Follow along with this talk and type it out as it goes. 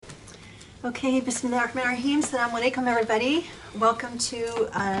Okay, Bismillahirrahmanirrahim. Assalamu alaikum, everybody. Welcome to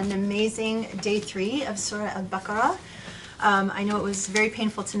an amazing day 3 of Surah Al-Baqarah. I know it was very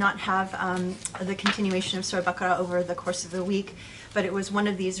painful to not have the continuation of Surah Baqarah over the course of the week, but it was one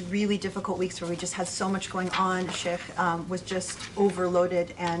of these really difficult weeks where we just had so much going on. Sheikh was just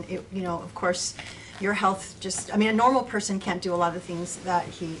overloaded, and it, of course, your health just, a normal person can't do a lot of the things that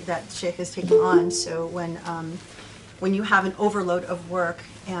Sheikh is taking on. So when you have an overload of work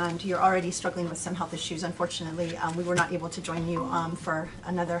and you're already struggling with some health issues, unfortunately, we were not able to join you for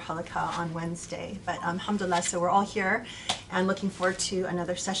another halaqah on Wednesday. But alhamdulillah, so we're all here and looking forward to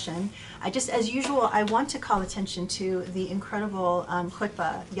another session. As usual, I want to call attention to the incredible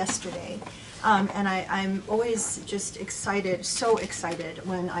khutbah yesterday. And I'm always just excited, so excited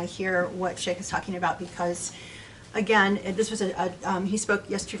when I hear what Sheikh is talking about, because again, this was he spoke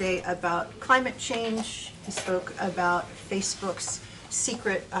yesterday about climate change. He spoke about Facebook's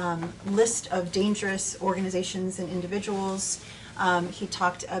secret list of dangerous organizations and individuals. He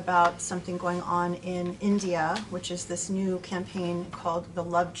talked about something going on in India, which is this new campaign called the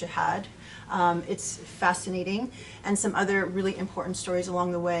Love Jihad. It's fascinating, and some other really important stories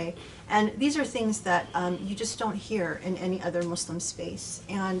along the way. And these are things that you just don't hear in any other Muslim space.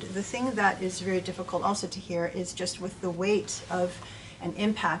 And the thing that is very difficult also to hear is just with the weight of and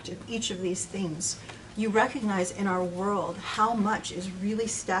impact of each of these things, you recognize in our world how much is really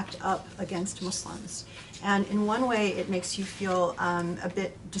stacked up against Muslims. And in one way, it makes you feel a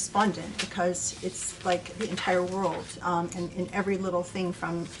bit despondent, because it's like the entire world, and in every little thing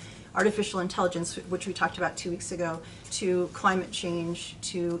from artificial intelligence, which we talked about 2 weeks ago, to climate change,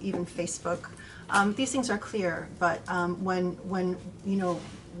 to even Facebook. These things are clear, but when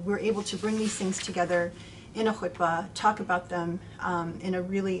we're able to bring these things together in a khutbah, talk about them in a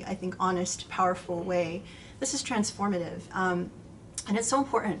really, I think, honest, powerful way, this is transformative. And it's so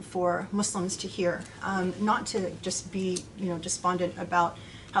important for Muslims to hear, not to just be despondent about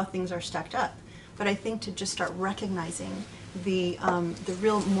how things are stacked up, but I think to just start recognizing the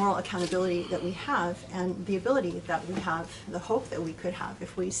real moral accountability that we have, and the ability that we have, the hope that we could have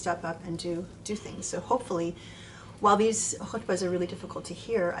if we step up and do things. So hopefully, while these khutbahs are really difficult to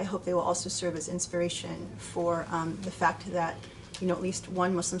hear, I hope they will also serve as inspiration for the fact that at least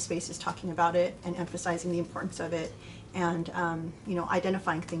one Muslim space is talking about it and emphasizing the importance of it, and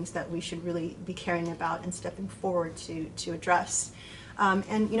identifying things that we should really be caring about and stepping forward to address.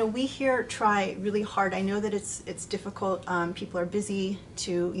 And we here try really hard. I know that it's difficult. People are busy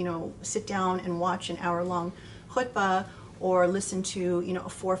to sit down and watch an hour-long khutbah or listen to a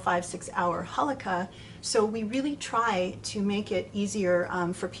 4, 5, 6 hour halaqah. So we really try to make it easier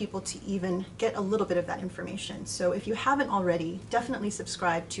for people to even get a little bit of that information. So if you haven't already, definitely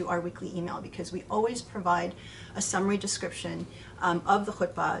subscribe to our weekly email, because we always provide a summary description of the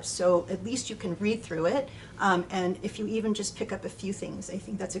khutbah, so at least you can read through it. And if you even just pick up a few things, I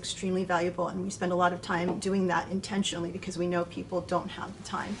think that's extremely valuable, and we spend a lot of time doing that intentionally, because we know people don't have the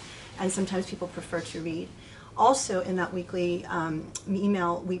time, and sometimes people prefer to read. Also, in that weekly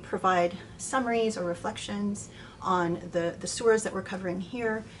email, we provide summaries or reflections on the surahs that we're covering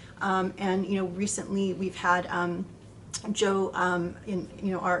here. And recently we've had Joe,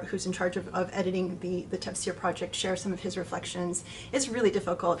 who's in charge of editing the Tafsir project, share some of his reflections. It's really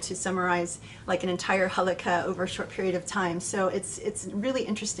difficult to summarize like an entire halaqah over a short period of time. So it's really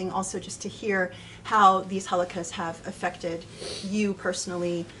interesting also just to hear how these halaqahs have affected you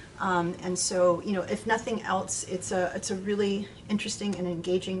personally. And so, if nothing else, it's a really interesting and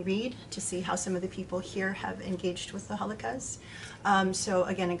engaging read to see how some of the people here have engaged with the halaqahs. So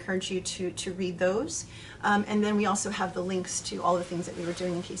again, encourage you to read those. And then we also have the links to all the things that we were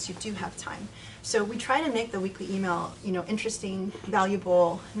doing in case you do have time. So we try to make the weekly email, interesting,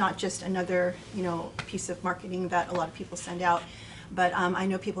 valuable, not just another, piece of marketing that a lot of people send out. But I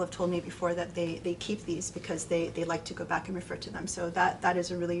know people have told me before that they keep these because they like to go back and refer to them. So that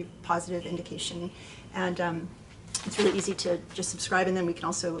is a really positive indication. And it's really easy to just subscribe, and then we can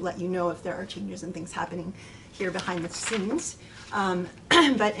also let you know if there are changes and things happening here behind the scenes.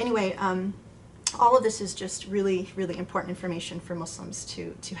 But anyway, all of this is just really, really important information for Muslims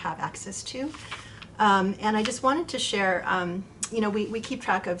to have access to. And I just wanted to share, we keep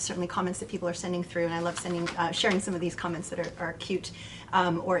track of certainly comments that people are sending through, and I love sharing some of these comments that are cute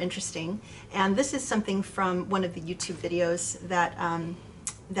or interesting. And this is something from one of the YouTube videos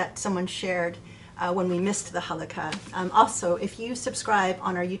that someone shared when we missed the halaqah. Also, if you subscribe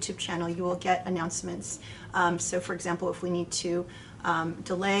on our YouTube channel, you will get announcements. So for example, if we need to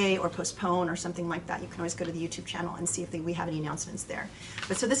delay or postpone or something like that, you can always go to the YouTube channel and see if we have any announcements there.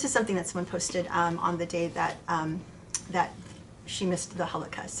 But so this is something that someone posted on the day that she missed the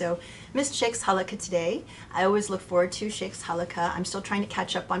halakha. So missed Sheikh's halakha today. I always look forward to Sheikh's halakha. I'm still trying to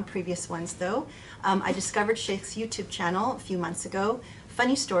catch up on previous ones though. I discovered Sheikh's YouTube channel a few months ago.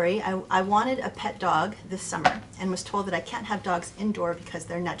 Funny story, I wanted a pet dog this summer and was told that I can't have dogs indoor because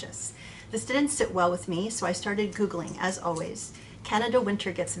they're najis. This didn't sit well with me, so I started Googling, as always. Canada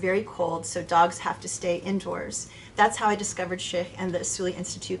winter gets very cold, so dogs have to stay indoors. That's how I discovered Sheikh and the Usuli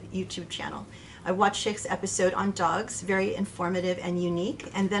Institute YouTube channel. I watched Sheikh's episode on dogs, very informative and unique,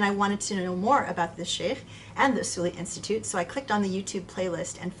 and then I wanted to know more about the Sheikh and the Usuli Institute, so I clicked on the YouTube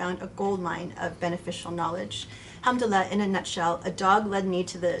playlist and found a goldmine of beneficial knowledge. Alhamdulillah, in a nutshell, a dog led me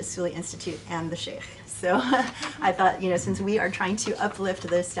to the Usuli Institute and the Sheikh. So I thought, since we are trying to uplift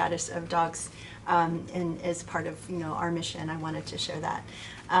the status of dogs and as part of, our mission, I wanted to share that.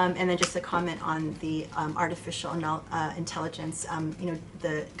 And then just a comment on the artificial intelligence,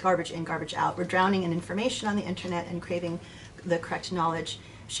 the garbage in, garbage out. We're drowning in information on the internet and craving the correct knowledge.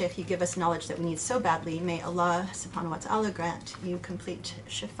 Sheikh, you give us knowledge that we need so badly. May Allah subhanahu wa ta'ala grant you complete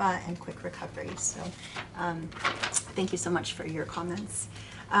shifa and quick recovery. So thank you so much for your comments.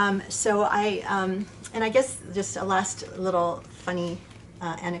 And I guess just a last little funny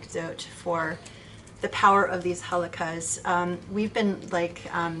anecdote for the power of these halakas. We've been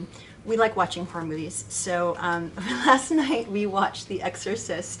we like watching horror movies. So last night we watched The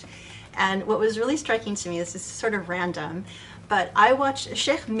Exorcist. And what was really striking to me, this is sort of random, but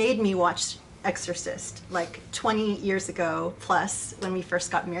Sheikh made me watch Exorcist like 20 years ago plus when we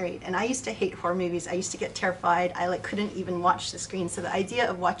first got married. And I used to hate horror movies. I used to get terrified. I couldn't even watch the screen. So the idea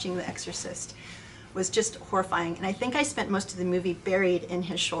of watching The Exorcist was just horrifying. And I think I spent most of the movie buried in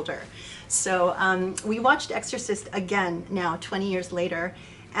his shoulder. So we watched Exorcist again now, 20 years later.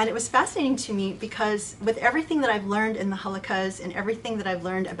 And it was fascinating to me because with everything that I've learned in the halakas and everything that I've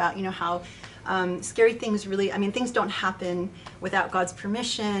learned about, how scary things really, things don't happen without God's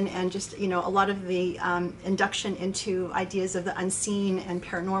permission, and just, a lot of the induction into ideas of the unseen and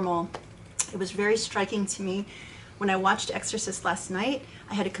paranormal. It was very striking to me when I watched Exorcist last night.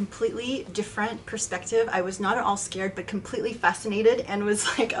 I had a completely different perspective. I was not at all scared, but completely fascinated, and was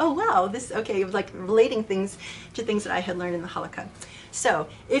like, oh wow, it was like relating things to things that I had learned in the halakha. So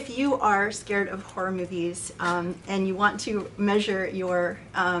if you are scared of horror movies and you want to measure your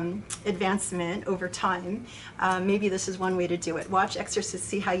advancement over time, maybe this is one way to do it. Watch Exorcist,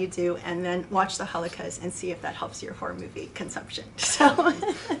 see how you do, and then watch the halakas and see if that helps your horror movie consumption. So,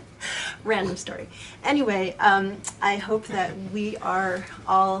 random story. Anyway, I hope that we are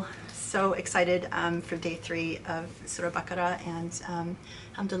all so excited for day 3 of Surah Baqarah, and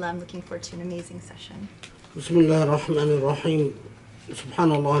alhamdulillah, I'm looking forward to an amazing session. Bismillah ar-Rahman ar-Rahim.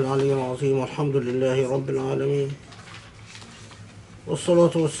 Subhanallah al-Ali al-Azim, alhamdulillahi rabbil alameen.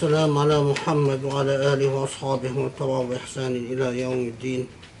 والصلاة والسلام على محمد وعلى آله وأصحابه واتبعوا بإحسان إلى يوم الدين.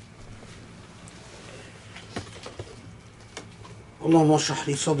 اللهم اشرح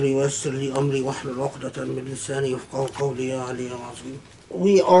لي صدري ويسر لي أمري واحلل عقدة من لساني يفقهوا قولي يا علي يا عظيم.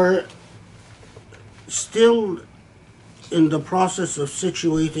 We are still in the process of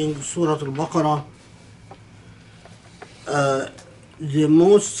situating Surah Al-Baqarah, the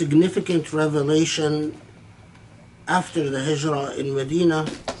most significant revelation after the Hijrah in Medina.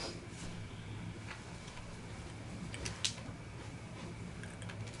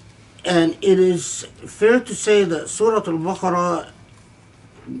 And it is fair to say that Surah Al-Baqarah,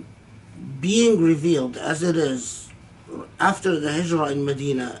 being revealed as it is after the Hijrah in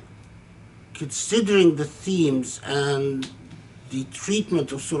Medina, considering the themes and the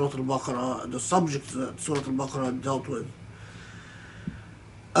treatment of Surah Al-Baqarah, the subjects that Surah Al-Baqarah dealt with,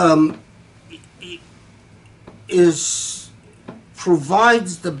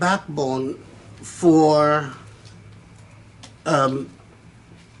 provides the backbone for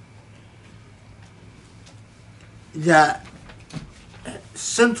the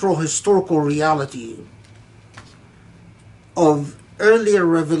central historical reality of earlier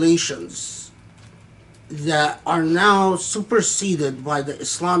revelations that are now superseded by the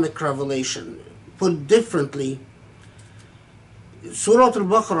Islamic revelation. Put differently, Surah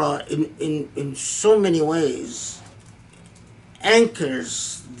Al-Baqarah in so many ways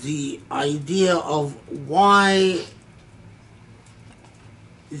anchors the idea of why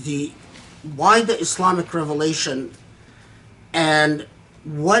the Islamic revelation and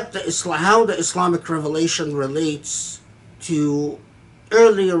how the Islamic revelation relates to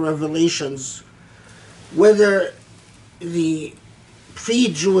earlier revelations, whether the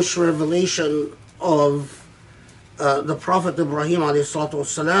pre-Jewish revelation of the Prophet Ibrahim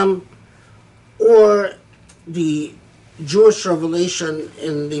ﷺ, or the Jewish revelation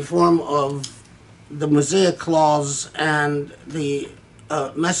in the form of the Mosaic laws and the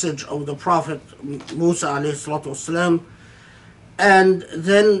message of the Prophet Musa alayhi salatu wasalam, and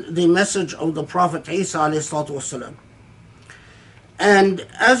then the message of the Prophet Isa alayhi salatu wasalam. And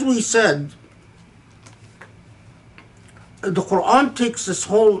as we said, the Quran takes this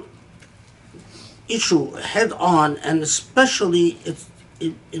whole issue head on, and especially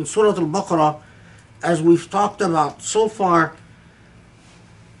in Surah Al-Baqarah, as we've talked about so far,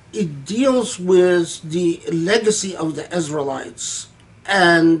 it deals with the legacy of the Israelites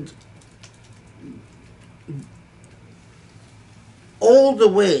and all the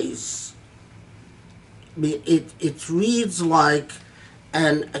ways. It reads like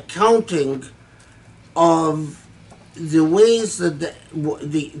an accounting of the ways that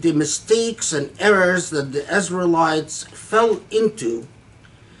the mistakes and errors that the Israelites fell into,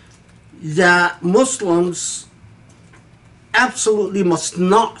 that Muslims absolutely must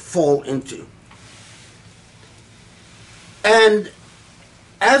not fall into. And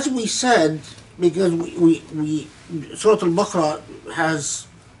as we said, because we Surah Al-Baqarah has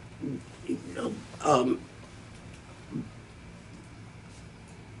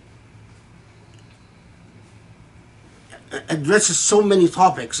addresses so many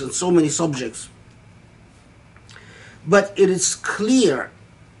topics and so many subjects, but it is clear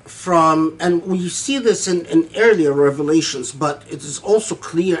from, and we see this in earlier revelations, but it is also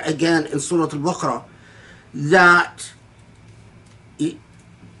clear again in Surah Al-Baqarah, that the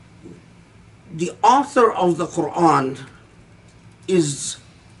author of the Quran is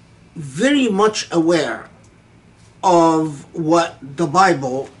very much aware of what the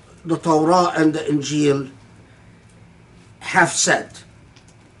Bible, the Torah and the Injil have said.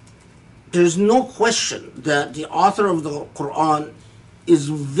 There's no question that the author of the Quran is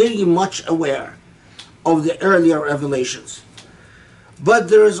very much aware of the earlier revelations. But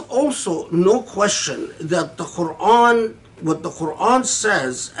there is also no question that the Quran, what the Quran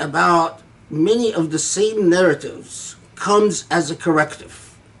says about many of the same narratives, comes as a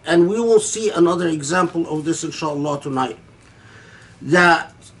corrective. And we will see another example of this inshallah tonight.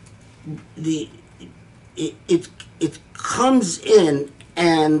 That it comes in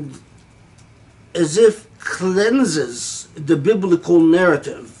and as if cleanses the biblical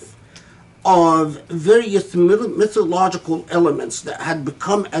narrative of various mythological elements that had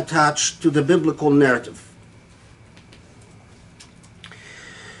become attached to the biblical narrative.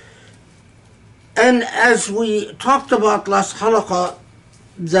 And as we talked about last halaqah,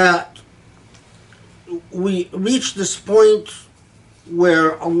 that we reached this point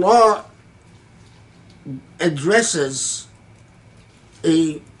where Allah addresses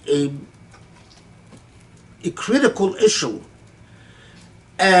a critical issue,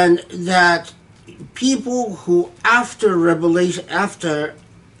 and that people who after revelation, after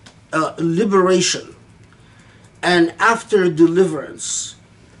liberation and after deliverance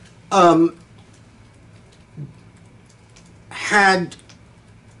had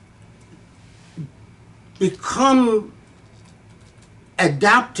become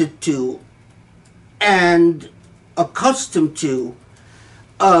adapted to and accustomed to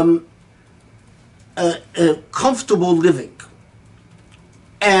a comfortable living,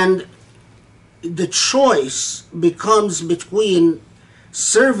 and the choice becomes between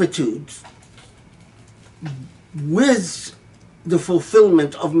servitude with the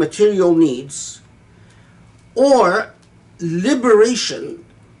fulfillment of material needs, or liberation,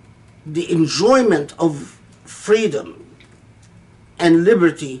 the enjoyment of freedom and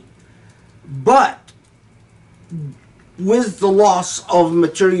liberty, but with the loss of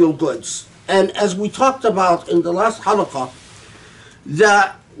material goods. And as we talked about in the last halaqah,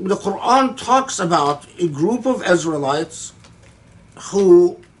 that the Quran talks about a group of Israelites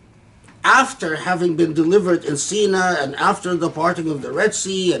who, after having been delivered in Sinai, and after the parting of the Red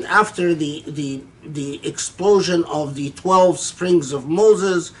Sea, and after the explosion of the 12 springs of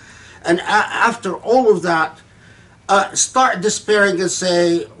Moses, and after all of that, start despairing and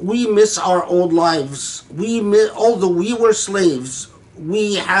say, we miss our old lives. Although we were slaves,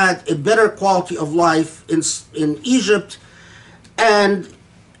 we had a better quality of life in Egypt. And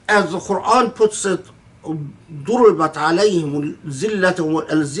as the Quran puts it, ضربت عليهم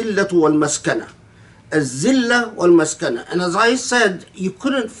الذلة والمسكنة. الذلة والمسكنة. And as I said, you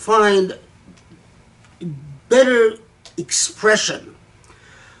couldn't find better expression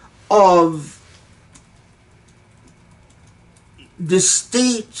of the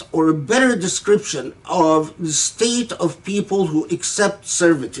state, or a better description of the state of people who accept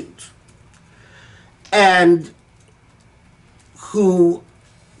servitude and who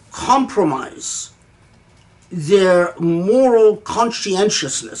compromise their moral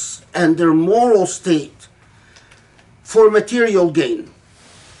conscientiousness and their moral state for material gain.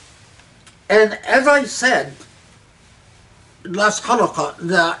 And as I said last halaqah,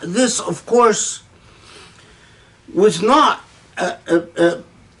 that this, of course, was not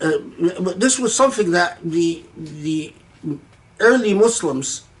this was something that the early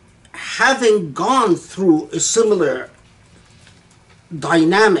Muslims, having gone through a similar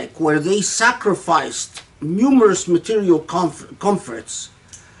dynamic where they sacrificed numerous material comforts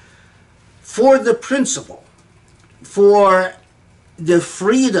for the principle, for the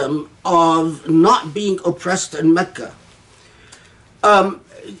freedom of not being oppressed in Mecca,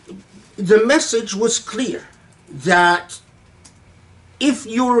 the message was clear that if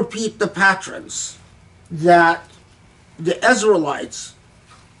you repeat the patterns that the Israelites,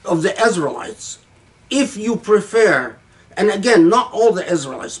 if you prefer, and again, not all the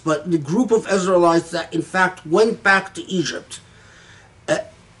Israelites, but the group of Israelites that in fact went back to Egypt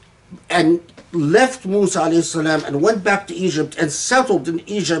and left Musa alayhi salam and went back to Egypt and settled in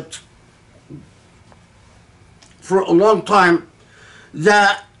Egypt for a long time,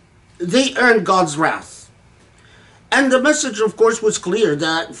 that they earned God's wrath. And the message, of course, was clear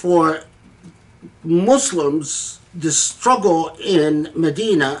that for Muslims, the struggle in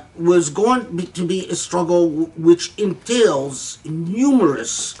Medina was going to be a struggle which entails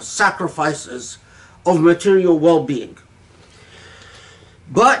numerous sacrifices of material well-being.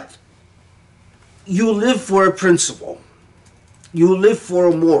 But you live for a principle, you live for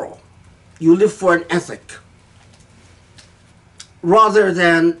a moral, you live for an ethic, rather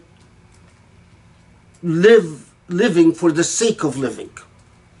than living for the sake of living.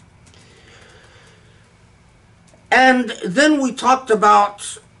 And then we talked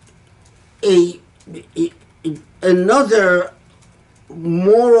about another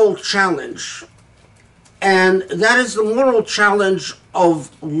moral challenge, and that is the moral challenge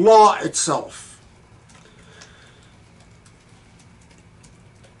of law itself.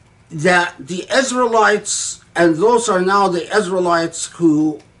 That the Israelites, and those are now the Israelites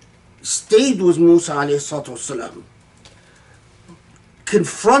who stayed with Musa alayhi salam,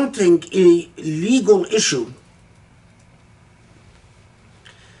 confronting a legal issue,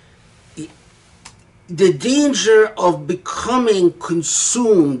 the danger of becoming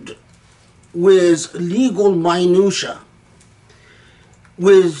consumed with legal minutia,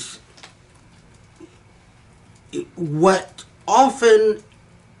 with what often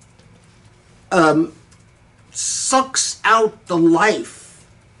sucks out the life,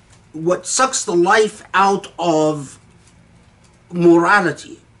 what sucks the life out of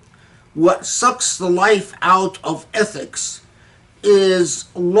morality, what sucks the life out of ethics, is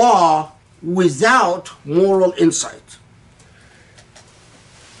law without moral insight.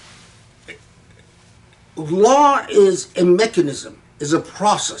 Law is a mechanism, is a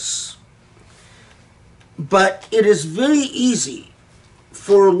process, but it is very easy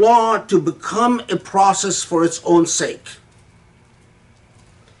for law to become a process for its own sake.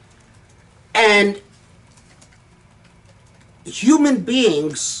 And human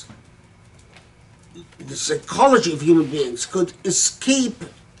beings, the psychology of human beings, could escape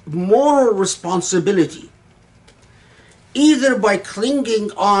moral responsibility either by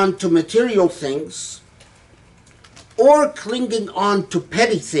clinging on to material things or clinging on to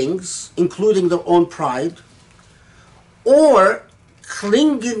petty things, including their own pride, or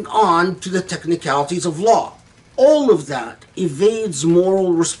clinging on to the technicalities of law. All of that evades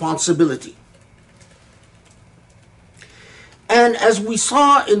moral responsibility. And as we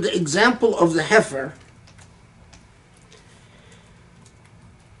saw in the example of the heifer,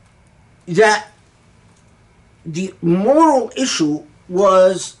 that the moral issue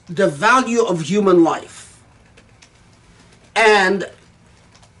was the value of human life and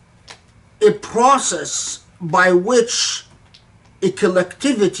a process by which a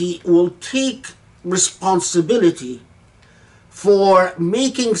collectivity will take responsibility for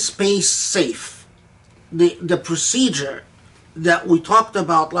making space safe. The procedure that we talked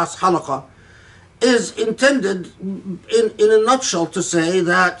about last halaqah is intended in a nutshell to say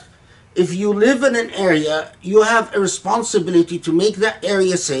that if you live in an area, you have a responsibility to make that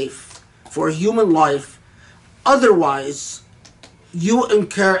area safe for human life. Otherwise, you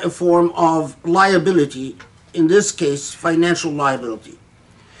incur a form of liability, in this case, financial liability.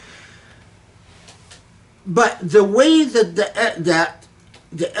 But the way that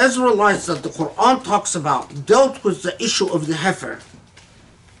the Israelites that the Quran talks about dealt with the issue of the heifer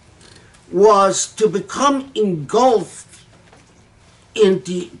was to become engulfed in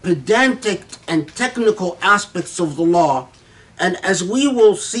the pedantic and technical aspects of the law. And as we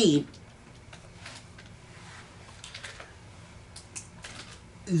will see,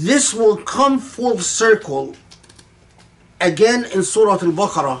 this will come full circle again in Surah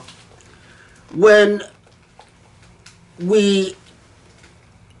Al-Baqarah when we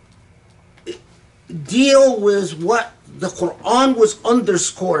deal with what the Quran was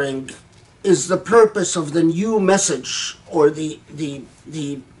underscoring is the purpose of the new message, or the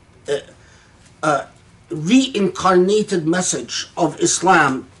reincarnated message of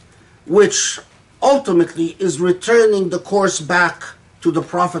Islam, which ultimately is returning the course back to the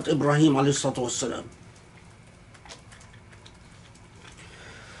Prophet Ibrahim alayhi salatu wasalam.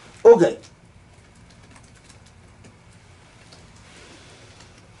 Okay.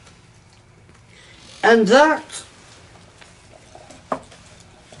 And that,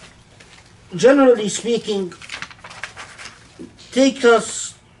 generally speaking, takes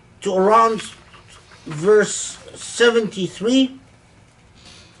us to around verse 73.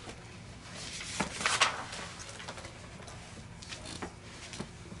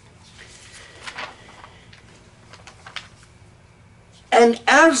 And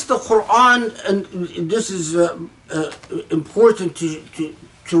as the Quran, and this is important to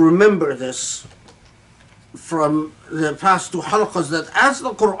remember this from the past two halaqas, that as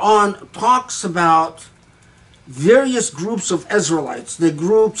the Quran talks about various groups of Israelites, the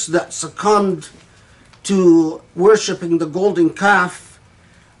groups that succumbed to worshipping the golden calf,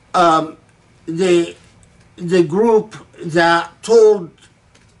 the group that told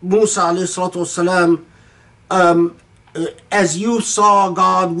Musa alayhi salatu wasalam, as you saw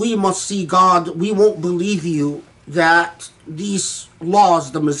God, we must see God, we won't believe you, that these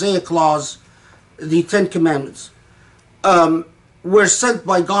laws, the Mosaic laws, the Ten Commandments, were sent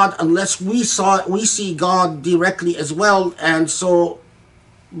by God unless we see God directly as well. And so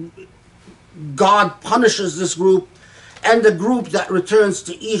God punishes this group, and the group that returns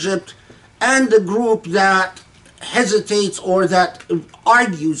to Egypt, and the group that hesitates or that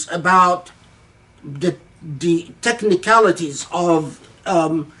argues about the technicalities of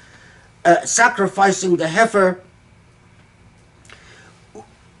sacrificing the heifer.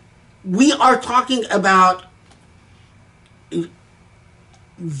 We are talking about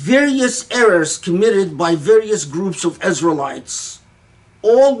various errors committed by various groups of Israelites,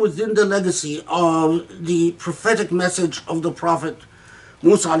 all within the legacy of the prophetic message of the Prophet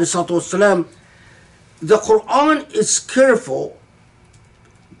Musa alayhi salatu. The Quran is careful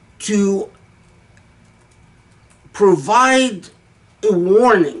to provide a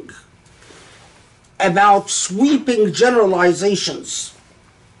warning about sweeping generalizations.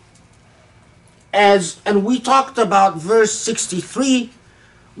 And we talked about verse 63,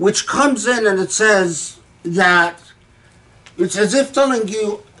 which comes in and it says that it's as if telling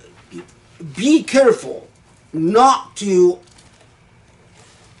you, be careful not to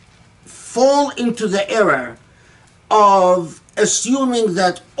fall into the error of assuming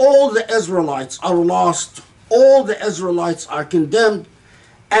that all the Israelites are lost, all the Israelites are condemned.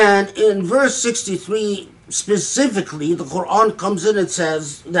 And in verse 63 specifically, the Quran comes in and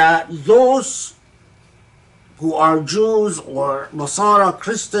says that those who are Jews or Nasara,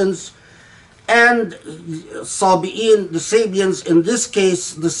 Christians, and Sabi'in, the Sabians, in this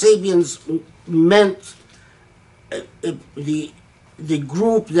case, the Sabians meant the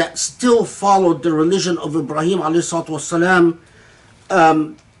group that still followed the religion of Ibrahim alayhi salatu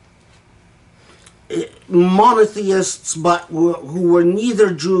wasalam, monotheists, but who were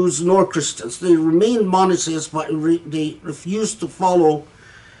neither Jews nor Christians. They remained monotheists, but they refused to follow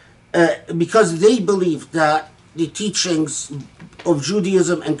because they believed that the teachings of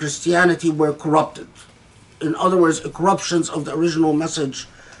Judaism and Christianity were corrupted. In other words, corruptions of the original message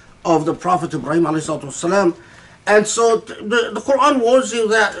of the Prophet Ibrahim alayhi salatu wasalam. And so the Quran warns you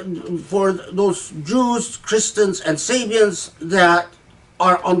that for those Jews, Christians, and Sabians that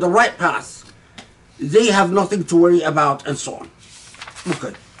are on the right path, they have nothing to worry about, and so on.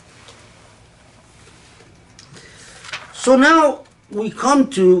 Okay. So now we come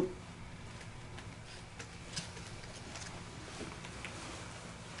to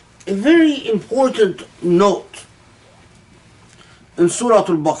a very important note in Surah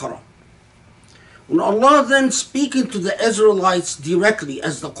Al-Baqarah. When Allah then speaking to the Israelites directly,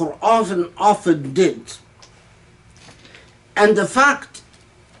 as the Quran often did, and the fact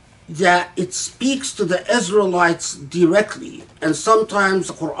that it speaks to the Israelites directly, and sometimes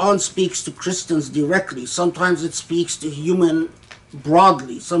the Quran speaks to Christians directly, sometimes it speaks to human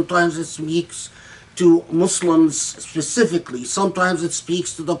broadly, sometimes it speaks to Muslims specifically, sometimes it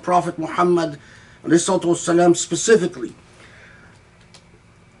speaks to the Prophet Muhammad ﷺ specifically.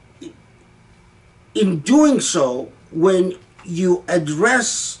 In doing so, when you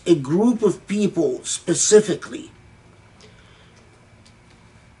address a group of people specifically,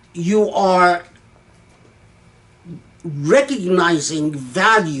 you are recognizing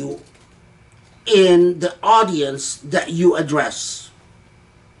value in the audience that you address.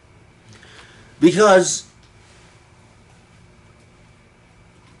 Because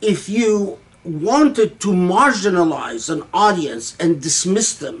if you wanted to marginalize an audience and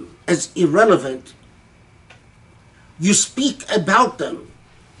dismiss them as irrelevant, you speak about them,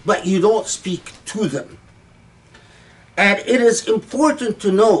 but you don't speak to them. And it is important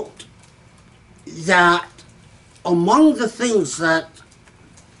to note that among the things that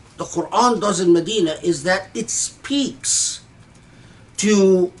the Quran does in Medina is that it speaks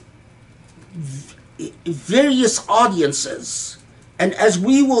to various audiences, and as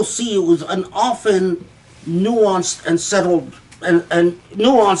we will see, with an often nuanced and settled and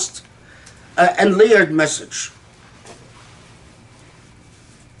nuanced and layered message.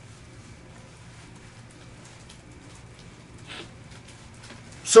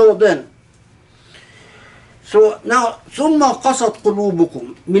 So now ثم قست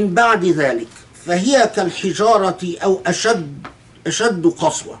قلوبكم من بعد ذلك فهي كالحجارة أو أشد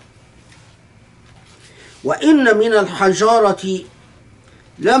قسوة وإن من الحجارة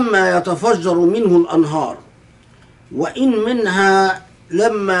لما يتفجر منه الأنهار وإن منها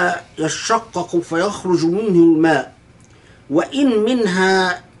لما يشقق فيخرج منه الماء وإن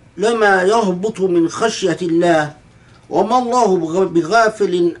منها لما يهبط من خشية الله وما الله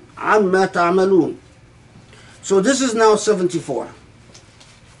بغافل عما تعملون. So this is now 74.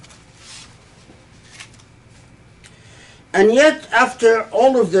 And yet after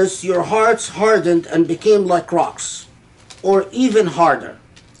all of this your hearts hardened and became like rocks, or even harder.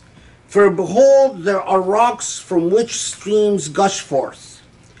 For behold, there are rocks from which streams gush forth,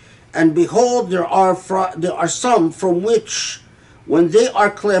 and behold, there are some from which, when they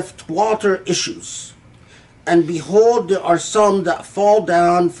are cleft, water issues. And behold, there are some that fall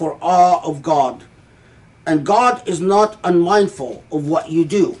down for awe of God, and God is not unmindful of what you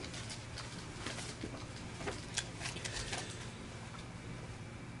do.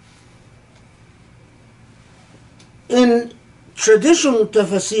 In traditional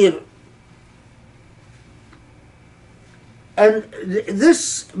tafsir, and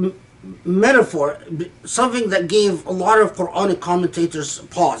this metaphor, something that gave a lot of Quranic commentators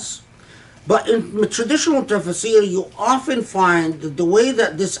pause. But in traditional tafsir, you often find that the way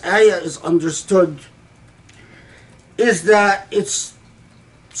that this ayah is understood is that it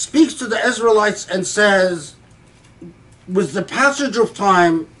speaks to the Israelites and says, with the passage of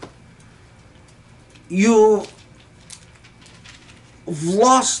time, you've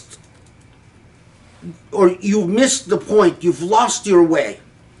lost, or you've missed the point, you've lost your way,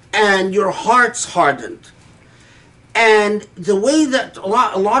 and your heart's hardened. And the way that a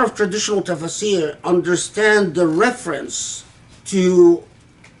lot of traditional tafsir understand the reference to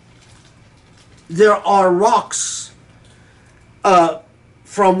there are rocks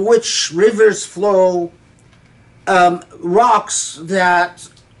from which rivers flow, rocks that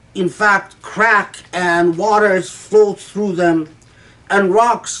in fact crack and waters flow through them, and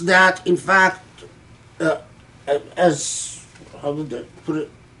rocks that in fact, as how did they put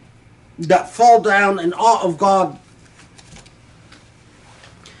it, that fall down in awe of God.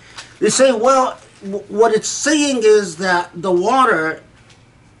 They say, well, what it's saying is that the water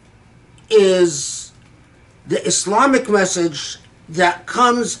is the Islamic message that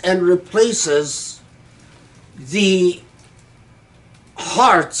comes and replaces the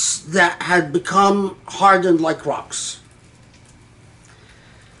hearts that had become hardened like rocks.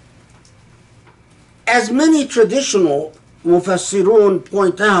 As many traditional mufassirun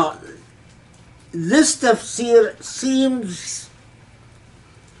point out, this tafsir seems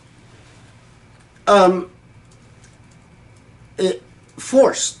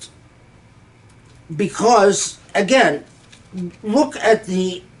forced, because again, look at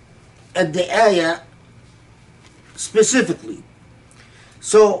the ayah specifically.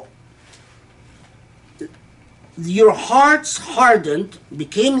 So your hearts hardened,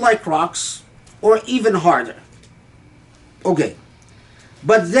 became like rocks, or even harder. Okay,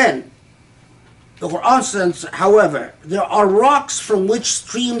 but then the Quran says, however, there are rocks from which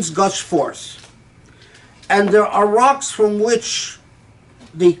streams gush forth, and there are rocks from which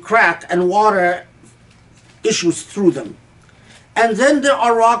they crack and water issues through them. And then there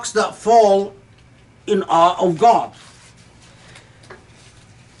are rocks that fall in awe of God.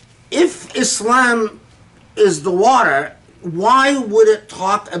 If Islam is the water, why would it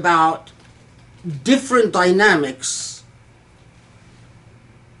talk about different dynamics?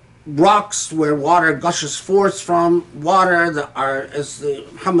 Rocks where water gushes forth from, water that are, as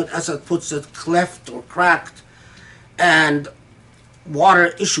Muhammad Asad puts it, cleft or cracked, and water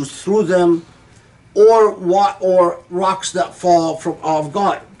issues through them, or rocks that fall from of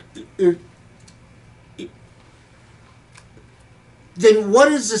God. Then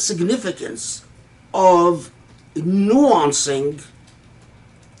what is the significance of nuancing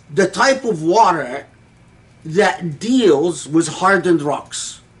the type of water that deals with hardened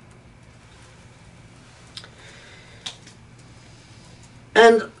rocks?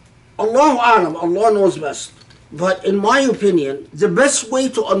 And Allahu Alam, Allah knows best. But in my opinion, the best way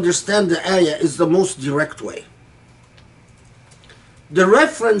to understand the ayah is the most direct way. The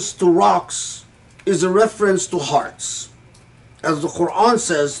reference to rocks is a reference to hearts. As the Quran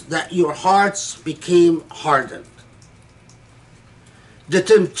says, that your hearts became hardened. The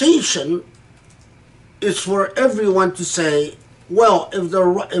temptation is for everyone to say, well, if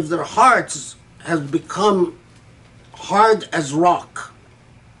their hearts have become hard as rock,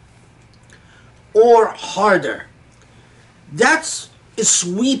 or harder, that's a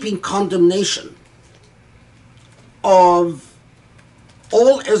sweeping condemnation of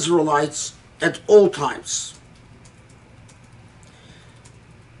all Israelites at all times.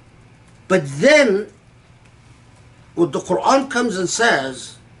 But then, what the Quran comes and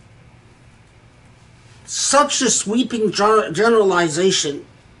says, such a sweeping generalization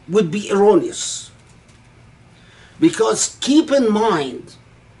would be erroneous. Because keep in mind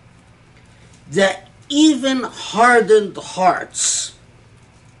that even hardened hearts,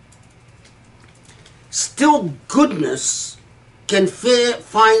 still goodness can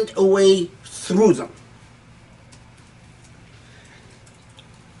find a way through them.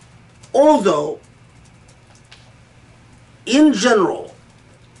 Although, in general,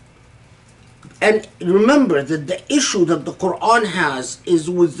 and remember that the issue that the Quran has is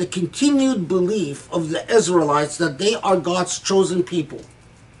with the continued belief of the Israelites that they are God's chosen people,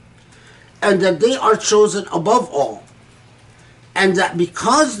 and that they are chosen above all, and that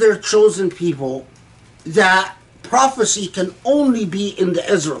because they're chosen people, that prophecy can only be in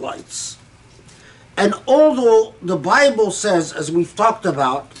the Israelites. And although the Bible says, as we've talked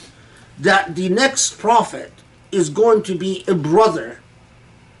about, that the next prophet is going to be a brother,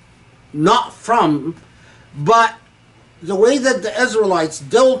 not from, but the way that the Israelites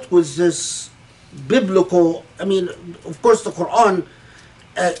dealt with this biblical, of course the Quran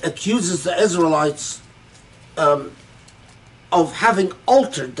accuses the Israelites of having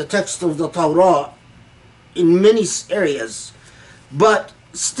altered the text of the Torah in many areas, but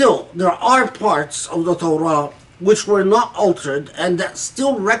still there are parts of the Torah which were not altered and that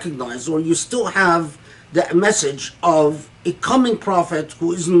still recognize, or you still have the message of a coming prophet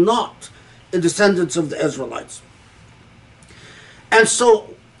who is not a descendant of the Israelites. And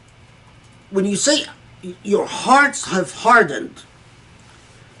so when you say your hearts have hardened,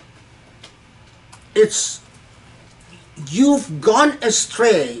 it's you've gone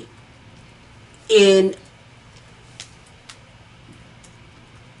astray in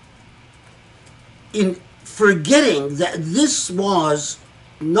forgetting that this was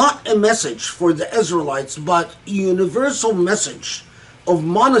not a message for the Israelites, but a universal message of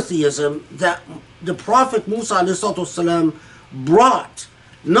monotheism that the Prophet Musa ﷺ brought,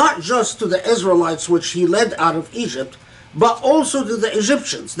 not just to the Israelites which he led out of Egypt, but also to the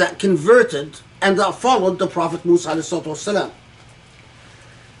Egyptians that converted and that followed the Prophet Musa ﷺ.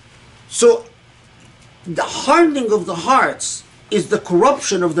 So the hardening of the hearts is the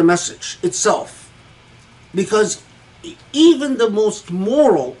corruption of the message itself. Because even the most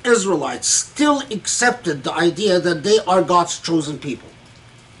moral Israelites still accepted the idea that they are God's chosen people.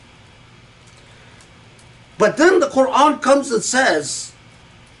 But then the Quran comes and says,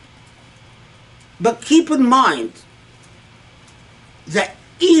 but keep in mind that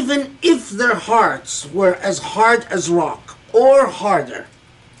even if their hearts were as hard as rock or harder,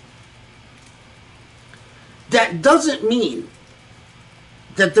 that doesn't mean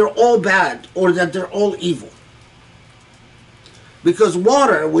that they're all bad or that they're all evil. Because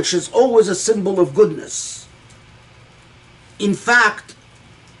water, which is always a symbol of goodness, in fact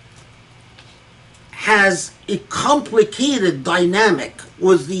has a complicated dynamic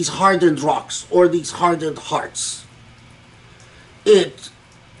with these hardened rocks or these hardened hearts.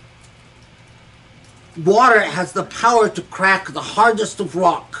 Water has the power to crack the hardest of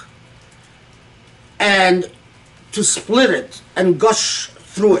rock and to split it and gush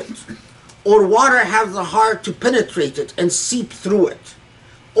through it. Or water has the heart to penetrate it and seep through it.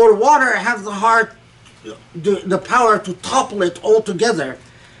 Or water has the power to topple it altogether.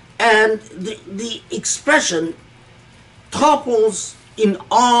 And the expression topples in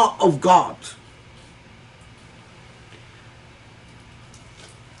awe of God.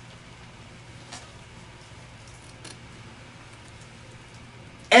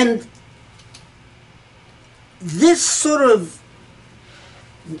 And this sort of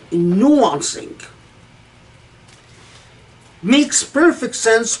nuancing makes perfect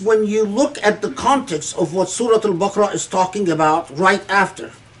sense when you look at the context of what Surah Al-Baqarah is talking about right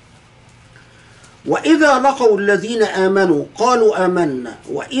after. وَإِذَا لَقَوْا الَّذِينَ آمَنُوا قَالُوا آمَنَّا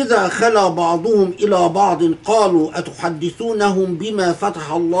وَإِذَا خَلَا بَعْضُهُمْ إِلَى بَعْضٍ قَالُوا أَتُحَدِّثُونَهُمْ بِمَا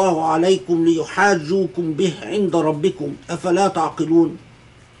فَتَحَ اللَّهُ عَلَيْكُمْ لِيُحَاجُّوكُمْ بِهِ عِنْدَ رَبِّكُمْ أَفَلَا تَعْقِلُونَ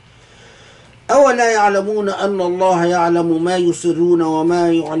أَوَلَا يَعْلَمُونَ أَنَّ اللَّهَ يَعْلَمُ مَا يُسِرُّونَ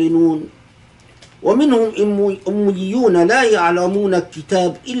وَمَا يُعْلِنُونَ ومنهم أميون لا يعلمون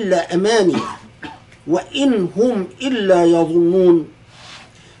الكتاب إلا أماني وإن هم إلا يظنون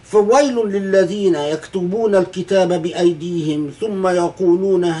فويل للذين يكتبون الكتاب بأيديهم ثم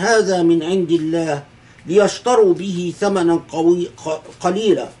يقولون هذا من عند الله ليشتروا به ثمنا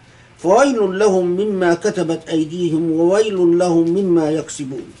قليلا فويل لهم مما كتبت أيديهم وويل لهم مما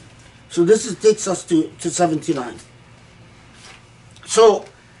يكسبون. So this takes us to 79. So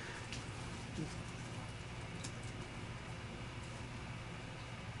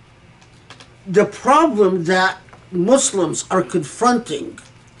the problem that Muslims are confronting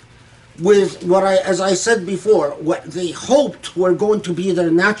with what as I said before, what they hoped were going to be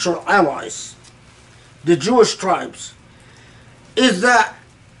their natural allies, the Jewish tribes, is that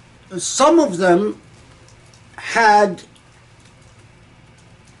some of them had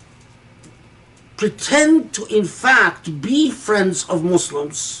pretend to in fact be friends of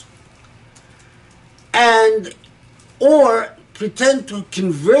Muslims and or pretend to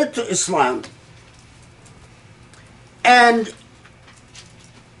convert to Islam, and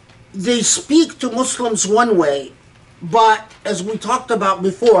they speak to Muslims one way, but as we talked about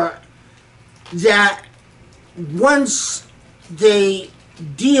before, that once they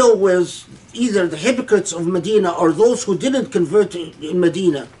deal with either the hypocrites of Medina or those who didn't convert in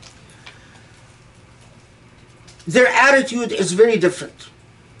Medina, their attitude is very different.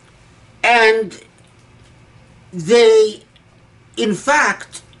 And they, in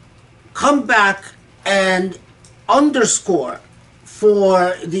fact, come back and underscore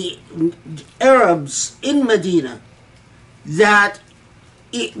for the Arabs in Medina that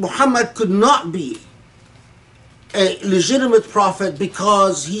Muhammad could not be a legitimate prophet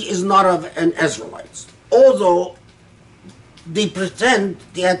because he is not of an Israelite, although they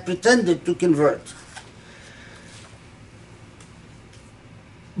had pretended to convert.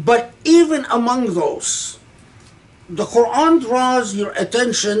 But even among those, the Quran draws your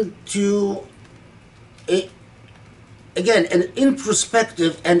attention to again, an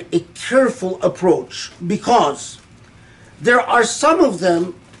introspective and a careful approach, because there are some of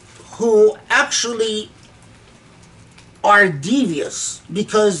them who actually are devious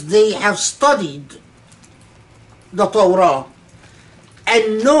because they have studied the Torah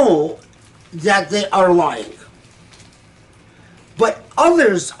and know that they are lying. But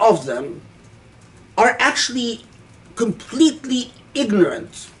others of them are actually completely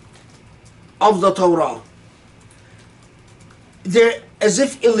ignorant of the Torah. They're as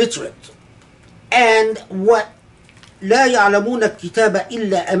if illiterate. And what لا يعلمون الكتاب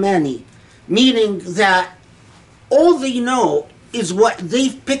إلا أماني, meaning that all they know is what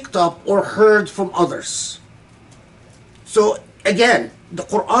they've picked up or heard from others. So again, the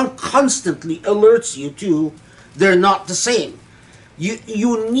Quran constantly alerts you to they're not the same.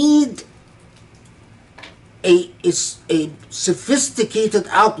 You need a sophisticated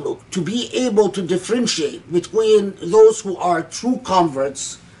outlook to be able to differentiate between those who are true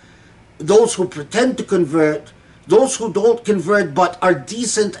converts, those who pretend to convert, those who don't convert but are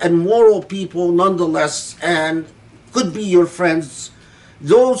decent and moral people nonetheless and could be your friends,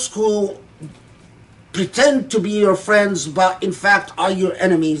 those who pretend to be your friends but in fact are your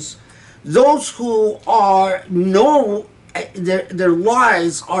enemies, those who are their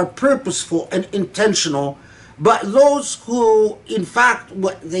lies are purposeful and intentional, but those who, in fact,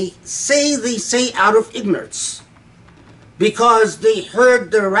 what they say out of ignorance, because they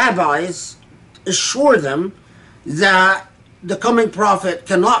heard their rabbis assure them that the coming prophet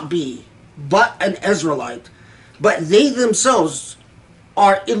cannot be but an Israelite, but they themselves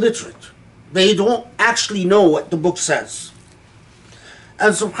are illiterate. They don't actually know what the book says.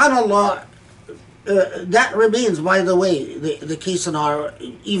 And subhanAllah, that remains, by the way, the case in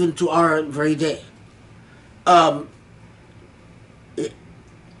even to our very day.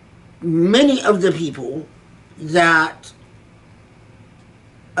 Many of the people that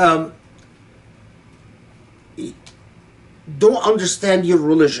don't understand your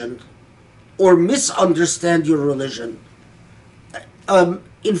religion or misunderstand your religion,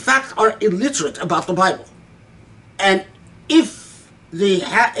 in fact, are illiterate about the Bible. And if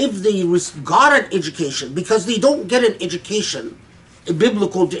if they got an education, because they don't get an education, a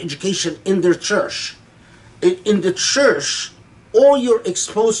biblical education in their church. In the church, all you're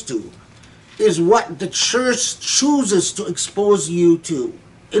exposed to is what the church chooses to expose you to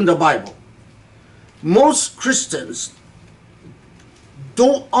in the Bible. Most Christians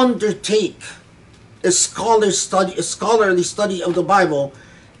don't undertake a scholarly study of the Bible,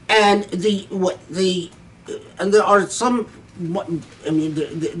 and there are some. I mean,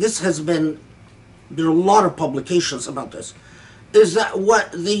 there are a lot of publications about this. Is that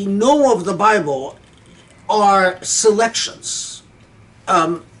what they know of the Bible are selections.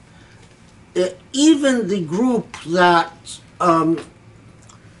 Even the group that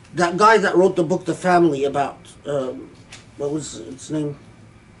that guy that wrote the book The Family about, what was its name?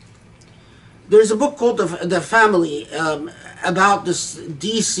 There's a book called The Family about this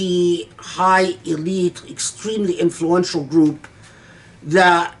DC high elite, extremely influential group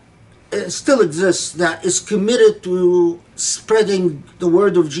that still exists, that is committed to spreading the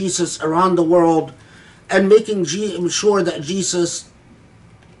word of Jesus around the world and making sure that Jesus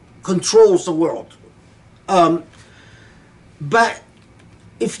controls the world. But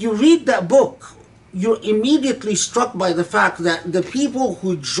if you read that book, you're immediately struck by the fact that the people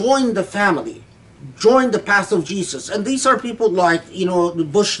who joined the family, joined the path of Jesus, and these are people like,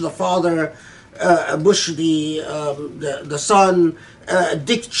 Bush the father, Bush the son,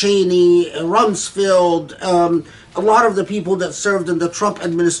 Dick Cheney, Rumsfeld, a lot of the people that served in the Trump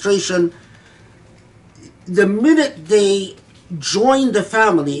administration. The minute they join the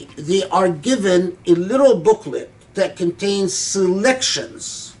family, they are given a little booklet that contains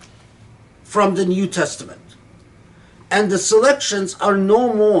selections from the New Testament. And the selections are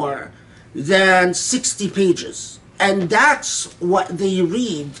no more than 60 pages. And that's what they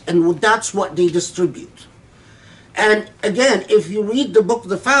read, and that's what they distribute. And again, if you read the book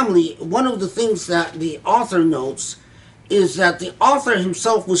The Family, one of the things that the author notes is that the author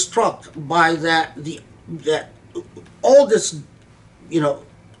himself was struck by that all this,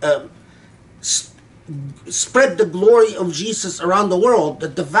 spread the glory of Jesus around the world,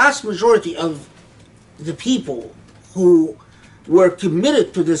 that the vast majority of the people who were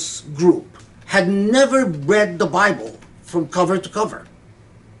committed to this group had never read the Bible from cover to cover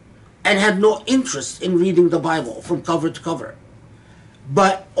and had no interest in reading the Bible from cover to cover.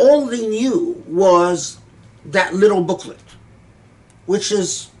 But all they knew was that little booklet, which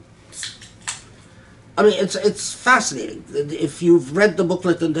is, it's fascinating if you've read the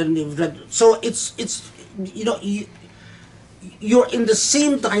booklet and then you've read. So it's you're in the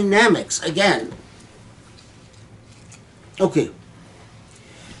same dynamics again. Okay.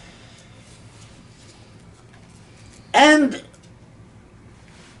 And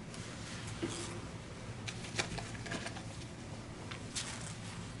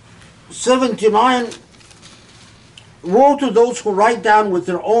 '79. Woe to those who write down with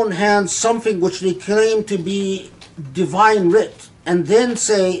their own hands something which they claim to be divine writ, and then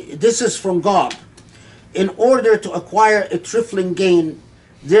say, "This is from God," in order to acquire a trifling gain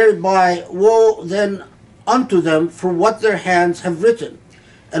thereby. Woe then unto them for what their hands have written,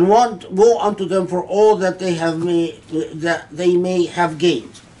 and woe unto them for all that they may have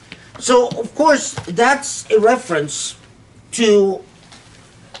gained. So, of course, that's a reference to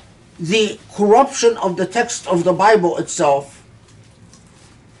the corruption of the text of the Bible itself.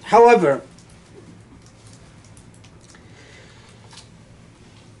 However,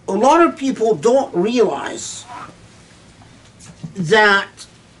 a lot of people don't realize that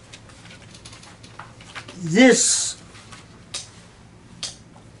this,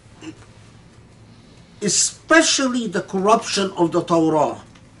 especially the corruption of the Torah,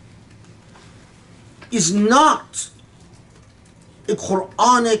 is not a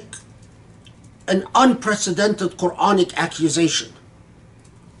Quranic, an unprecedented Quranic accusation.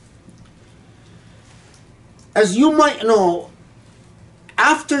 As you might know,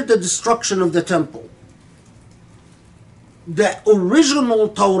 after the destruction of the temple, the original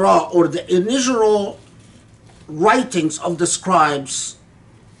Torah, or the original writings of the scribes,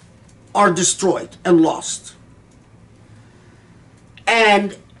 are destroyed and lost.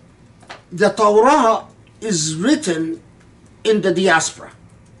 And the Torah is written in the diaspora.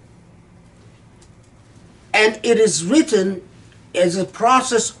 And it is written as a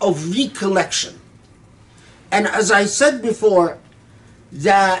process of recollection. And as I said before,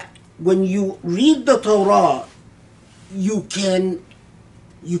 that when you read the Torah, you can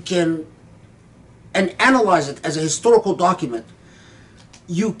and analyze it as a historical document,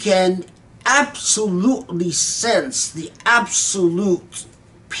 you can absolutely sense the absolute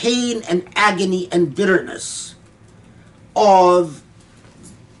pain and agony and bitterness of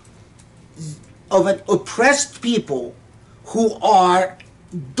of an oppressed people who are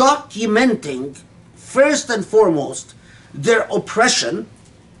documenting, first and foremost, their oppression,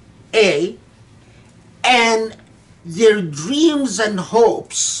 A, and their dreams and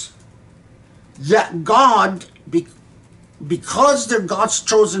hopes that God, because they're God's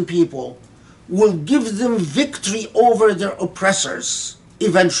chosen people, will give them victory over their oppressors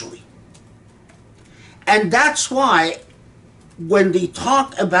eventually. And that's why when they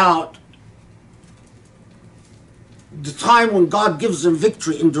talk about the time when God gives them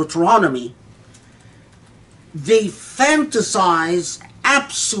victory in Deuteronomy, they fantasize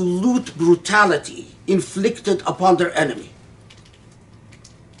absolute brutality inflicted upon their enemy.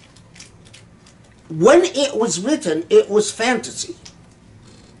 When it was written, it was fantasy.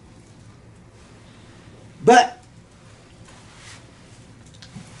 But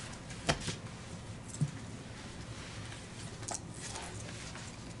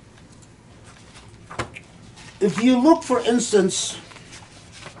if you look, for instance,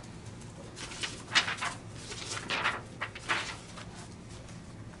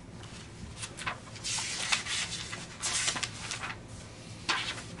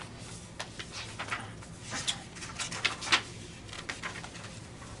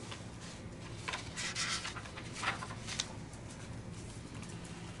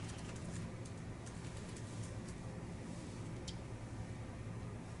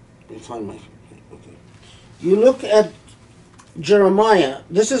 find my, okay. You look at Jeremiah,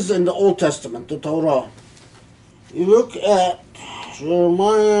 this is in the Old Testament, the Torah. You look at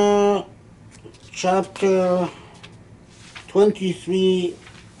Jeremiah chapter 23.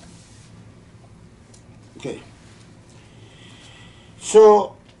 Okay.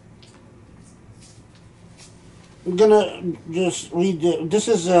 So, I'm gonna just read this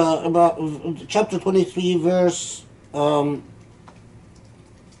is about chapter 23, verse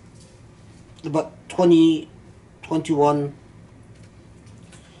about 20, 21.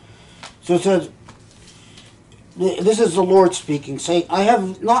 So it says, this is the Lord speaking, saying, I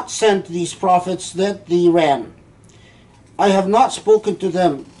have not sent these prophets, that they ran. I have not spoken to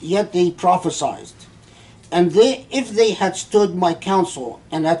them, yet they prophesied. And if they had stood my counsel,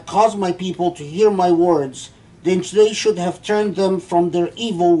 and had caused my people to hear my words, then they should have turned them from their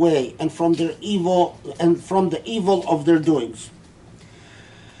evil way, and from the evil of their doings.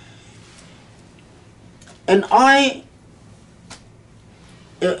 And am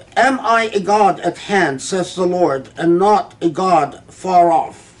I a God at hand, says the Lord, and not a God far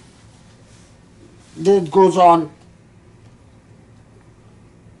off? Then it goes on.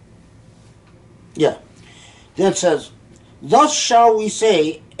 Yeah. Then it says, thus shall we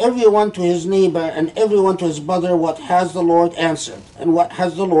say, everyone to his neighbor and everyone to his brother, what has the Lord answered, and what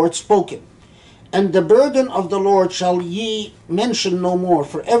has the Lord spoken? And the burden of the Lord shall ye mention no more,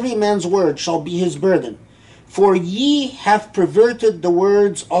 for every man's word shall be his burden. For ye have perverted the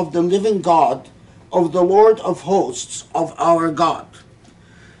words of the living God, of the Lord of hosts, of our God.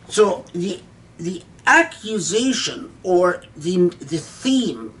 So the accusation, or the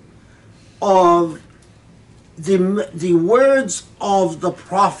theme of the words of the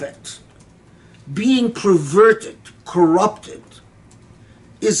prophet being perverted, corrupted,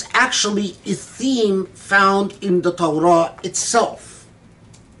 is actually a theme found in the Torah itself.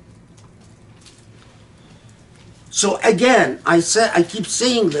 So again, I keep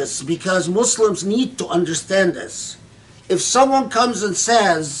saying this because Muslims need to understand this. If someone comes and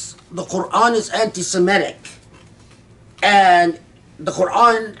says the Quran is anti-Semitic and the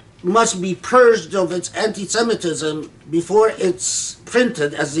Quran must be purged of its anti-Semitism before it's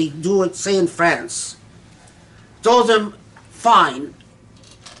printed, as they do it, say, in France, told them, fine,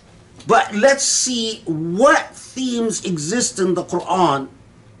 but let's see what themes exist in the Quran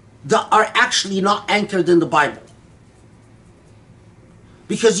that are actually not anchored in the Bible.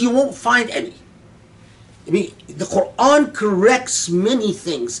 Because you won't find any. I mean, the Quran corrects many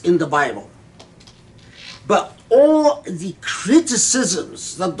things in the Bible. But all the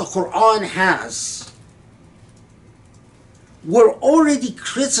criticisms that the Quran has were already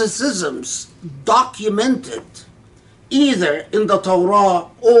criticisms documented either in the Torah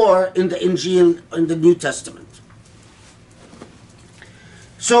or in the Injil, in the New Testament.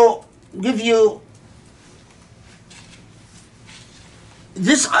 So, give you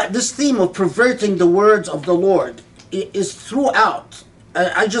this theme of perverting the words of the Lord is throughout.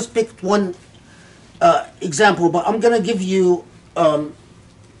 I just picked one example, but I'm going to give you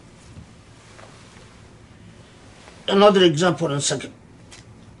another example in a second.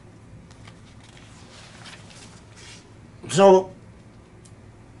 So,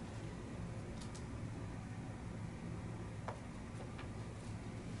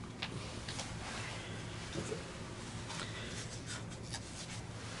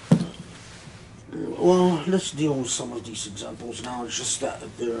 Well, let's deal with some of these examples now. It's just that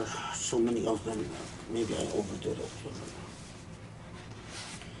there are so many of them. Maybe I overdid it.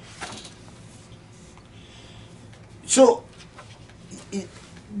 So,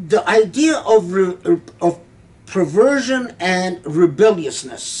 the idea of perversion and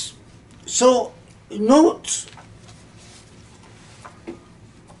rebelliousness. So, note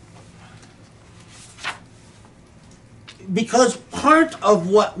because part of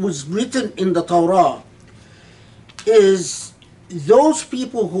what was written in the Torah is those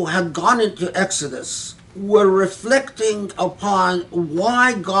people who had gone into Exodus were reflecting upon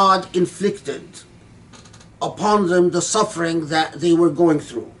why God inflicted upon them the suffering that they were going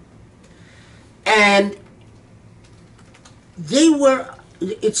through. And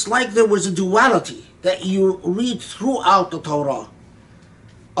it's like there was a duality that you read throughout the Torah.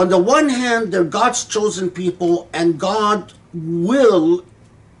 On the one hand, they're God's chosen people, and God will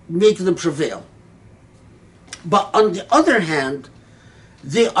make them prevail. But on the other hand,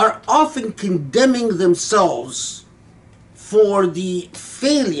 they are often condemning themselves for the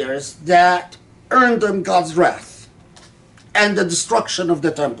failures that earned them God's wrath and the destruction of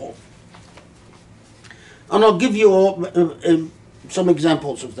the temple. And I'll give you some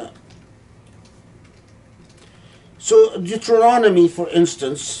examples of that. So Deuteronomy, for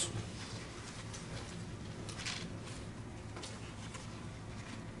instance,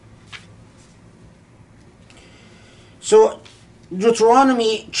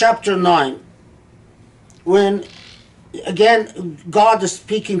 Deuteronomy chapter 9, when again God is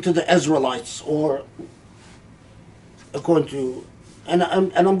speaking to the Israelites, or according to, and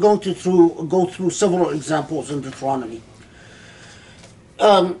I'm going to go through several examples in Deuteronomy.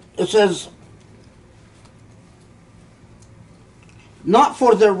 It says, not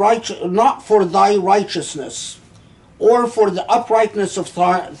for thy righteousness, or for the uprightness of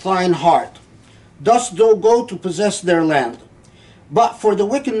thine heart, dost thou go to possess their land. But for the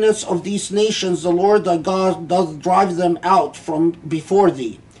wickedness of these nations, the Lord thy God doth drive them out from before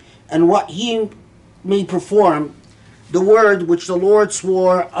thee, and what he may perform the word which the Lord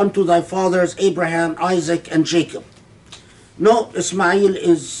swore unto thy fathers Abraham, Isaac, and Jacob. No, Ismail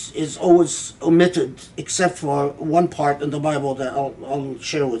is always omitted, except for one part in the Bible that I'll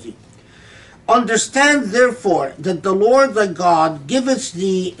share with you. Understand therefore that the Lord thy God giveth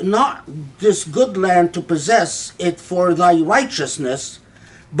thee not this good land to possess it for thy righteousness,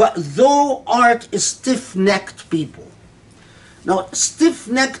 but thou art a stiff-necked people. Now,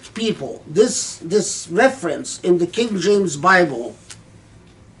 stiff-necked people, this reference in the King James Bible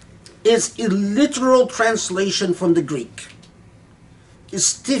is a literal translation from the Greek.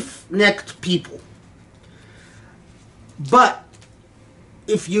 Stiff-necked people. But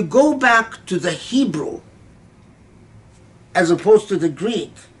if you go back to the Hebrew as opposed to the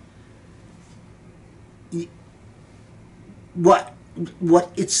Greek, what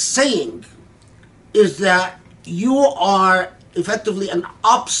it's saying is that you are effectively an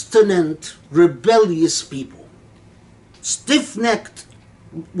obstinate, rebellious people. Stiff-necked,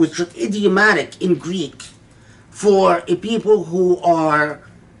 which is idiomatic in Greek for a people who are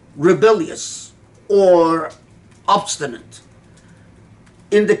rebellious or obstinate.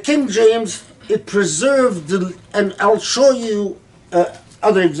 In the King James, it preserved and I'll show you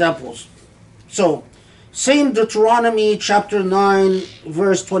other examples. So, same Deuteronomy chapter 9,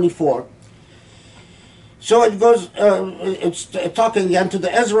 verse 24. So it goes, it's talking again to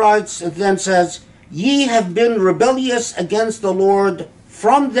the Israelites. It then says, ye have been rebellious against the Lord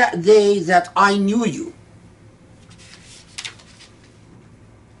from that day that I knew you.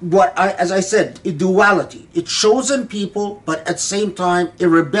 As I said, a duality. A chosen people, but at the same time, a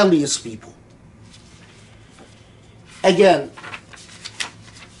rebellious people. Again,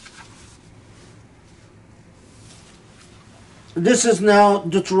 this is now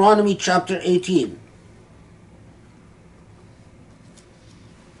Deuteronomy chapter 18.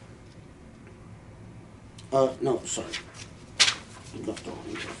 No, sorry. I left the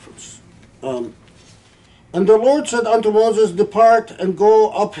wrong reference. And the Lord said unto Moses, depart and go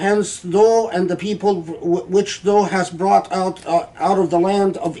up hence, thou and the people which thou hast brought out of the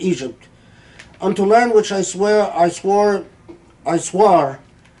land of Egypt, unto land which I swore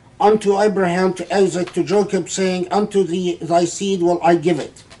unto Abraham, to Isaac, to Jacob, saying, unto thee thy seed will I give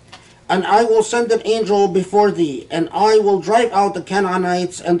it. And I will send an angel before thee, and I will drive out the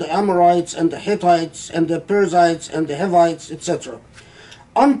Canaanites, and the Amorites, and the Hittites, and the Perizzites, and the Hivites, etc.,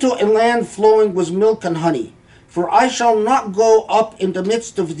 unto a land flowing with milk and honey. For I shall not go up in the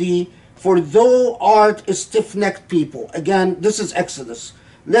midst of thee, for thou art a stiff-necked people. Again, this is Exodus.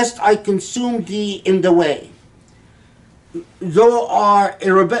 Lest I consume thee in the way. though are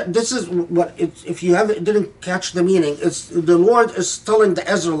a this is what it's, if you didn't catch the meaning, it's the Lord is telling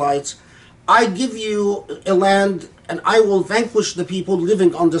the Israelites, I give you a land and I will vanquish the people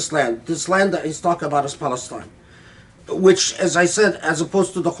living on this land. This land that he's talking about is Palestine, which, as I said, as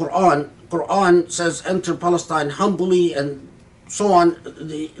opposed to the Quran says enter Palestine humbly and so on.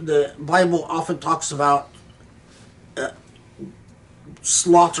 The Bible often talks about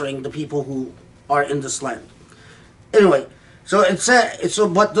slaughtering the people who are in this land. Anyway, so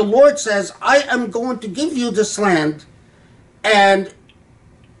but the Lord says, I am going to give you this land, and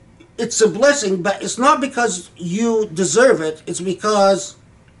it's a blessing, but it's not because you deserve it, it's because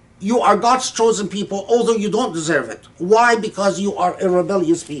you are God's chosen people, although you don't deserve it. Why? Because you are a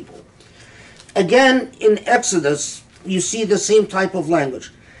rebellious people. Again, in Exodus, you see the same type of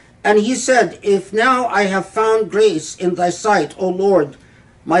language. And he said, if now I have found grace in thy sight, O Lord,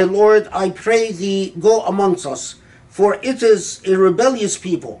 my Lord, I pray thee, go amongst us. For it is a rebellious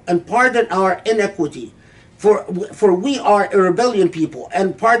people, and pardon our iniquity. For we are a rebellion people,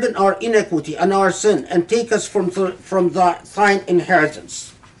 and pardon our iniquity and our sin, and take us from thine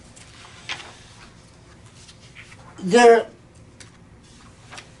inheritance.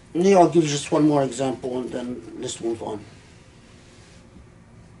 Maybe I'll give you just one more example, and then let's move on.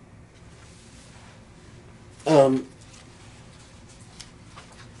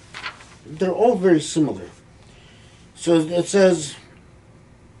 They're all very similar. So it says,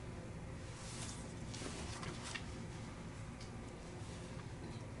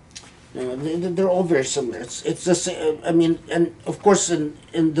 they're all very similar. It's the same. I mean, and of course, in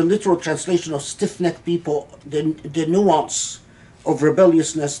the literal translation of stiff-necked people, the nuance of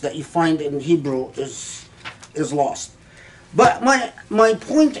rebelliousness that you find in Hebrew is lost. But my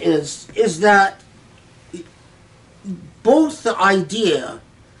point is that both the idea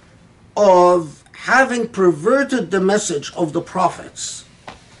of having perverted the message of the prophets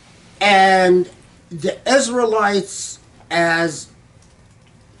and the Israelites as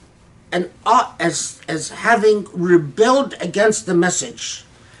having rebelled against the message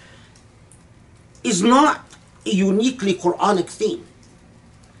is not a uniquely Quranic theme.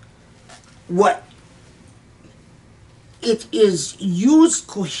 What it is used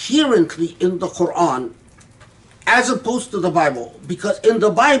coherently in the Quran as opposed to the Bible, because in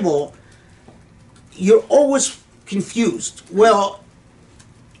the Bible you're always confused. Well,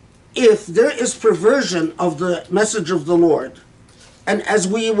 if there is perversion of the message of the Lord, and as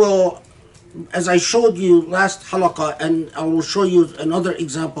I showed you last halaqah, and I will show you another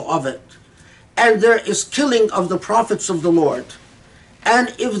example of it, and there is killing of the prophets of the Lord,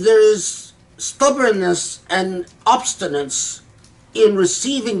 and if there is stubbornness and obstinance in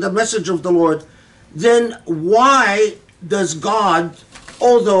receiving the message of the Lord, then why does God,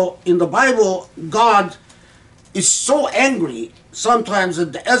 although in the Bible God is so angry sometimes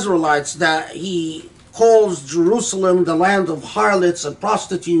at the Israelites that he calls Jerusalem the land of harlots and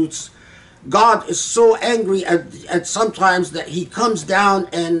prostitutes, God is so angry at sometimes that he comes down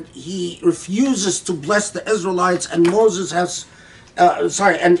and he refuses to bless the Israelites, and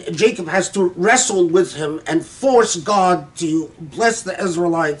and Jacob has to wrestle with him and force God to bless the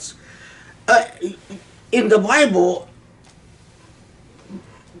Israelites. In the Bible,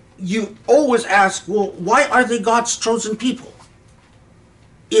 you always ask, well, why are they God's chosen people?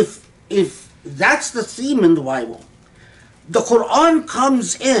 If that's the theme in the Bible, the Quran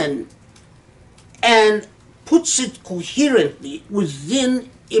comes in and puts it coherently within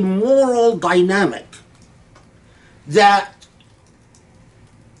a moral dynamic that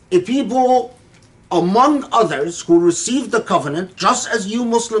a people, among others, who received the covenant, just as you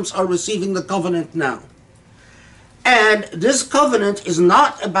Muslims are receiving the covenant now. And this covenant is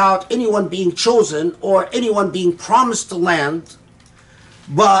not about anyone being chosen or anyone being promised the land,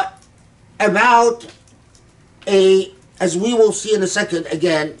 but about as we will see in a second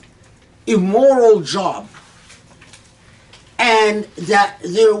again, immoral job. And that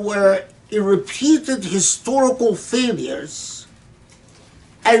there were repeated historical failures,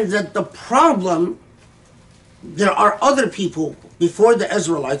 and that the problem, there are other people before the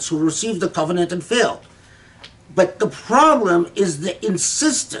Israelites who received the covenant and failed. But the problem is the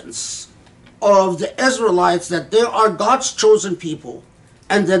insistence of the Israelites that they are God's chosen people,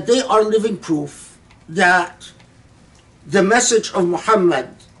 and that they are living proof that the message of Muhammad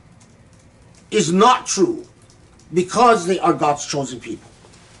is not true because they are God's chosen people.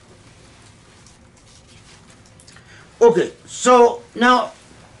 Okay, so now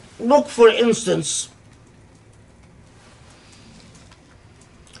look, for instance,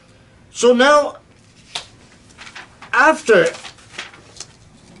 so now after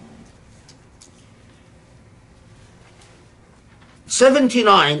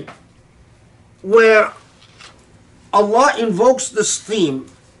 79, where Allah invokes this theme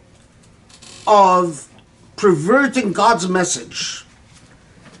of perverting God's message.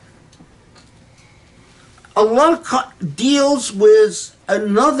 Allah deals with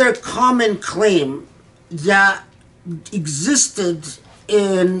another common claim that existed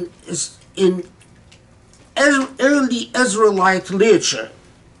in early Israelite literature,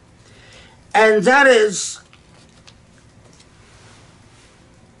 and that is,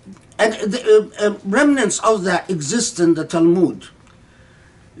 and the remnants of that exist in the Talmud,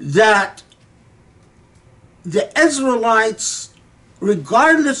 that the Israelites,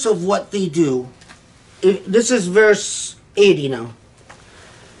 regardless of what they do, this is verse 80 now,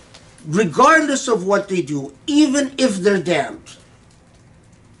 regardless of what they do, even if they're damned,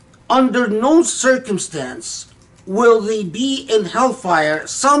 under no circumstance will they be in hellfire.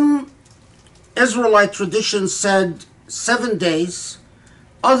 Some Israelite traditions said 7 days,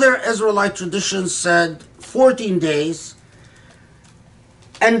 other Israelite traditions said 14 days,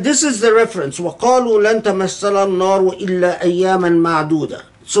 and this is the reference, وَقَالُوا لَن تَمَسَّنَا النَّارُ إِلَّا أَيَّامًا مَعْدُودًا.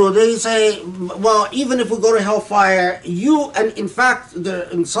 So they say, well, even if we go to hellfire, and in fact,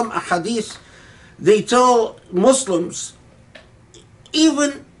 in some hadith, they tell Muslims,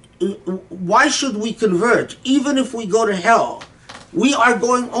 why should we convert? Even if we go to hell, we are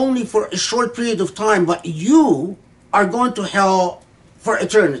going only for a short period of time, but you are going to hell for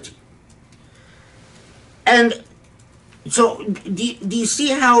eternity. And so, do you see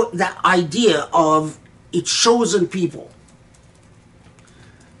how that idea of a chosen people?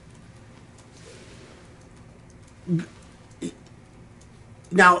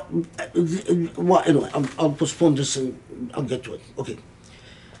 Now, well, anyway, I'll postpone this and I'll get to it. Okay.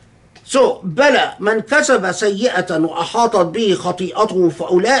 So, بلى من كسب سيئة وأحاطت به خطيئته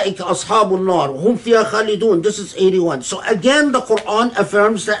فأولئك أصحاب النار وهم فيها خالدون. This is 81. So again, the Quran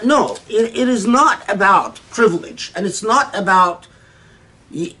affirms that no, it is not about privilege, and it's not about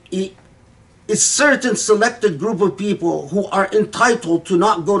a certain selected group of people who are entitled to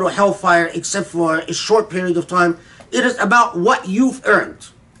not go to hellfire except for a short period of time. It is about what you've earned.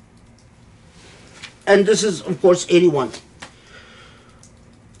 And this is, of course, 81.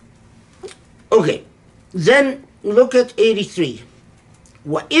 Okay, then look at 83.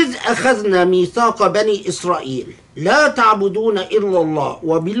 وَإِذْ أَخَذْنَا مِيثَاقَ بَنِي إِسْرَائِيلَ لَا تَعْبُدُونَ إِلَّا اللَّهَ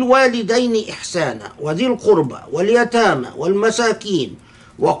وَبِالْوَالِدَيْنِ إِحْسَانًا وَذِي الْقُرْبَى وَالْيَتَامَى وَالْمَسَاكِينِ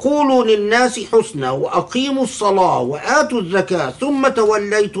وَقُولُوا لِلنَّاسِ حُسْنًا وَأَقِيمُوا الصَّلَاةَ وَآتُوا الزَّكَاةَ ثُمَّ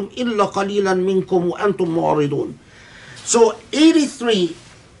تَوَلَّيْتُمْ إِلَّا قَلِيلًا مِنْكُمْ وَأَنْتُمْ مُعْرِضُونَ. So 83,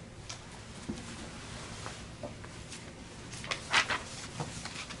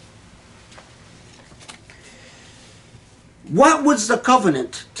 what was the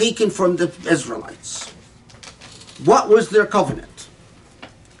covenant taken from the Israelites? What was their covenant?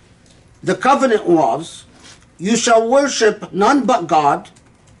 The covenant was, you shall worship none but God,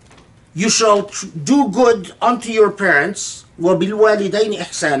 you shall do good unto your parents, وَبِالْوَالِدَيْنِ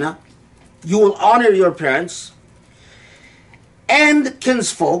إِحْسَانًا, you will honor your parents, and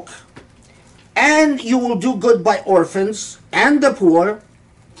kinsfolk, and you will do good by orphans and the poor,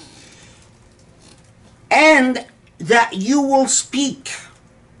 and that you will speak.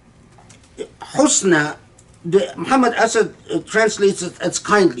 Husna, Muhammad Asad translates it as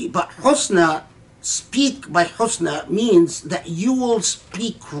kindly, but husna, speak by husna, means that you will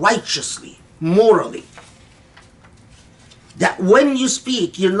speak righteously, morally. That when you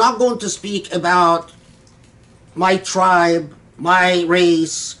speak, you're not going to speak about my tribe, my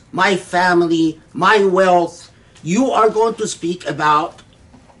race, my family, my wealth. You are going to speak about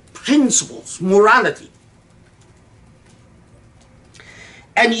principles, morality.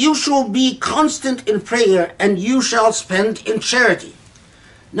 And you shall be constant in prayer, and you shall spend in charity.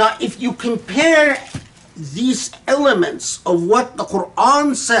 Now, if you compare these elements of what the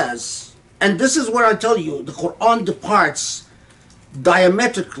Quran says, and this is where I tell you, the Quran departs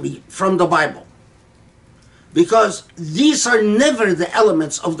diametrically from the Bible. Because these are never the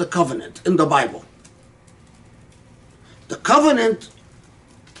elements of the covenant in the Bible. The covenant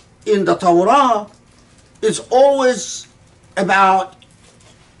in the Torah is always about,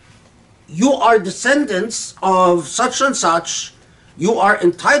 you are descendants of such and such, you are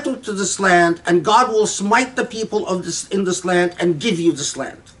entitled to this land, and God will smite the people of this in this land and give you this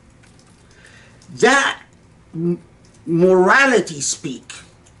land. That morality speak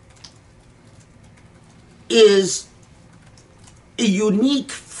is a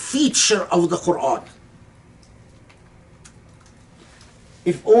unique feature of the Quran.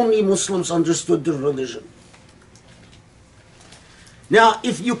 If only Muslims understood the religion. Now,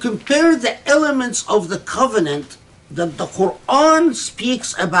 if you compare the elements of the covenant that the Quran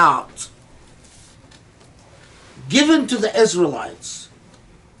speaks about given to the Israelites.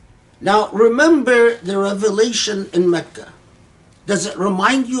 Now remember the revelation in Mecca. Does it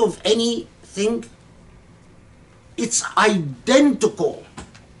remind you of anything? It's identical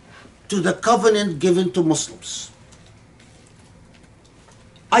to the covenant given to Muslims.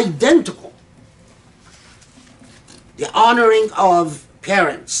 Identical. The honoring of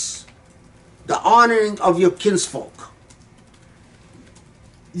parents, the honoring of your kinsfolk,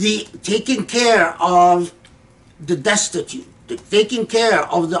 the taking care of the destitute, the taking care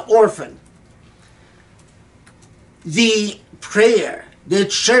of the orphan, the prayer, the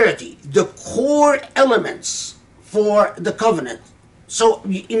charity, the core elements for the covenant. So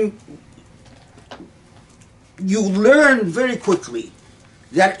you learn very quickly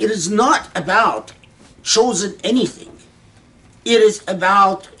that it is not about chosen anything. It is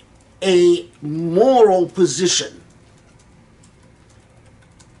about a moral position.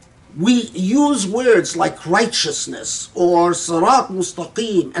 We use words like righteousness or sirat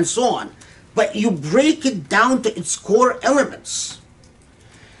mustaqim and so on, but you break it down to its core elements.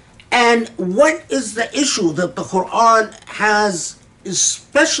 And what is the issue that the Quran has,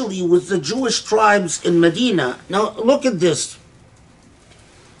 especially with the Jewish tribes in Medina? Now look at this.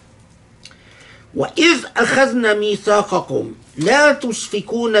 وَإِذْ أَخَذْنَا مِيثَاقَكُمْ لَا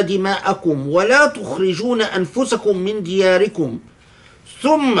تُسْفِكُونَ دِمَاءَكُمْ وَلَا تُخْرِجُونَ أَنفُسَكُمْ مِنْ دِيَارِكُمْ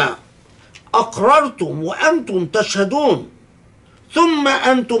ثُمَّ أَقْرَرْتُمْ وَأَنْتُمْ تَشْهَدُونَ ثُمَّ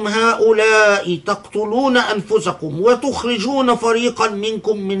أَنْتُمْ هَؤُلَاءِ تَقْتُلُونَ أَنفُسَكُمْ وَتُخْرِجُونَ فَرِيقًا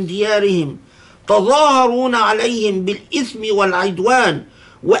مِنْكُمْ مِنْ دِيَارِهِمْ تَظَاهَرُونَ عَلَيْهِمْ بِالْإِثْمِ وَالْعِدْوَانِ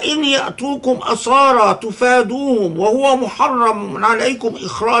وَإِنْ يَأْتُوكُمْ أَسَارَى تُفَادُوهُمْ وَهُوَ مُحَرَّمٌ عَلَيْكُمْ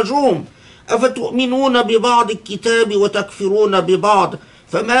إِخْرَاجُهُمْ أفتؤمنون ببعض الكتاب وتكفرون ببعض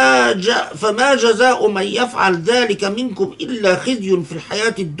فما جزاء من يفعل ذلك منكم إلا خزي في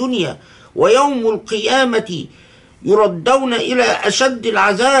الحياة الدنيا ويوم القيامة يردون إلى أشد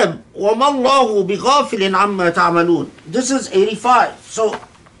العذاب وما الله بغافل عما تعملون. This is 85. So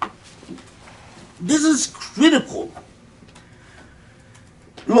this is critical.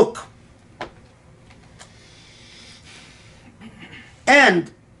 Look.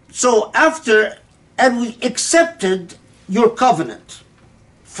 And so and we accepted your covenant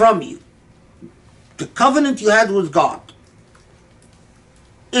from you. The covenant you had with God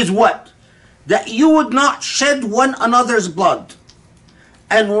is what? That you would not shed one another's blood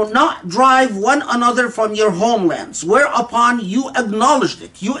and will not drive one another from your homelands, whereupon you acknowledged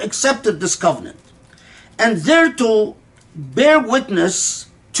it. You accepted this covenant. And thereto bear witness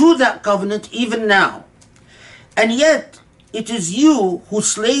to that covenant even now. And yet, it is you who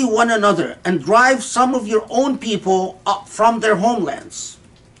slay one another and drive some of your own people up from their homelands.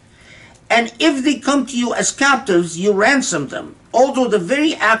 And if they come to you as captives, you ransom them, although the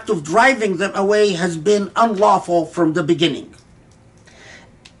very act of driving them away has been unlawful from the beginning.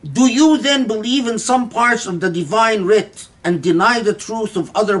 Do you then believe in some parts of the divine writ and deny the truth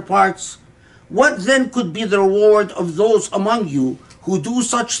of other parts? What then could be the reward of those among you who do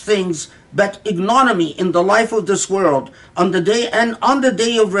such things, but ignominy in the life of this world, on the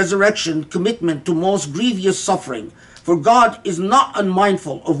day of resurrection, commitment to most grievous suffering? For God is not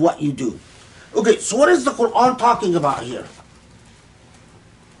unmindful of what you do. Okay, so what is the Quran talking about here?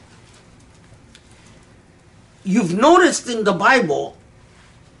 You've noticed in the Bible,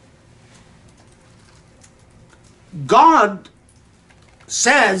 God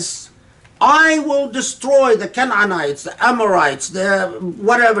says, I will destroy the Canaanites, the Amorites, the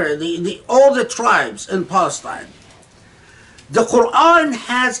whatever, all the tribes in Palestine. The Quran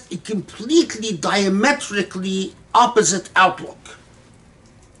has a completely diametrically opposite outlook.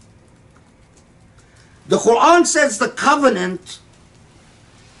 The Quran says the covenant,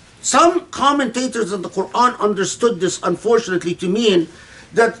 some commentators of the Quran understood this, unfortunately, to mean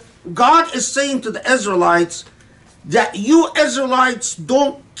that God is saying to the Israelites that you Israelites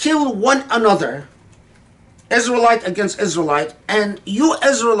don't kill one another, Israelite against Israelite, and you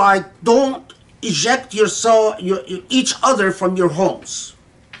Israelite don't eject each other from your homes.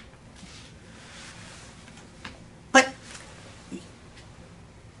 But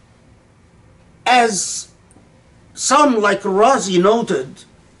as some like Razi noted,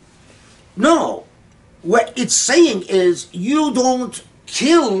 no, what it's saying is you don't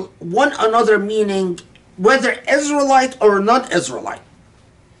kill one another, meaning whether Israelite or non-Israelite.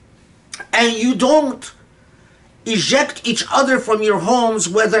 And you don't eject each other from your homes,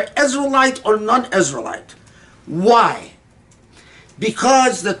 whether Israelite or non-Israelite. Why?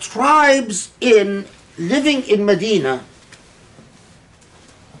 Because the tribes living in Medina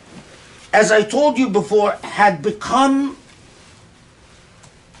as I told you before, had become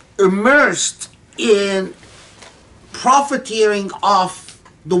immersed in profiteering off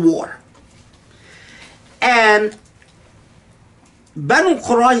the war. And Banu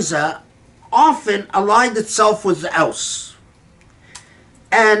Qurayza often allied itself with the Aus.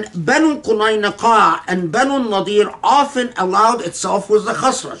 And Banu Qunaynaqa and Banu Nadir often allied itself with the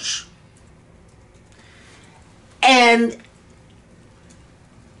Khazraj. And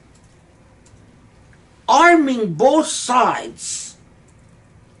arming both sides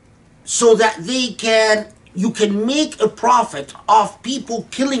so that you can make a profit of people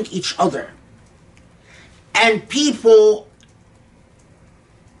killing each other and people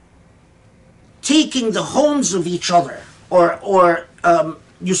taking the homes of each other or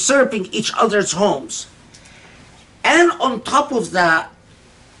usurping each other's homes. And on top of that,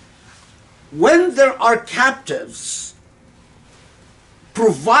 when there are captives,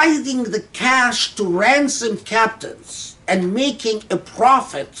 providing the cash to ransom captives and making a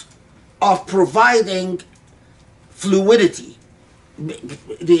profit of providing fluidity,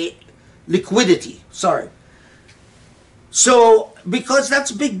 the liquidity, sorry. So, because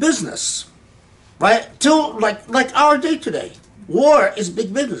that's big business, right? Till like our day today, war is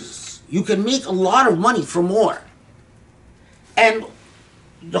big business. You can make a lot of money from war. And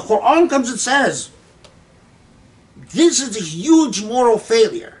the Quran comes and says, this is a huge moral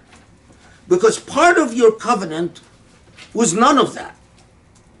failure because part of your covenant was none of that.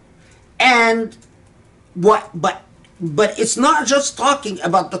 And but it's not just talking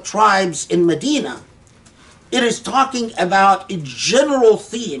about the tribes in Medina. It is talking about a general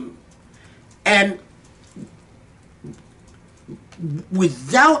theme, and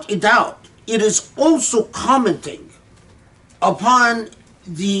without a doubt, it is also commenting upon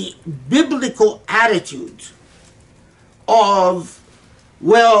the biblical attitude of,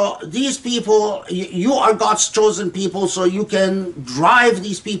 well, these people, you are God's chosen people, so you can drive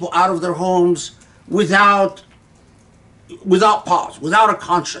these people out of their homes without pause, without a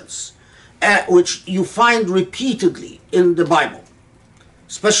conscience, which you find repeatedly in the Bible,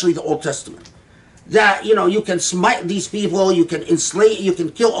 especially the Old Testament. That, you can smite these people, you can enslave, you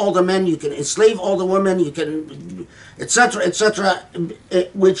can kill all the men, you can enslave all the women, you can, etc., etc.,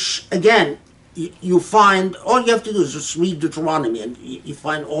 which, again, you find, all you have to do is just read Deuteronomy and you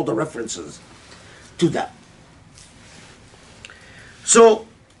find all the references to that. So,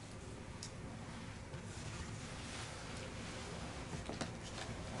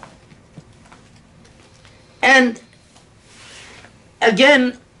 and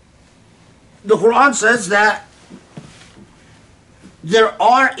again, the Quran says that there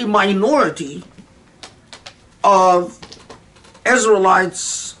are a minority of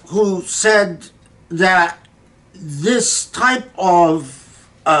Israelites who said that this type of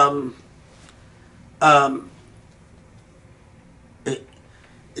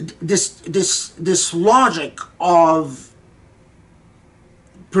this logic of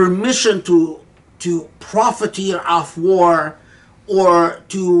permission to profiteer off war or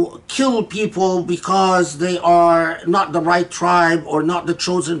to kill people because they are not the right tribe or not the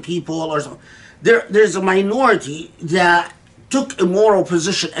chosen people or so. There's a minority that took a moral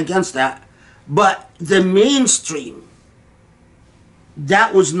position against that, but the mainstream,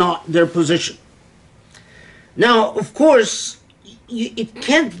 that was not their position. Now, of course, it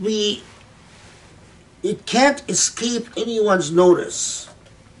can't escape anyone's notice,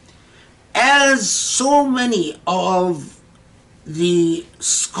 as so many of the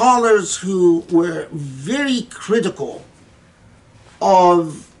scholars who were very critical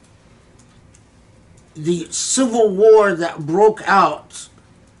of the civil war that broke out,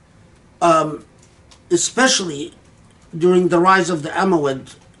 especially during the rise of the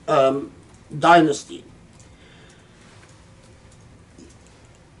Umayyad dynasty.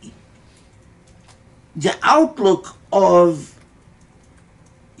 The outlook of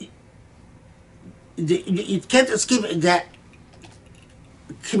it can't escape that.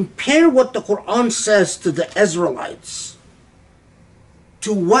 Compare what the Quran says to the Israelites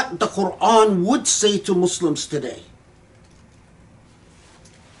to what the Quran would say to Muslims today.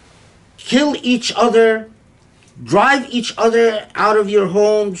 Kill each other, drive each other out of your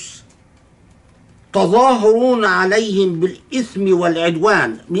homes. تظاهرون عليهم بالإثم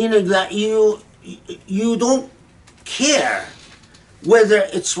والعدوان, meaning that you don't care whether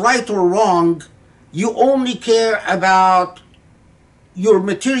it's right or wrong. You only care about your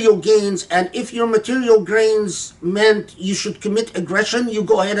material gains, and if your material gains meant you should commit aggression, you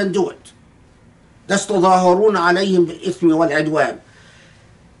go ahead and do it. That's تظاهرون عليهم بالإثم والعدوان.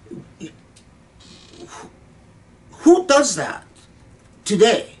 Who does that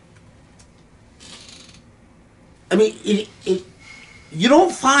today? I mean, you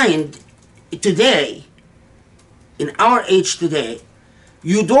don't find today, in our age today,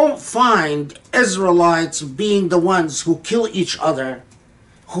 you don't find Israelites being the ones who kill each other,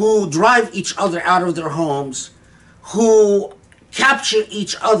 who drive each other out of their homes, who capture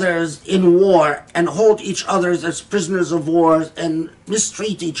each other in war and hold each other as prisoners of war and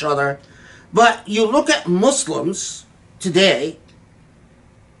mistreat each other. But you look at Muslims today,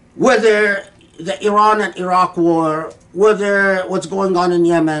 whether the Iran and Iraq war, whether what's going on in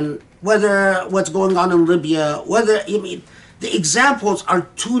Yemen, whether what's going on in Libya, the examples are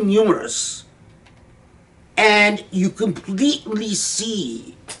too numerous. And you completely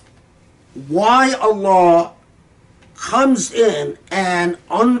see why Allah comes in and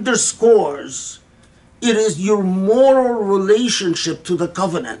underscores it is your moral relationship to the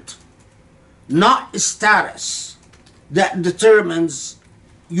covenant, not status, that determines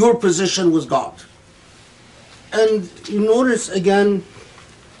your position with God. And you notice again,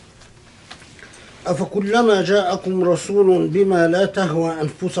 أفكلما جاءكم رسول بما لا تهوى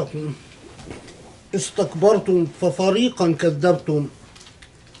أنفسكم استكبرتم ففريقا كذبتم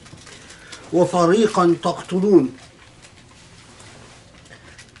وفريقا تقتلون.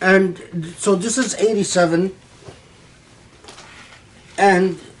 And so this is 87,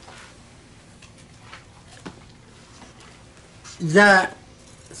 and that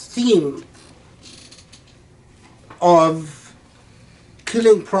theme of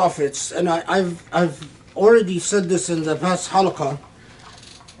killing prophets, and I've already said this in the past halaqah,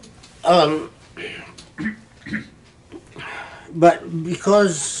 but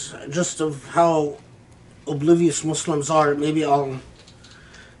because just of how oblivious Muslims are, maybe I'll.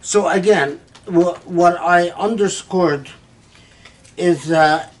 So again, what I underscored is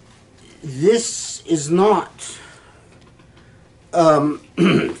that this is not a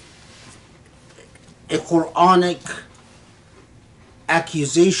Quranic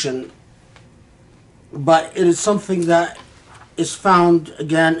accusation, but it is something that is found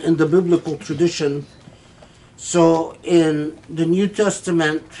again in the biblical tradition. So in the New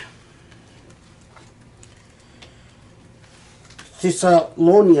Testament,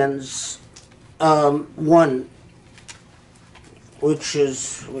 Thessalonians 1, which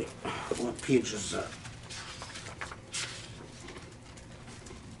is, wait, what page is that?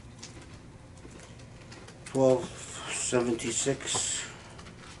 $12.76.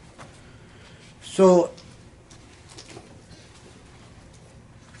 So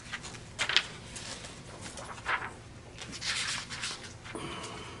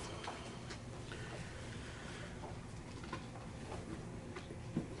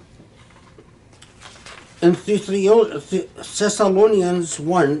in Thessalonians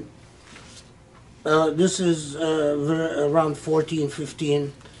 1, this is around 14,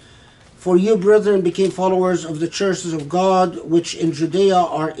 15. For you, brethren, became followers of the churches of God, which in Judea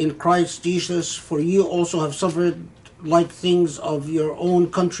are in Christ Jesus. For you also have suffered like things of your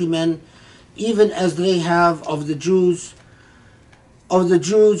own countrymen, even as they have of the Jews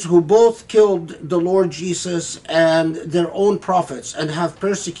who both killed the Lord Jesus and their own prophets, and have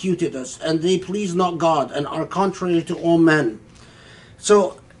persecuted us, and they please not God, and are contrary to all men.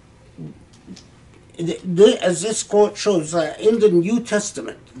 So, as this quote shows, in the New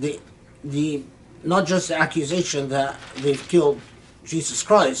Testament, the not just the accusation that they've killed Jesus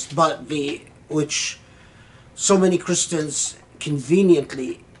Christ, but which so many Christians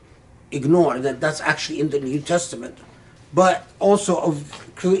conveniently ignore, that's actually in the New Testament, but also of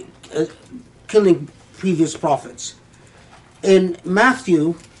killing previous prophets. In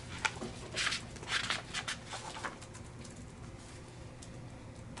Matthew,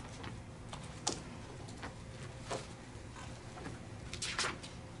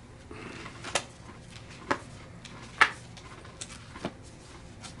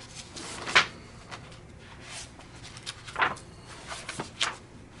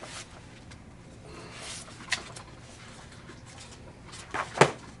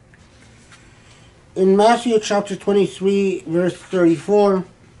 chapter 23, verse 34,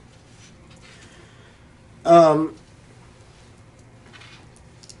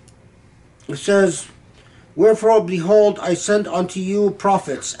 it says, Wherefore, behold, I send unto you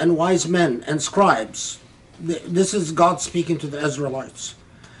prophets and wise men and scribes. This is God speaking to the Israelites.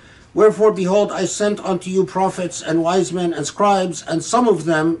 Wherefore, behold, I sent unto you prophets and wise men and scribes, and some of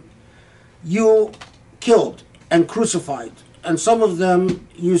them you killed and crucified, and some of them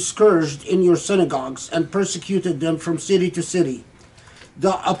you scourged in your synagogues, and persecuted them from city to city.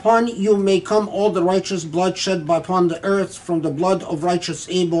 That upon you may come all the righteous blood shed upon the earth, from the blood of righteous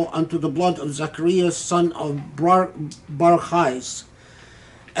Abel unto the blood of Zacharias, son of Barchais,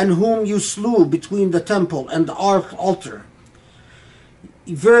 and whom you slew between the temple and the altar.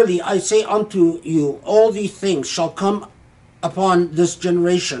 Verily I say unto you, all these things shall come upon this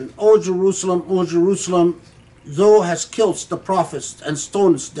generation. O Jerusalem, thou hast killed the prophets and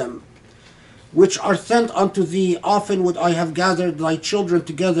stonest them, which are sent unto thee. Often would I have gathered thy children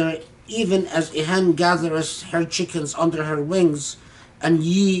together, even as a hen gathereth her chickens under her wings, and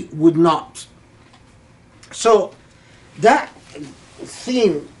ye would not. So that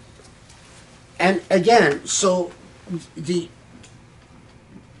theme, and again, so the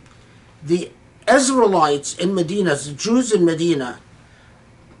Israelites in Medina, the Jews in Medina,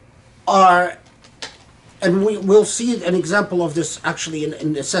 are, and we'll see an example of this actually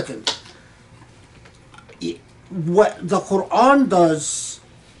in a second. What the Quran does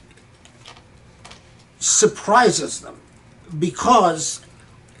surprises them, because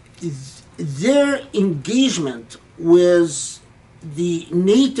their engagement with the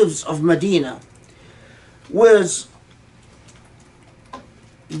natives of Medina was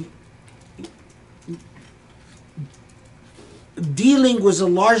dealing with a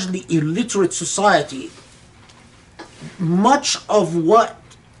largely illiterate society. Much of what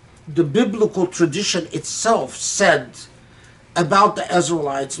the biblical tradition itself said about the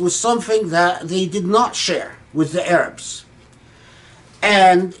Israelites was something that they did not share with the Arabs.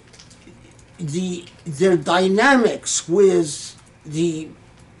 And their dynamics with the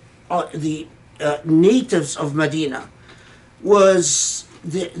natives of Medina was,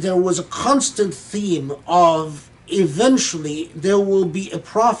 there was a constant theme of, eventually there will be a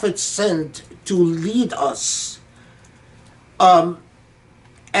prophet sent to lead us,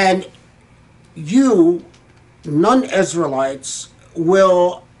 and you non-Israelites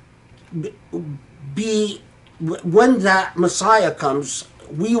will be, when that Messiah comes,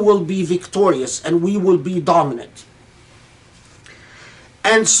 we will be victorious and we will be dominant.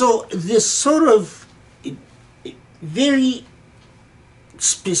 And so this sort of very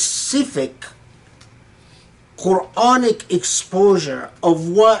specific Quranic exposure of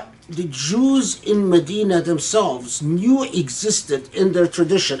what the Jews in Medina themselves knew existed in their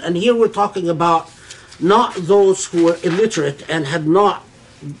tradition. And here we're talking about not those who were illiterate and had not,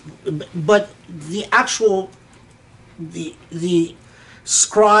 but the actual, the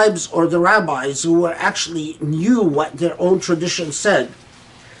scribes or the rabbis who were actually knew what their own tradition said,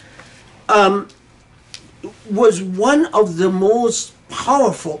 was one of the most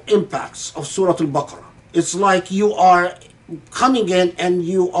powerful impacts of Surah Al-Baqarah. It's like you are coming in and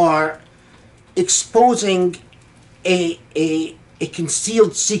you are exposing a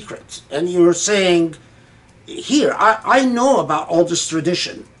concealed secret, and you're saying, here, I know about all this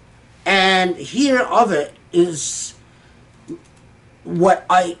tradition, and here of it is what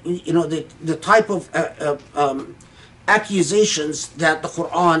the type of accusations that the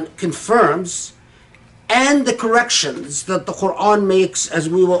Quran confirms, and the corrections that the Quran makes, as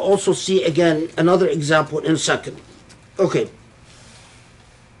we will also see again another example in a second. Okay.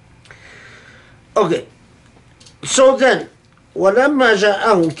 So then, وَلَمَّا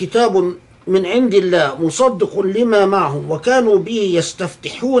جَاءَهُمْ كِتَابٌ مِّنْ عِنْدِ اللَّهِ مُصَدِّقٌ لِمَا مَعَهُمْ وَكَانُوا بِهِ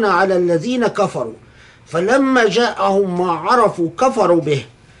يَسْتَفْتِحُونَ عَلَى الَّذِينَ كَفَرُوا فَلَمَّا جَاءَهُمْ مَا عَرَفُوا كَفَرُوا بِهِ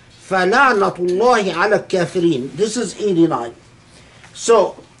فَلَعْنَةُ اللَّهِ عَلَى الكَّافِرِينَ. This is 89.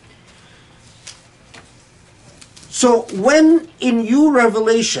 So when a new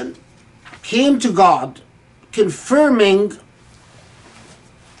revelation came to God confirming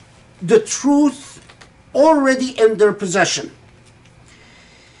the truth already in their possession,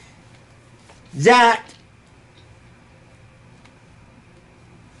 that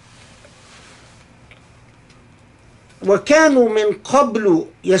وَكَانُوا مِنْ قَبْلُ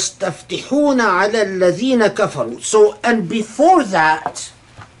يَسْتَفْتِحُونَ عَلَى الَّذِينَ كَفَرُوا. So, and before that,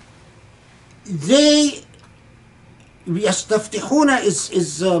 they, يَسْتَفْتِحُونَ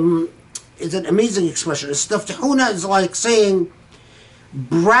is an amazing expression. يَسْتَفْتِحُونَ is like saying,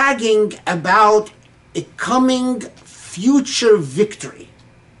 bragging about a coming future victory.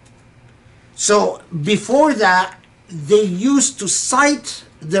 So before that, they used to cite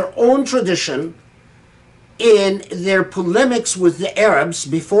their own tradition in their polemics with the Arabs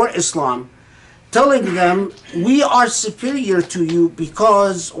before Islam, telling them, we are superior to you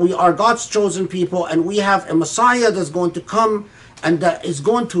because we are God's chosen people, and we have a Messiah that's going to come and that is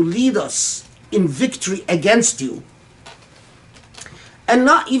going to lead us in victory against you. And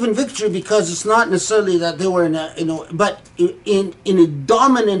not even victory, because it's not necessarily that they were in a, but in a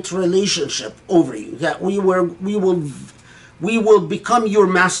dominant relationship over you, that we will become your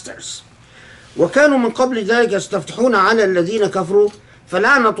masters. وَكَانُوا مِنْ قَبْلِ ذَلِكَ يَسْتَفْتِحُونَ عَلَى الَّذِينَ كَفَرُوا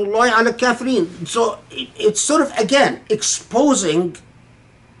فَلَعْنَةُ اللَّهِ عَلَى الكَّافِرِينَ. So it's sort of, again, exposing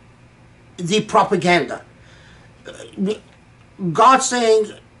the propaganda. God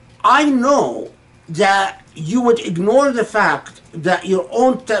saying, I know that you would ignore the fact that your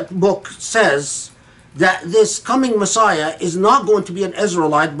own book says that this coming Messiah is not going to be an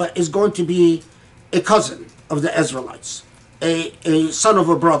Israelite, but is going to be a cousin of the Israelites, a son of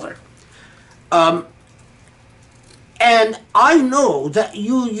a brother. And I know that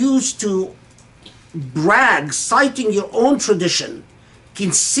you used to brag, citing your own tradition,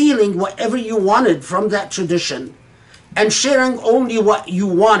 concealing whatever you wanted from that tradition, and sharing only what you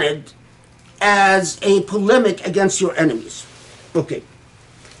wanted as a polemic against your enemies. Okay.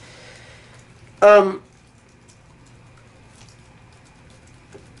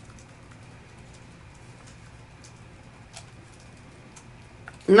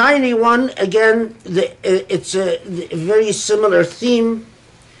 91, again, it's a very similar theme.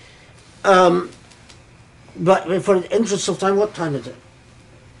 But for the interest of time, what time is it?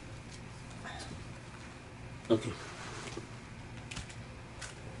 Okay.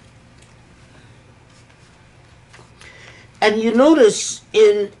 And you notice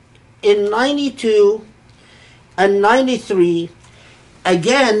in 92 and 93,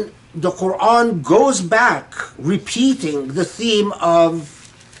 again, the Quran goes back repeating the theme of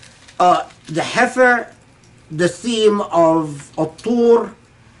the heifer, the theme of At-Tur,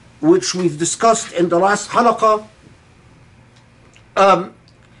 which we've discussed in the last halaqah,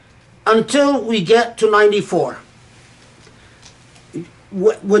 until we get to 94.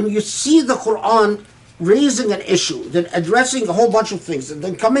 When you see the Quran raising an issue, then addressing a whole bunch of things, and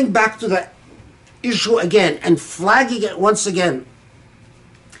then coming back to that issue again and flagging it once again,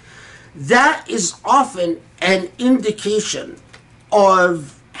 that is often an indication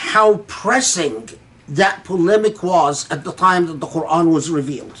of how pressing that polemic was at the time that the Quran was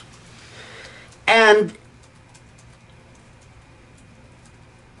revealed. And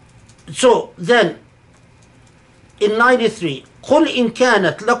so then in 93, قل إن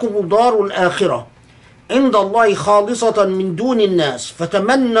كانت لكم الدار الآخرة عند الله خالصة من دون الناس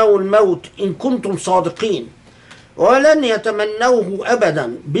فتمنوا الموت إن كنتم صادقين ولن يتمنوه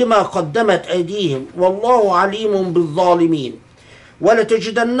أبدا بما قدمت أيديهم والله عليم بالظالمين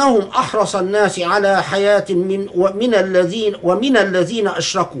ولتجدنهم أحرص الناس على حياة ومن الذين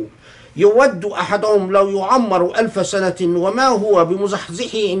أشركوا يود أحدهم لو يعمر 1000 سنة وما هو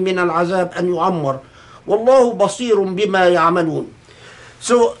بمزحزحه من العذاب أن يعمر والله بصير بما يعملون.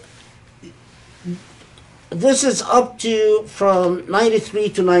 So this is up to from 93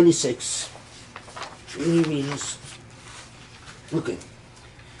 to 96. Let me read this. Okay.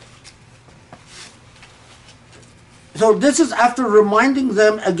 So this is after reminding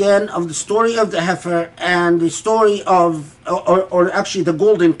them again of the story of the heifer and the story of, or actually the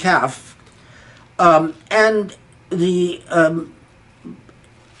golden calf, and the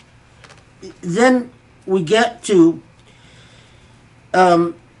then we get to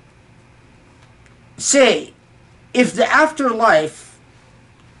say, if the afterlife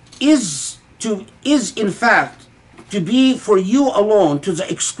is in fact to be for you alone, to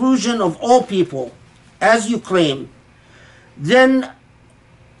the exclusion of all people, as you claim, then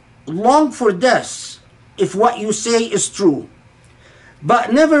long for death if what you say is true.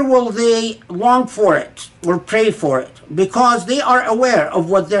 But never will they long for it or pray for it, because they are aware of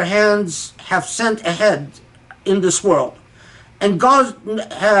what their hands have sent ahead in this world. And God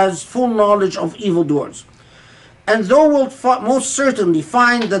has full knowledge of evildoers. And thou wilt most certainly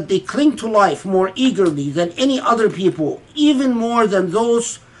find that they cling to life more eagerly than any other people, even more than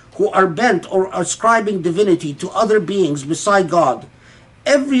those who are bent or ascribing divinity to other beings beside God.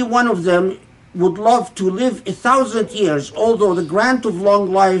 Every one of them would love to live 1,000 years, although the grant of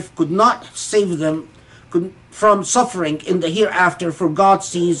long life could not save them from suffering in the hereafter, for God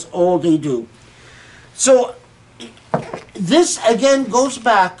sees all they do. So this again goes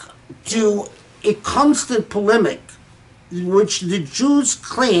back to a constant polemic, which the Jews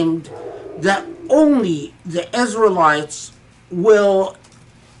claimed that only the Israelites will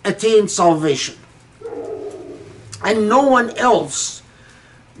attain salvation, and no one else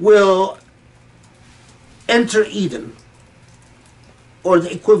will enter Eden, or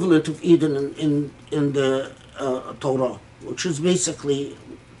the equivalent of Eden in the Torah, which is basically,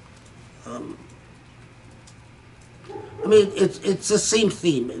 I mean, it's the same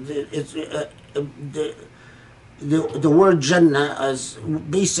theme. It's the word Jannah as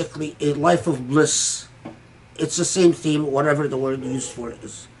basically a life of bliss. It's the same theme, whatever the word used for it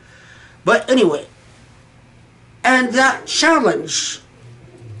is. But anyway, and that challenge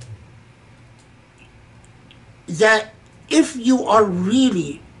that if you are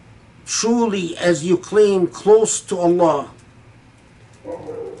really, truly, as you claim, close to Allah,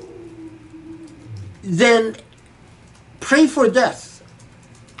 then pray for death.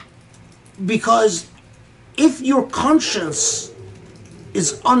 Because if your conscience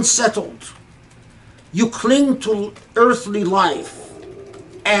is unsettled, you cling to earthly life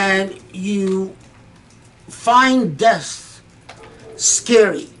and you find death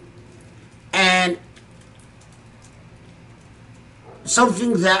scary and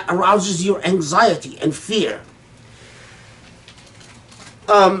something that arouses your anxiety and fear.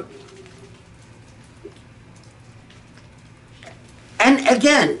 And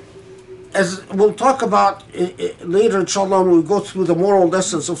again, as we'll talk about later, inshallah, when we go through the moral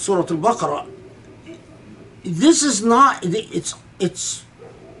lessons of Surah Al-Baqarah, this is not, it's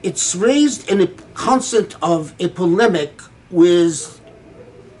raised in a concept of a polemic with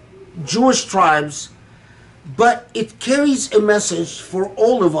Jewish tribes, but it carries a message for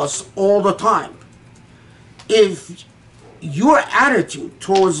all of us all the time. If your attitude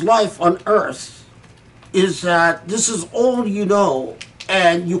towards life on earth is that this is all you know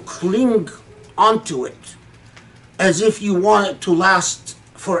and you cling onto it as if you want it to last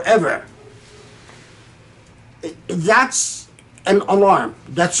forever, that's an alarm.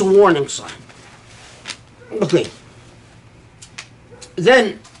 That's a warning sign. Okay.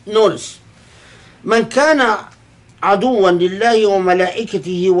 Then notice, من كان عدوا لله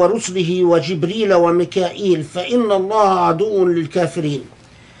وملائكته ورسله وجبريل وميكائيل فإن الله عدو للكافرين.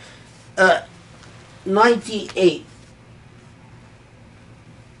 98.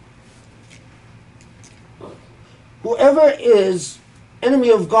 Whoever is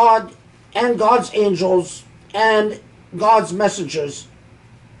enemy of God and God's angels and God's messengers,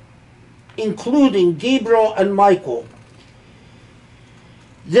 including Gabriel and Michael,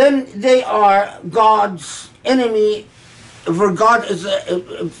 then they are God's enemy, for God is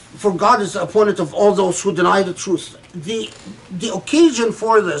the opponent of all those who deny the truth. The occasion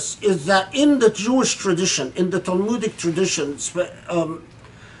for this is that in the Jewish tradition, in the Talmudic traditions,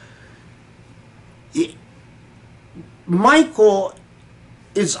 Michael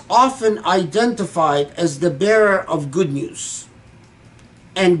is often identified as the bearer of good news,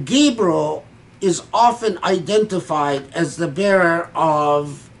 and Gabriel is often identified as the bearer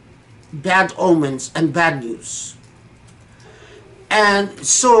of bad omens and bad news. And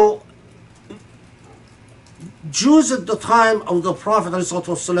so Jews at the time of the Prophet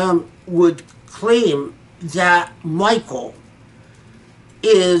ﷺ would claim that Michael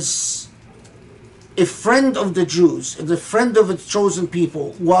is a friend of the Jews, the friend of its chosen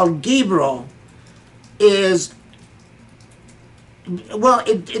people, while Gabriel is, well,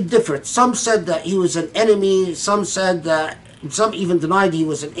 it differed. Some said that he was an enemy, some even denied he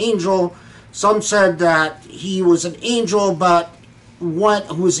was an angel, some said that he was an angel but one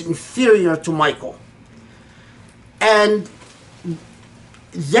who was inferior to Michael. And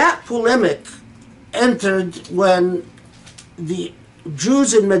that polemic entered when the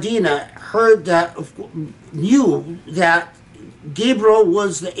Jews in Medina knew that Gabriel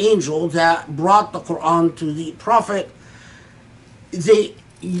was the angel that brought the Quran to the Prophet. They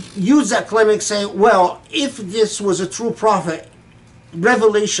used that polemic saying, well, if this was a true prophet,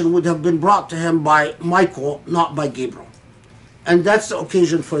 revelation would have been brought to him by Michael, not by Gabriel. And that's the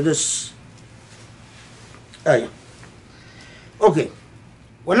occasion for this ayah. Okay.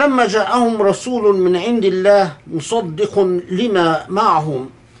 ولما جاءهم رسول من عند الله مصدق لما معهم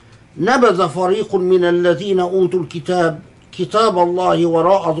نبذ فريق من الذين أوتوا الكتاب كتاب الله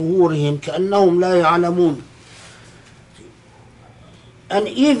وراء ظهورهم كأنهم لا يعلمون. And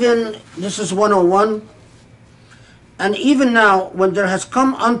even, this is 101, and even now when there has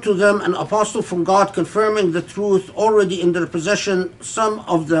come unto them an apostle from God confirming the truth already in their possession, some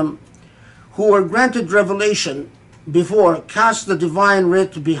of them who were granted revelation before cast the divine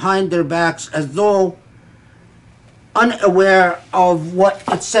writ behind their backs as though unaware of what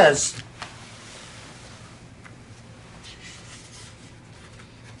it says.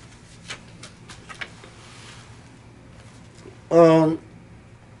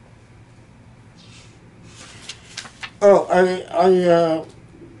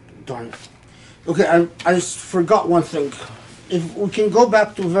 Darn it. Okay, I forgot one thing. If we can go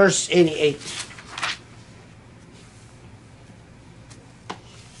back to verse 88.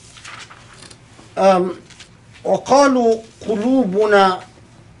 وقالوا قلوبنا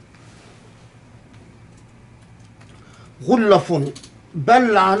غلف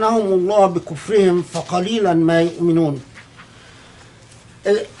بل لعنهم الله بكفرهم فقليلا ما يؤمنون.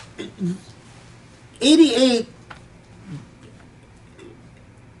 88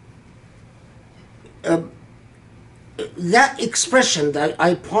 that expression, that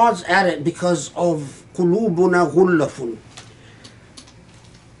I pause at it because of قلوبنا غلف.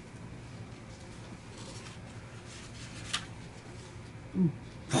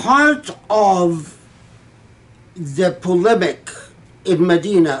 part of the polemic in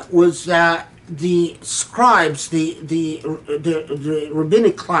Medina was that the scribes, the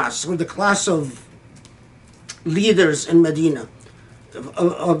rabbinic class, or the class of leaders in Medina,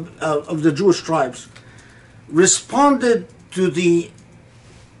 of the Jewish tribes, responded to the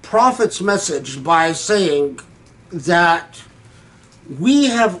Prophet's message by saying that we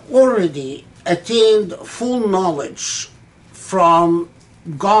have already attained full knowledge from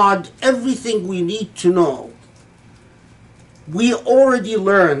God, everything we need to know. We already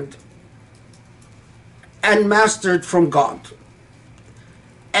learned and mastered from God.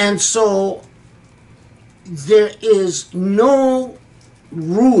 And so there is no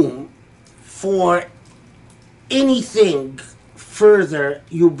room for anything further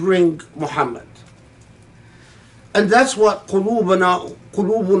you bring Muhammad. And that's what قلوبنا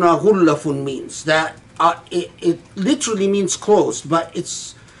غلف means. That it literally means closed, but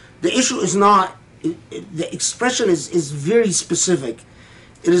the issue is not, the expression is very specific.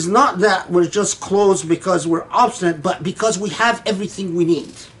 It is not that we're just closed because we're obstinate, but because we have everything we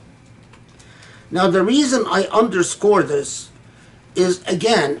need. Now the reason I underscore this is,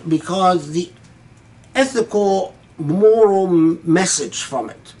 again, because the ethical, moral message from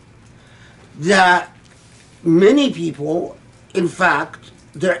it, that many people, in fact,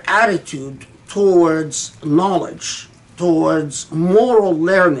 their attitude towards knowledge, towards moral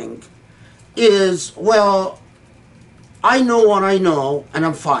learning, is, well, I know what I know and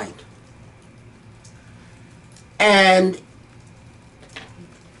I'm fine. And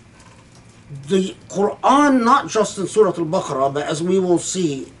the Quran, not just in Surah Al-Baqarah, but as we will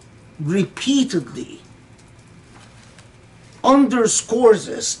see, repeatedly underscores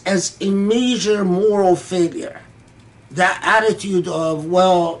this as a major moral failure. That attitude of,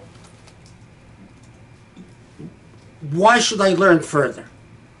 well, why should I learn further?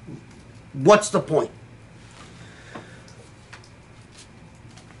 What's the point?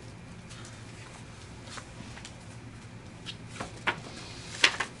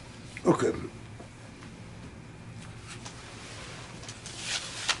 Okay.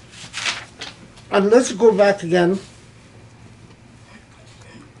 And let's go back again.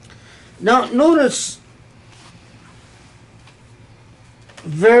 Now notice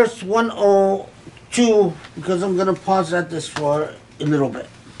verse 102, because I'm going to pause at this for a little bit.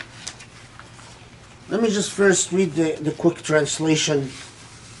 Let me just first read the quick translation.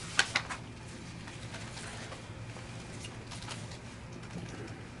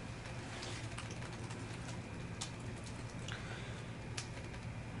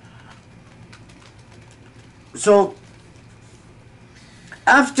 So,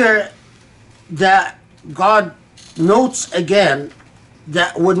 after that, God notes again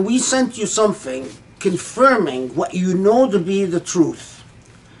that when we sent you something confirming what you know to be the truth,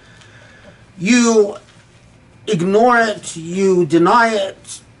 you ignore it, you deny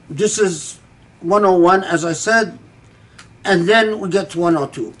it. This is 101, as I said, and then we get to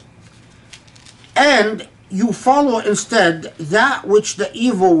 102. And you follow instead that which the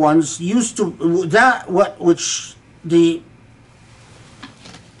evil ones used to,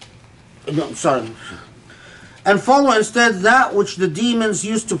 and follow instead that which the demons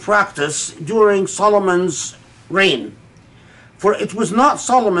used to practice during Solomon's reign. For it was not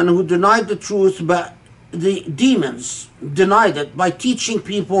Solomon who denied the truth, but the demons denied it by teaching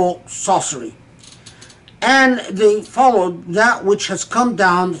people sorcery. And they followed that which has come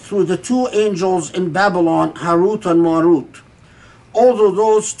down through the two angels in Babylon, Harut and Marut, although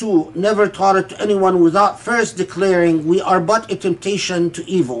those two never taught it to anyone without first declaring, we are but a temptation to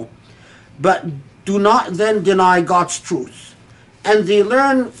evil, but do not then deny God's truth. And they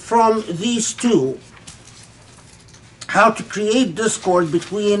learn from these two how to create discord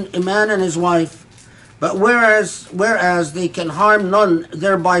between a man and his wife, but whereas they can harm none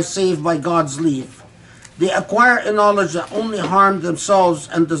thereby save by God's leave. They acquire a knowledge that only harms themselves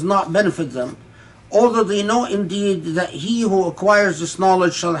and does not benefit them, although they know indeed that he who acquires this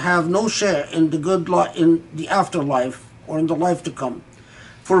knowledge shall have no share in the good in the afterlife, or in the life to come.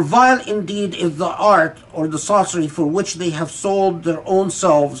 For vile indeed is the art or the sorcery for which they have sold their own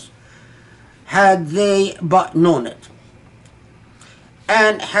selves, had they but known it.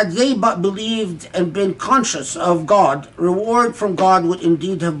 And had they but believed and been conscious of God, reward from God would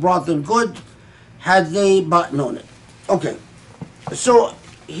indeed have brought them good, had they but known it. Okay, so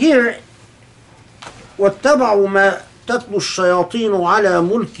here, واتبعوا ما تتلو الشياطين على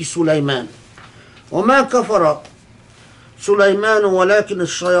ملك سليمان وما كفر سليمان ولكن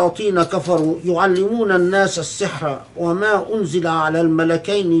الشياطين كفروا يعلمون الناس السحر وما أنزل على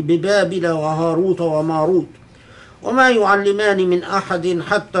الملكين ببابل وهاروت وماروت وما يعلمان من أحد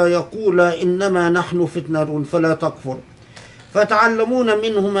حتى يقولا إنما نحن فتنة فلا تكفر فتعلمون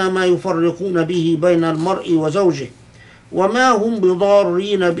منهما ما يفرقون به بين المرء وزوجه وما هم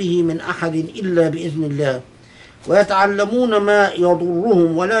بضارين به من أحد إلا بإذن الله ويتعلمون ما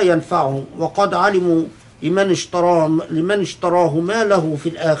يضرهم ولا ينفعهم وقد علموا لمن اشتراه ما له في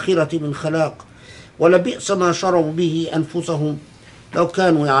الآخرة من خلاق ولبئس ما شروا به أنفسهم لو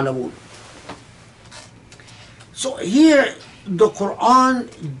كانوا يعلمون. So here the Quran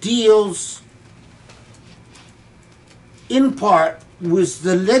deals in part with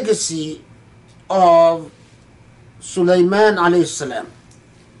the legacy of Sulaiman alayhi salam.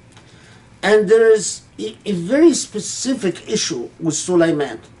 And there is a very specific issue with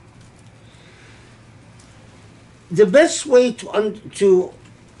Sulaiman. The best way to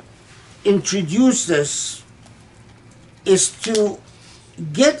introduce this is to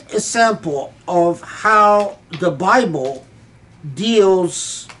get a sample of how the Bible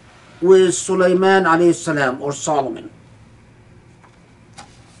deals with Sulaiman alayhi salam or Solomon.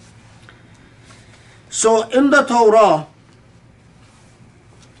 So in the Torah,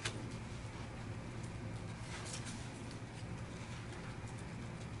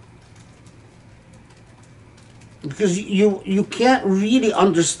 because you can't really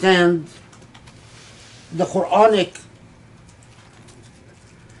understand the Quranic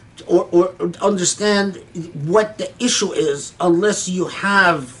or understand what the issue is unless you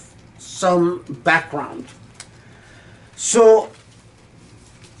have some background. So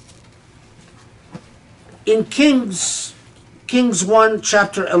in Kings 1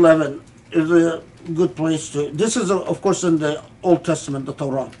 chapter 11 is a good place to, this is of course in the Old Testament, the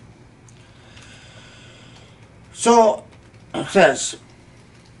Torah. So it says,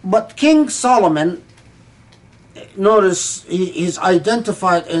 but King Solomon, notice he's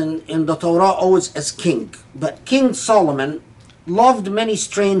identified in the Torah always as king, but King Solomon loved many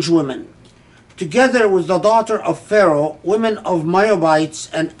strange women, together with the daughter of Pharaoh, women of Moabites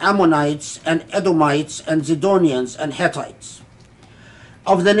and Ammonites and Edomites and Zidonians and Hittites,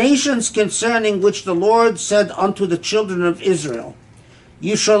 of the nations concerning which the Lord said unto the children of Israel,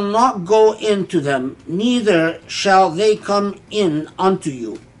 you shall not go into them, neither shall they come in unto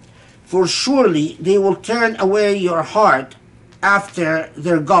you. For surely they will turn away your heart after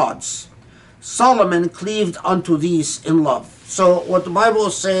their gods. Solomon cleaved unto these in love. So what the Bible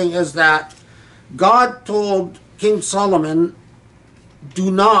is saying is that God told King Solomon, do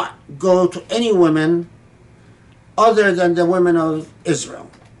not go to any women other than the women of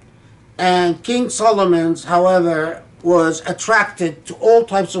Israel. And King Solomon, however, was attracted to all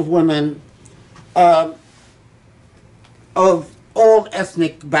types of women of all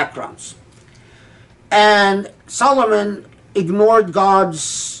ethnic backgrounds. And Solomon ignored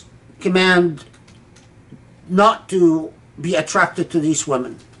God's command not to be attracted to these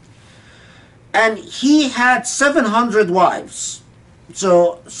women. And he had 700 wives.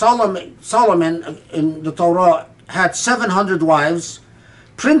 So Solomon in the Torah had 700 wives,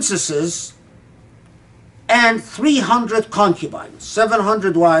 princesses, and 300 concubines.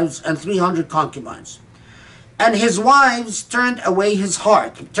 700 wives and 300 concubines. And his wives turned away his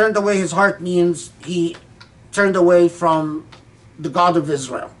heart. Turned away his heart means he turned away from the God of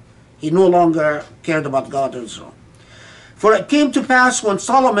Israel. He no longer cared about God of Israel. For it came to pass when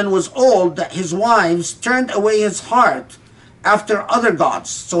Solomon was old that his wives turned away his heart after other gods.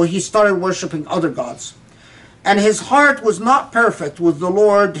 So he started worshiping other gods. And his heart was not perfect with the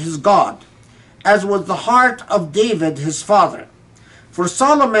Lord his God, as was the heart of David his father. For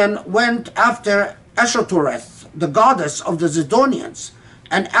Solomon went after Ashtoreth, the goddess of the Zidonians,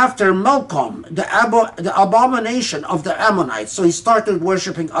 and after Milcom, the abomination of the Ammonites. So he started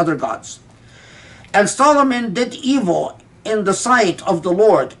worshiping other gods. And Solomon did evil in the sight of the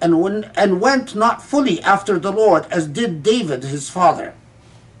Lord, and went not fully after the Lord, as did David his father.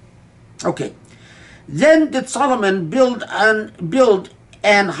 Okay. Then did Solomon build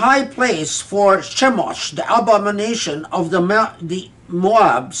an high place for Chemosh, the abomination of the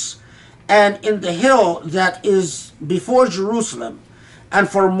Moabs, and in the hill that is before Jerusalem, and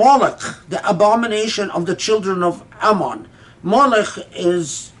for Moloch, the abomination of the children of Ammon. Moloch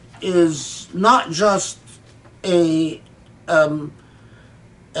is not just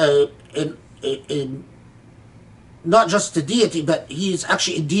not just a deity, but he is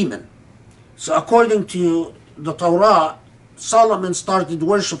actually a demon. So according to the Torah, Solomon started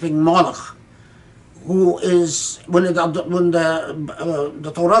worshiping Moloch, who is, when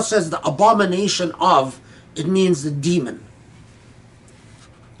the Torah says the abomination of, it means the demon.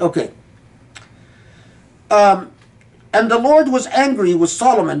 Okay. And the Lord was angry with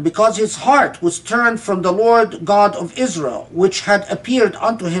Solomon because his heart was turned from the Lord God of Israel, which had appeared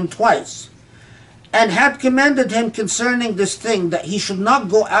unto him twice, and had commanded him concerning this thing, that he should not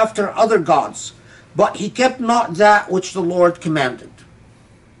go after other gods, but he kept not that which the Lord commanded.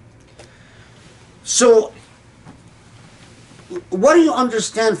 So, what do you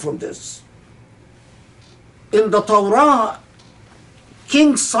understand from this? In the Torah,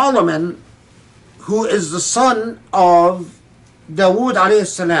 King Solomon, who is the son of Dawood alayhi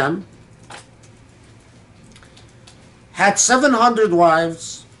salam, had 700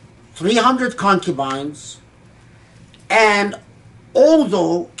 wives, 300 concubines, and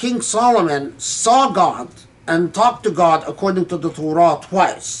although King Solomon saw God and talked to God according to the Torah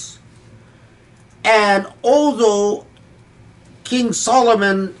twice, and although King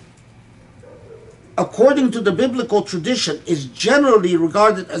Solomon, according to the biblical tradition, is generally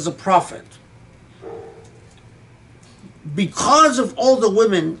regarded as a prophet, because of all the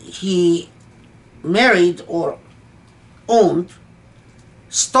women he married or owned,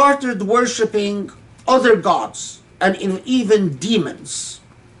 started worshiping other gods and even demons,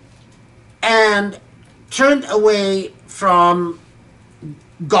 and turned away from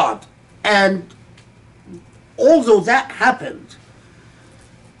God. And although that happened,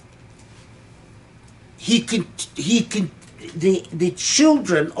 the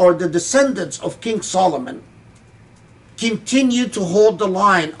children or the descendants of King Solomon continued to hold the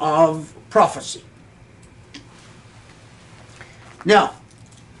line of prophecy. Now,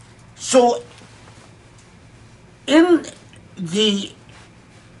 so in the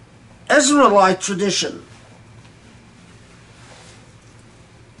Israelite tradition,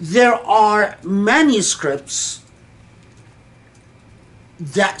 there are manuscripts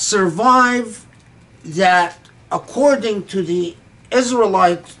that survive that, according to the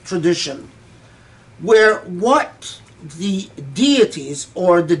Israelite tradition, where what the deities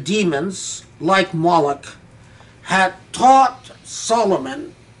or the demons, like Moloch, had taught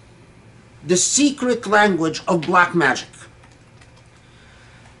Solomon the secret language of black magic.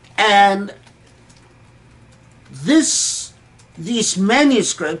 And these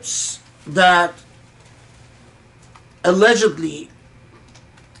manuscripts that allegedly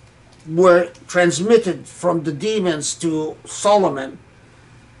were transmitted from the demons to Solomon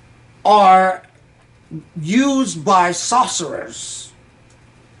are used by sorcerers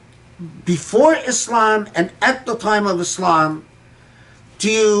before Islam and at the time of Islam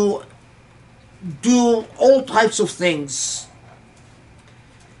to do all types of things.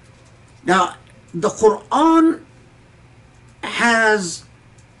 Now, the Quran has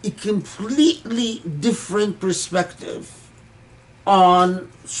a completely different perspective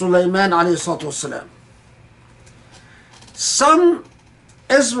on Sulaiman alayhi salatu wasalam. Some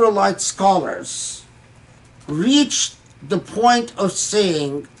Israelite scholars reached the point of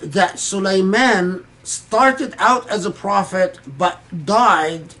saying that Sulaiman started out as a prophet but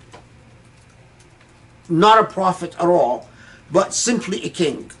died not a prophet at all, but simply a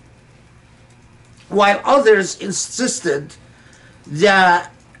king. While others insisted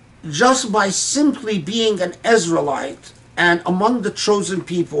that just by simply being an Israelite and among the chosen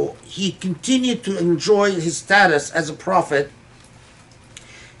people, he continued to enjoy his status as a prophet,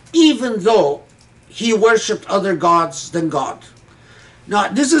 even though he worshipped other gods than God. Now,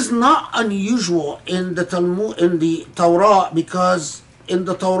 this is not unusual in the Talmud, in the Torah, because in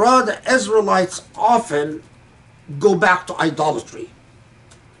the Torah, the Israelites often go back to idolatry.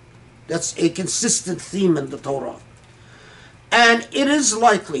 That's a consistent theme in the Torah. And it is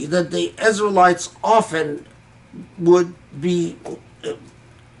likely that the Israelites often would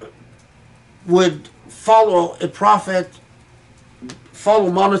follow a prophet, follow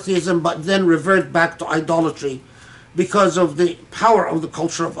monotheism, but then revert back to idolatry because of the power of the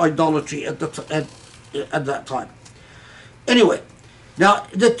culture of idolatry at that time. Anyway, now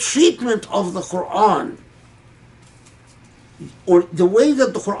the treatment of the Quran, or the way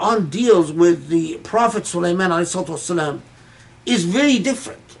that the Quran deals with the Prophet Sulaiman alayhi salatu is very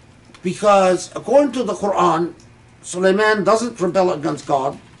different, because according to the Quran, Sulaiman doesn't rebel against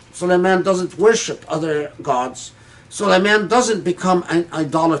God, Sulaiman doesn't worship other gods, Sulaiman doesn't become an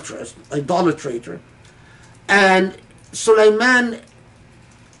idolatrator, and Sulaiman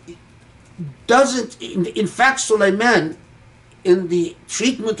doesn't, in fact, Sulaiman, in the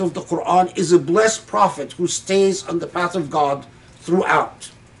treatment of the Quran, is a blessed prophet who stays on the path of God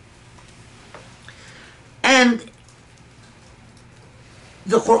throughout. And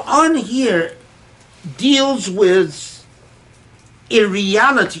the Quran here deals with a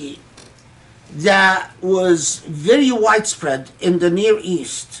reality that was very widespread in the Near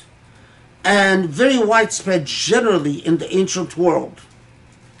East, and very widespread generally in the ancient world.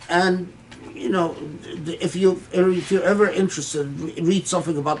 And you know, if you're ever interested, read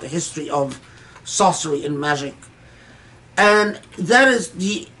something about the history of sorcery and magic, and that is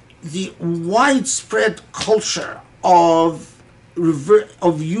the widespread culture of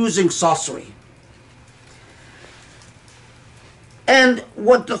using sorcery. And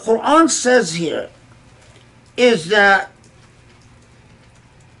what the Quran says here is that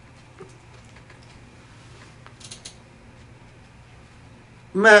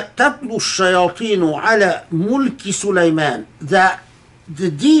ما تتلو الشياطين على ملك سليمان, that the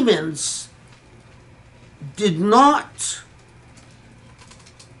demons did not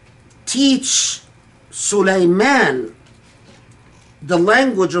teach Sulaiman the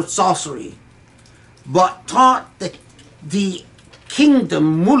language of sorcery, but taught the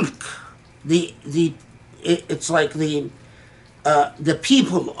kingdom, mulk, it's like the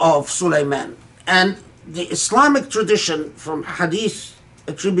people of Sulaiman. And the Islamic tradition from hadith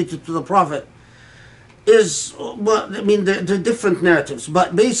attributed to the Prophet is, well, I mean, they're different narratives,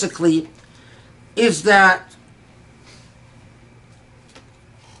 but basically is that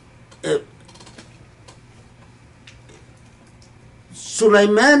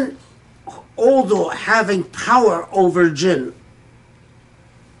Sulaiman, although having power over jinn,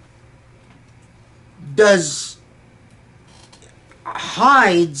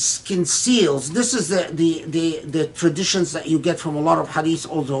 conceals. This is the traditions that you get from a lot of hadith,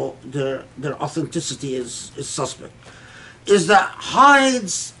 although their authenticity is suspect, is that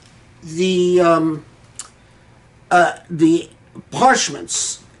hides the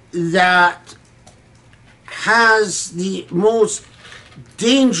parchments that has the most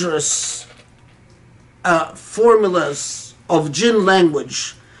dangerous formulas of jinn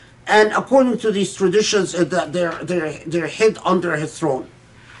language. And according to these traditions, that they're hid under his throne.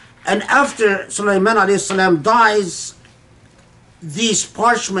 And after Sulaiman alayhi salam dies, these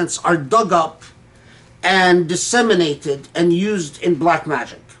parchments are dug up and disseminated and used in black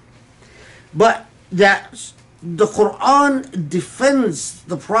magic. But that the Quran defends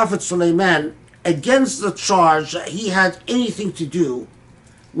the Prophet Sulaiman against the charge that he had anything to do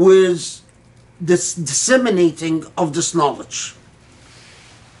with this disseminating of this knowledge.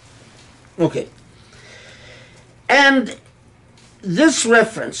 Okay. And this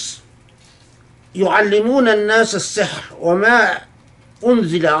reference, يعلمون الناس السحر وما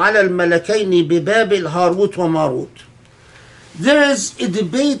أنزل على الملكين ببابل هاروت وماروت. There is a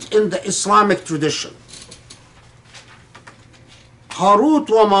debate in the Islamic tradition. Harut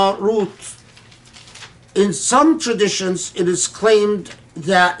wa Marut, in some traditions it is claimed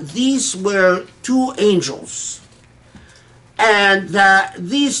that these were two angels, and that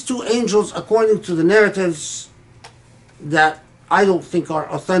these two angels, according to the narratives that I don't think are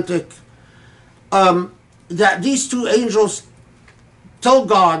authentic, that these two angels tell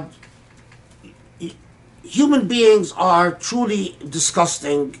God, human beings are truly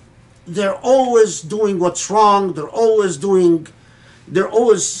disgusting. They're always doing what's wrong. They're always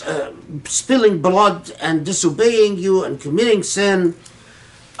spilling blood and disobeying you and committing sin.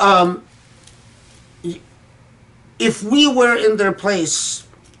 If we were in their place,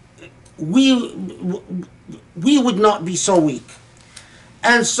 we would not be so weak.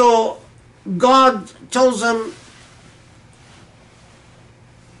 And so God tells them,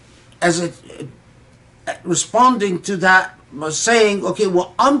 responding to that, was saying, okay,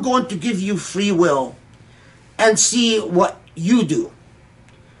 well, I'm going to give you free will and see what you do.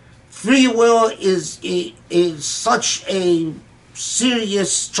 Free will is such a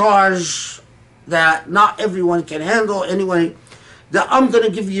serious charge that not everyone can handle anyway, that I'm going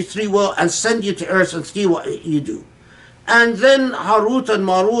to give you free will and send you to earth and see what you do. And then Harut and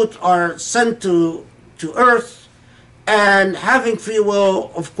Marut are sent to earth, and having free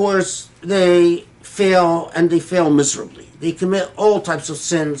will, of course, they fail, and they fail miserably. They commit all types of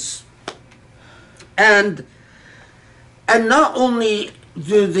sins. And not only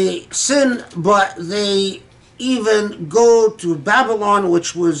do they sin, but they even go to Babylon,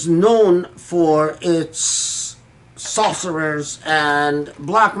 which was known for its sorcerers and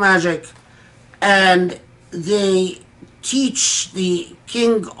black magic, and they teach the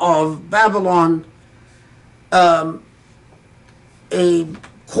king of Babylon a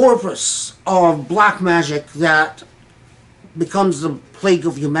corpus of black magic that becomes the plague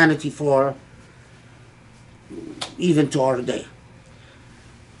of humanity for even to our day.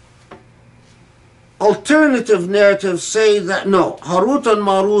 Alternative narratives say that no, Harut and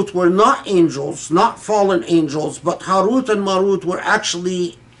Marut were not angels, not fallen angels, but Harut and Marut were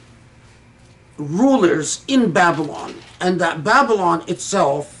actually rulers in Babylon, and that Babylon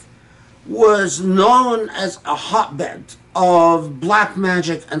itself was known as a hotbed of black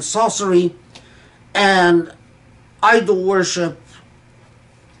magic and sorcery and idol worship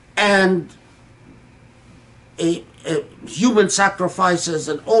and human sacrifices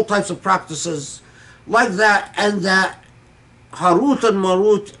and all types of practices like that, and that Harut and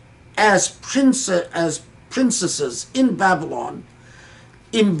Marut as princesses in Babylon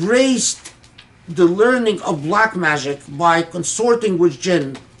embraced the learning of black magic by consorting with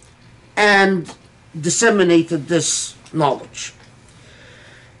jinn and disseminated this knowledge.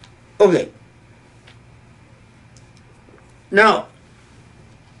 Okay. Now,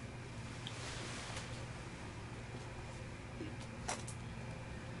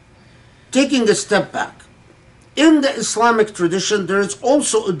 taking a step back, in the Islamic tradition, there is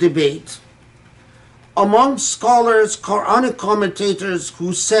also a debate among scholars, Quranic commentators,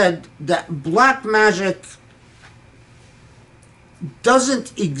 who said that black magic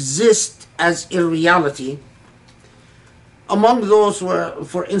doesn't exist as a reality. Among those were,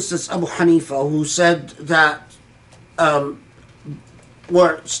 for instance, Abu Hanifa, who said that,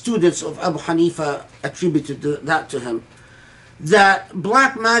 were students of Abu Hanifa attributed that to him, that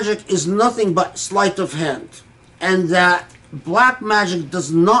black magic is nothing but sleight of hand, and that black magic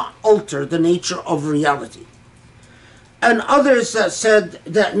does not alter the nature of reality. And others that said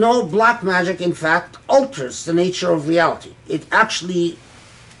that no, black magic in fact alters the nature of reality. It actually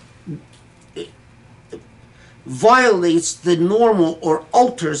violates the normal or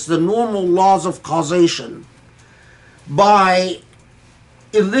alters the normal laws of causation by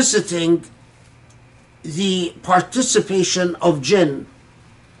eliciting the participation of jinn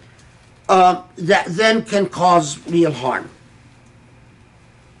that then can cause real harm.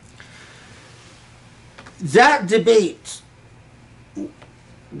 That debate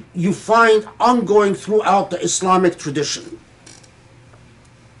you find ongoing throughout the Islamic tradition.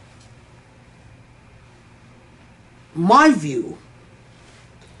 My view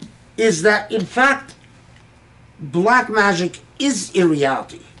is that, in fact, black magic is a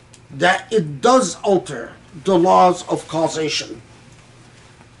reality, that it does alter the laws of causation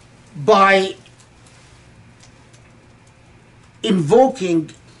by invoking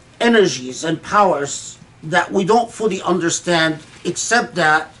energies and powers that we don't fully understand, except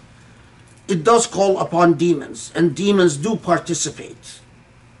that it does call upon demons, and demons do participate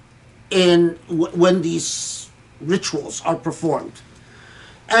in when these rituals are performed.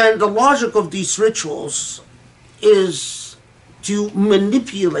 And the logic of these rituals is to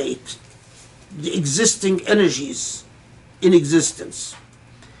manipulate the existing energies in existence.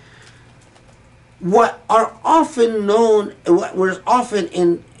 What are often known, what were often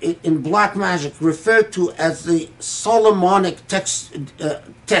in black magic referred to as the Solomonic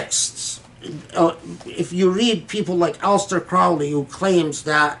texts. If you read people like Aleister Crowley, who claims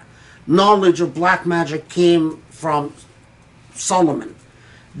that knowledge of black magic came from Solomon,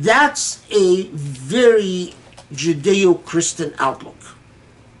 that's a very Judeo-Christian outlook.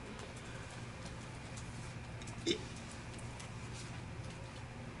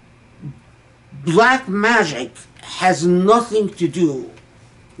 Black magic has nothing to do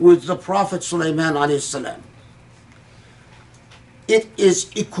with the Prophet Sulaiman alayhi salam. It is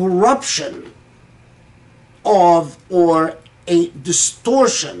a corruption of, or a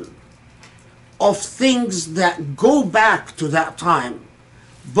distortion of things that go back to that time.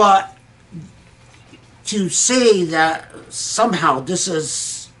 But to say that somehow this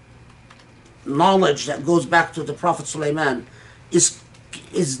is knowledge that goes back to the Prophet Sulaiman is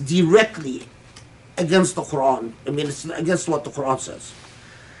directly against the Quran. I mean, it's against what the Quran says.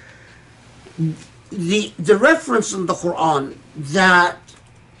 The reference in the Quran that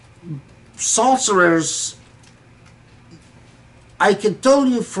sorcerers, I can tell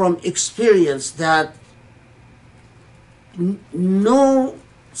you from experience that no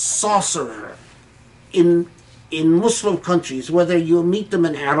sorcerer in Muslim countries, whether you meet them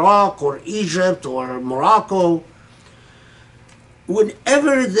in Iraq or Egypt or Morocco,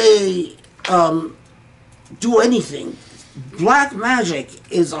 whenever they do anything, black magic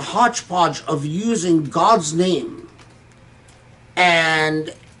is a hodgepodge of using God's name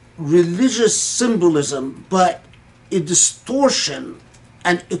and religious symbolism, but a distortion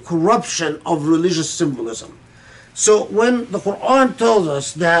and a corruption of religious symbolism. So when the Quran tells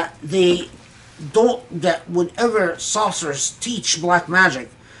us that that whenever sorcerers teach black magic,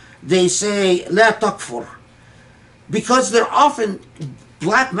 they say la takfur, because they're often,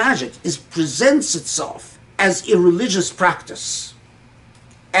 black magic presents itself as a religious practice,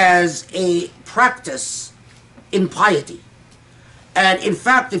 as a practice in piety. And in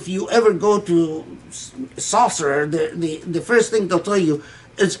fact, if you ever go to sorcerer, the first thing they'll tell you,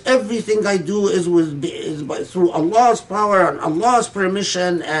 is everything I do through Allah's power and Allah's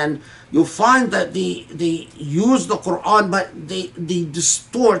permission, and you find that they use the Quran, but they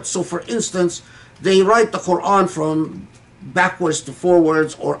distort. So for instance, they write the Quran from backwards to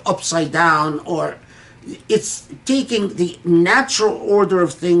forwards or upside down, or it's taking the natural order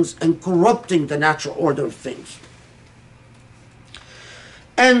of things and corrupting the natural order of things.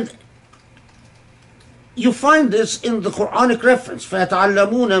 And you find this in the Quranic reference.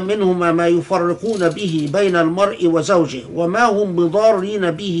 فَيَتَعَلَّمُونَ مِنْهُمَا مَا يُفَرِّقُونَ بِهِ بَيْنَ الْمَرْءِ وَزَوْجِهِ وَمَا هُمْ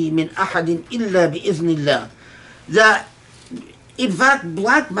بِضَارِّينَ بِهِ مِنْ أَحَدٍ إِلَّا بِإِذْنِ اللَّهِ. That, in fact,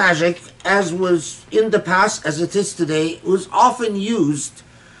 black magic, as was in the past, as it is today, was often used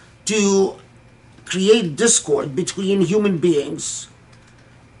to create discord between human beings,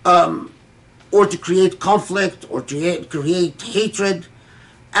 or to create conflict, or to create hatred.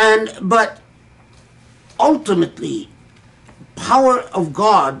 But ultimately, power of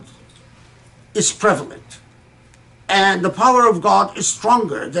God is prevalent, and the power of God is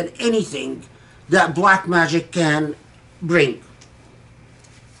stronger than anything that black magic can bring.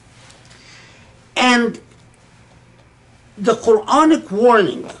 And the Quranic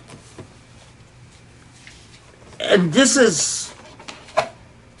warning, and this is,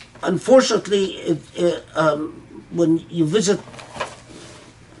 unfortunately, when you visit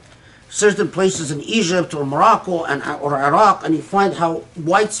certain places in Egypt or Morocco or Iraq, and you find how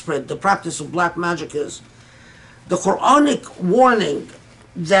widespread the practice of black magic is, the Quranic warning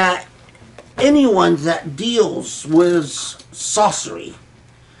that anyone that deals with sorcery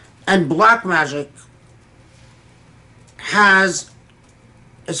and black magic has,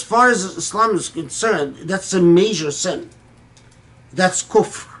 as far as Islam is concerned, that's a major sin. That's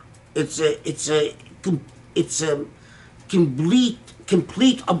kufr. It's a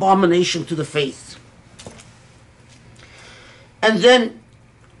complete abomination to the faith. And then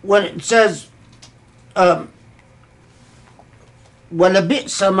when it says وَلَبِئْسَ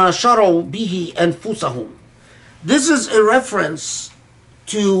مَا شَرَوْا بِهِ أَنفُسَهُمْ, this is a reference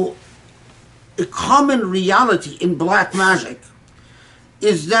to a common reality in black magic,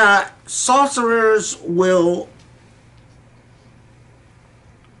 is that sorcerers will,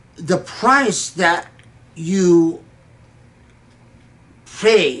 the price that you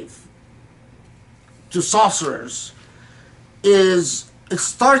pay to sorcerers is, it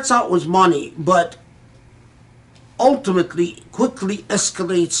starts out with money, but ultimately quickly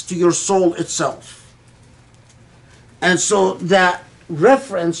escalates to your soul itself. And so that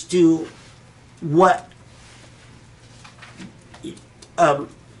reference to what how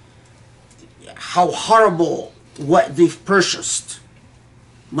horrible what they've purchased,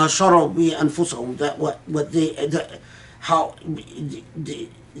 ما شروا به أنفسهم, that what they how the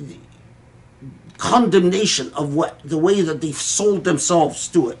condemnation of what the way that they've sold themselves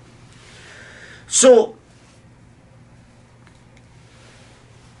to it. So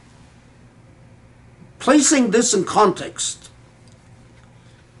placing this in context,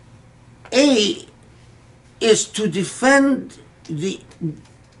 A is to defend the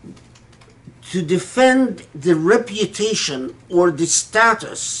reputation or the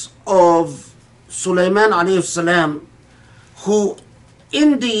status of Sulaiman alayhi salam, who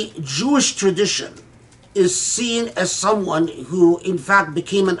in the Jewish tradition is seen as someone who in fact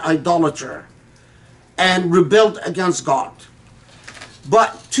became an idolater and rebelled against God.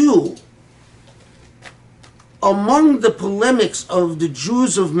 But two, among the polemics of the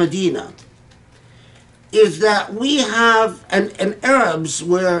Jews of Medina is that we have, and Arabs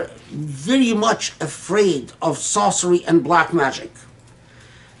were very much afraid of sorcery and black magic.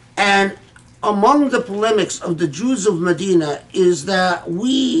 And among the polemics of the Jews of Medina is that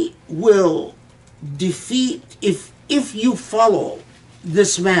we will defeat, if you follow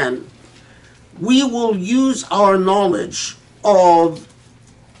this man, we will use our knowledge of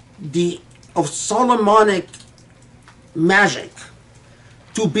Solomonic magic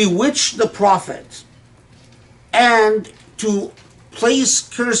to bewitch the prophet and to place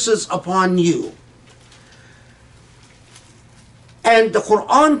curses upon you. And the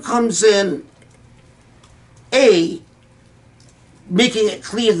Quran comes in, making it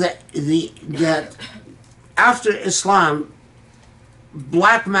clear that after Islam,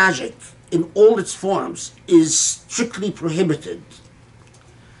 black magic in all its forms is strictly prohibited.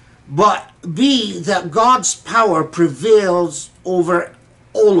 But B, that God's power prevails over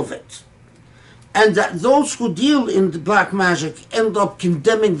all of it. And that those who deal in the black magic end up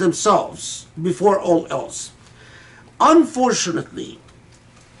condemning themselves before all else. Unfortunately,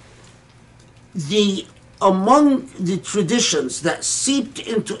 among the traditions that seeped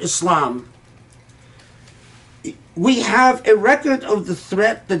into Islam, we have a record of the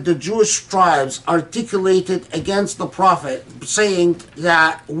threat that the Jewish tribes articulated against the Prophet, saying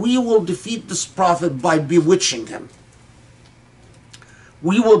that we will defeat this Prophet by bewitching him.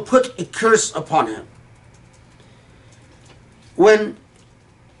 We will put a curse upon him. When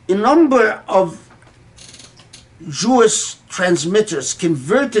a number of Jewish transmitters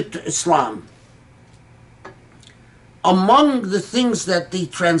converted to Islam, among the things that they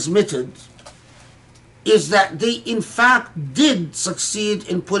transmitted is that they in fact did succeed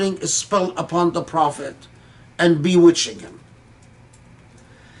in putting a spell upon the Prophet and bewitching him.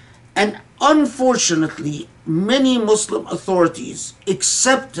 And unfortunately, many Muslim authorities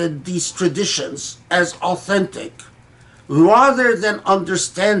accepted these traditions as authentic rather than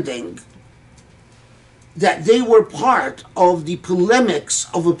understanding that they were part of the polemics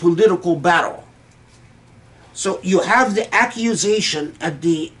of a political battle. So you have the accusation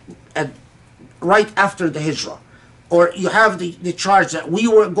right after the Hijrah, or you have the charge that we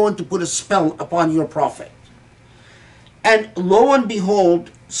were going to put a spell upon your Prophet. And lo and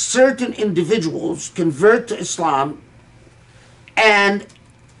behold, certain individuals convert to Islam and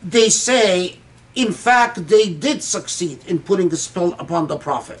they say, in fact, they did succeed in putting a spell upon the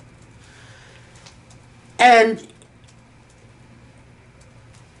Prophet. And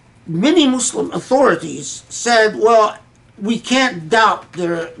many Muslim authorities said, well, we can't doubt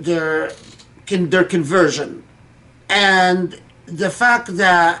their conversion, and the fact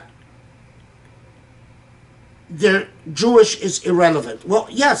that they're Jewish is irrelevant. Well,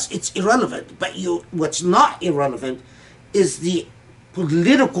 yes, it's irrelevant, but what's not irrelevant is the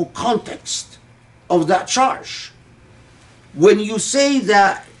political context of that charge. When you say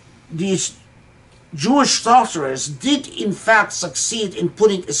that these Jewish sorcerers did in fact succeed in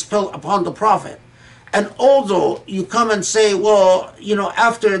putting a spell upon the Prophet, and although you come and say, well,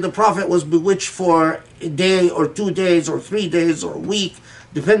 after the Prophet was bewitched for a day or 2 days or 3 days or a week,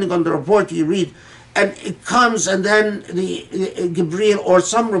 depending on the report you read, and it comes and then the Gabriel, or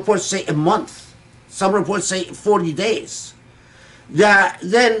some reports say a month, some reports say 40 days, that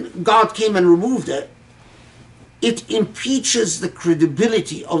then God came and removed it, it impeaches the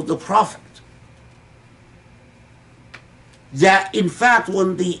credibility of the Prophet. That in fact,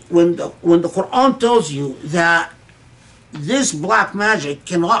 when the Quran tells you that this black magic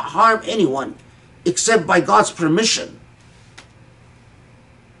cannot harm anyone except by God's permission,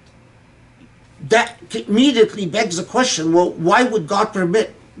 that immediately begs the question, well, why would God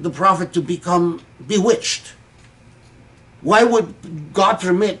permit the Prophet to become bewitched? Why would God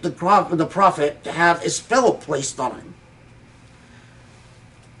permit the Prophet to have a spell placed on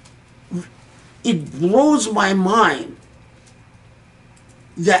him? It blows my mind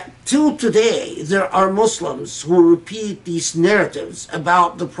that till today there are Muslims who repeat these narratives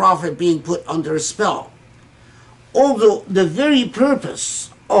about the Prophet being put under a spell. Although the very purpose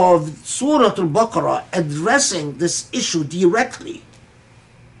of Surah Al-Baqarah addressing this issue directly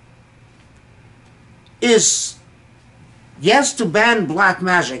is, yes, to ban black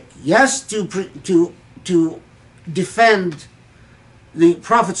magic, yes, to defend the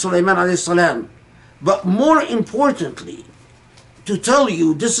Prophet Sulaiman alayhi salam, but more importantly, to tell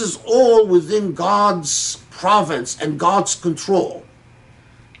you this is all within God's province and God's control,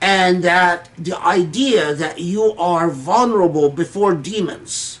 and that the idea that you are vulnerable before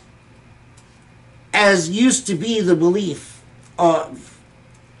demons, as used to be the belief of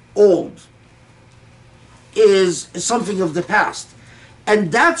old, is something of the past.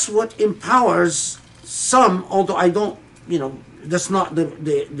 And that's what empowers some, although I don't, that's not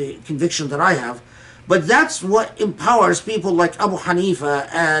the conviction that I have, but that's what empowers people like Abu Hanifa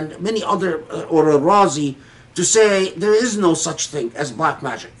and many other, or Razi, to say there is no such thing as black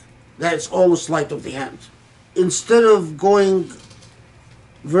magic, that it's all a sleight of the hand. Instead of going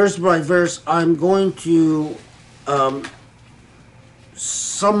verse by verse, I'm going to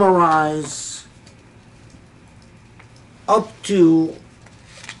summarize up to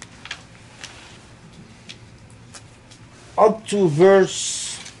verse,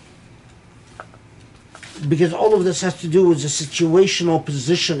 because all of this has to do with the situational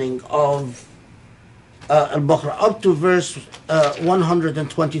positioning of Al-Baqarah, up to verse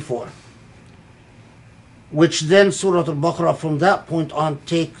 124, which then Surah Al-Baqarah from that point on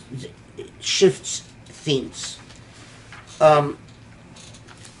shifts themes.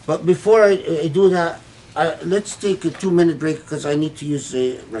 But before I do that, let's take a 2-minute break because I need to use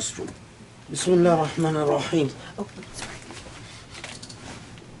the restroom. Bismillah ar-Rahman ar-Rahim. Oh, sorry.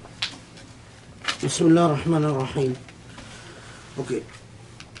 Bismillah ar-Rahman ar-Rahim. Okay.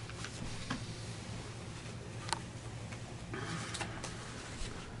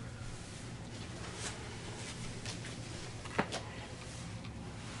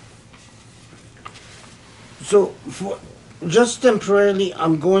 So, for just temporarily,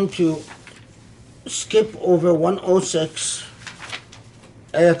 I'm going to skip over 106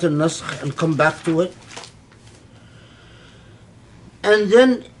 Ayat al-Nasakh and come back to it. And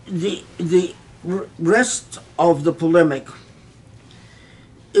then the rest of the polemic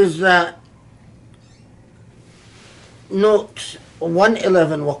is that, note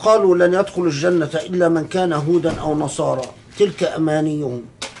 111, وقالوا لن يدخل الجنة إلا من كان هودا أو نصارى تلك أمانيهم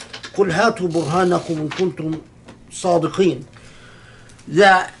قل هاتوا برهانكم إن كنتم صادقين.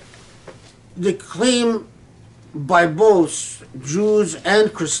 That the claim by both Jews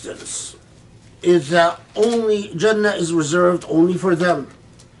and Christians is that only Jannah is reserved only for them.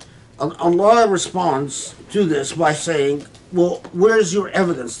 And Allah responds to this by saying, well, where's your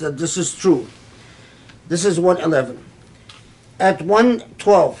evidence that this is true? This is 111. At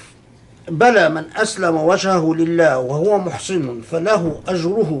 112, بلى من أسلم وجهه لله وهو محسن فله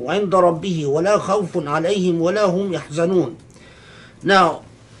أجره عند ربه ولا خوف عليهم ولا هم يحزنون. Now,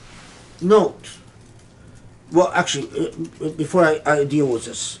 note, well, actually, before I deal with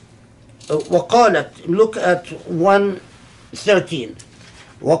this, وقالت, look at 113.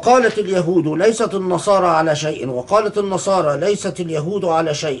 وقالت اليهود ليست النصارى على شيء وقالت النصارى ليست اليهود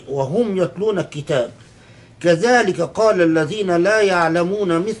على شيء وهم يتلون الكتاب كذلك قال الذين لا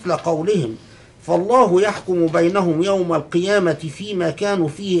يعلمون مثل قولهم فالله يحكم بينهم يوم القيامة فيما كانوا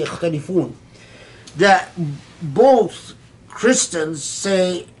فيه يختلفون. That both Christians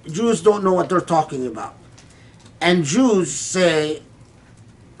say Jews don't know what they're talking about, and Jews say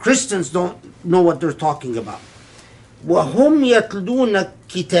Christians don't know what they're talking about. وهم يتلون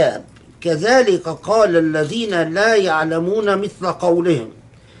الكتاب كذلك قال الذين لا يعلمون مثل قولهم.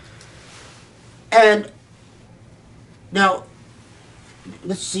 And now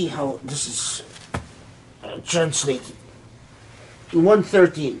let's see how this is translated.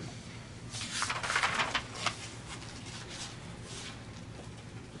 113.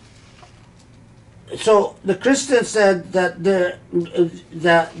 So the Christians said that the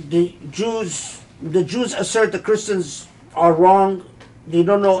Jews assert the Christians are wrong. They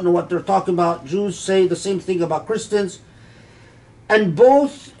don't know what they're talking about. Jews say the same thing about Christians. And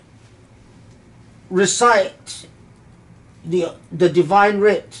both recite the divine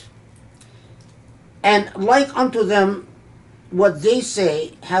writ. And like unto them, what they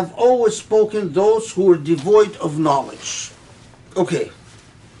say have always spoken those who are devoid of knowledge. Okay.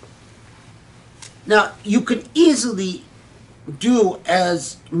 Now, you can easily do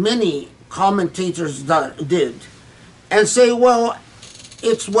as many commentators did and say, well,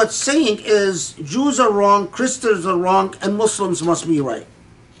 it's what's saying is Jews are wrong, Christians are wrong, and Muslims must be right.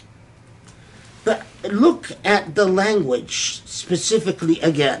 But look at the language specifically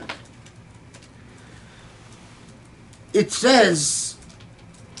again. It says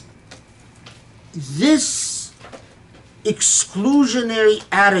this exclusionary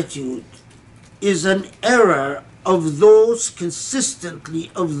attitude is an error of those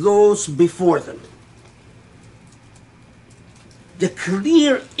consistently of those before them. The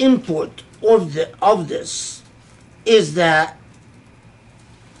clear import of this is that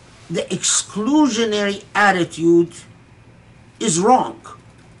the exclusionary attitude is wrong.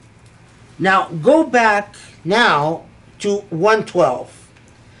 Now go back now to 112.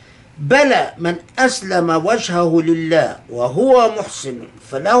 بلى من أسلم وجهه لله وهو محسن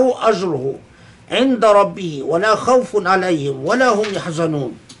فله أجره عند ربه ولا خوف عليهم ولا هم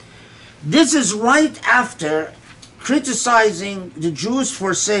يحزنون. This is right after criticizing the Jews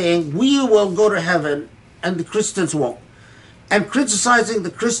for saying we will go to heaven and the Christians won't, and criticizing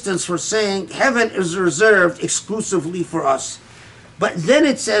the Christians for saying heaven is reserved exclusively for us. But then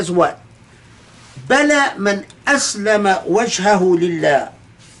it says what? بلى من أسلم وجهه لله.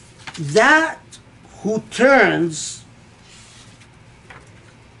 That who turns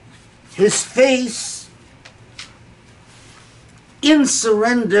his face in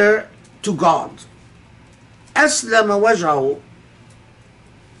surrender to God. أسلم وجهه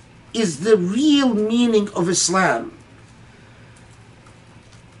is the real meaning of Islam.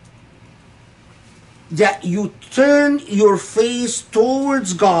 That you turn your face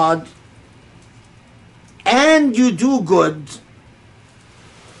towards God and you do good,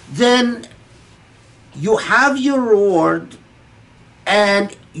 then you have your reward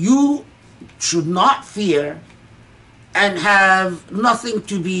and you should not fear and have nothing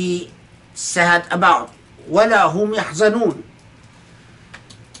to be sad about. وَلَا هُمْ يَحْزَنُونَ.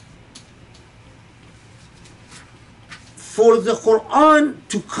 For the Quran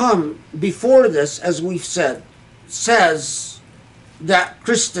to come before this, as we've said, says that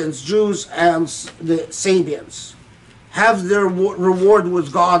Christians, Jews, and the Sabians have their reward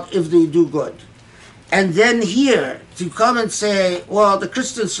with God if they do good. And then here, to come and say, well, the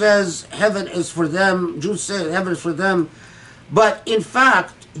Christian says heaven is for them, Jews say heaven is for them. But in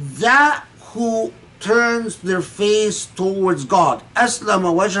fact, that who turns their face towards God,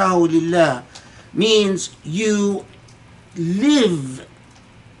 aslama wajhahu lillah, means you live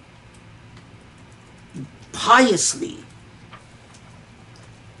piously.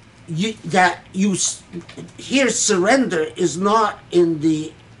 Here surrender is not in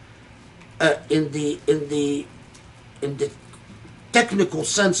the technical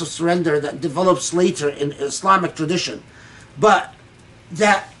sense of surrender that develops later in Islamic tradition, but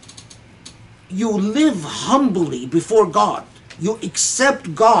that you live humbly before God. You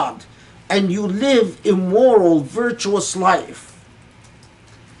accept God and you live a moral, virtuous life.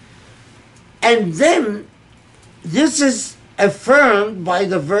 And then this is affirmed by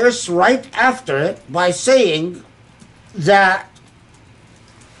the verse right after it by saying that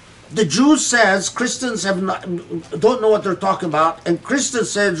the Jews says Christians don't know what they're talking about, and Christians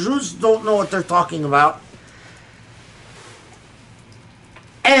said Jews don't know what they're talking about.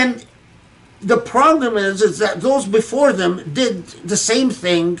 And the problem is that those before them did the same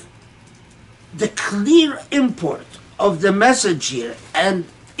thing. The clear import of the message here and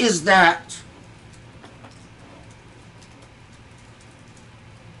is that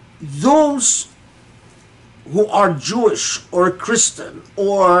those who are Jewish or Christian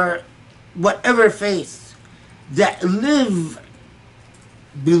or whatever faith that live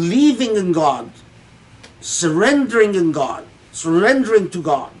believing in God, surrendering to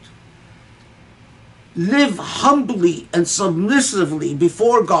God, live humbly and submissively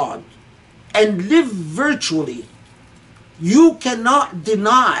before God, and live virtually, you cannot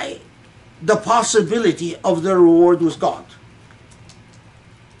deny the possibility of the reward with God.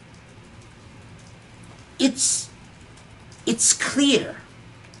 It's clear.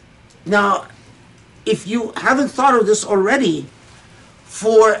 Now, if you haven't thought of this already,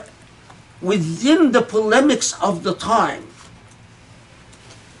 for within the polemics of the time,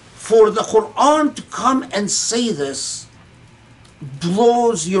 for the Quran to come and say this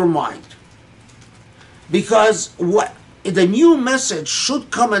blows your mind. Because what the new message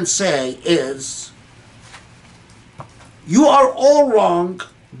should come and say is, you are all wrong,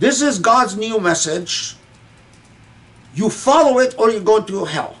 this is God's new message, you follow it or you go to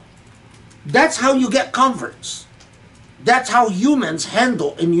hell. That's how you get converts. That's how humans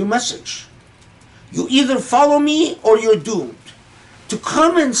handle a new message. You either follow me or you're doomed. To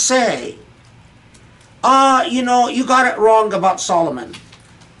come and say, you got it wrong about Solomon.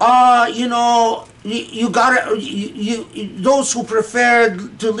 You got it. Those who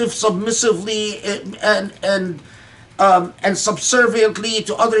preferred to live submissively and subserviently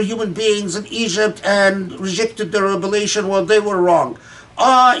to other human beings in Egypt and rejected the revelation, well, they were wrong.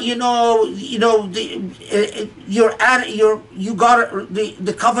 You got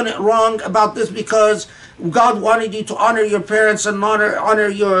the covenant wrong about this because God wanted you to honor your parents and honor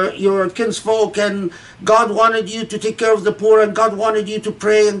your kinsfolk, and God wanted you to take care of the poor, and God wanted you to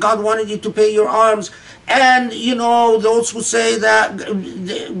pray, and God wanted you to pay your alms. And those who say that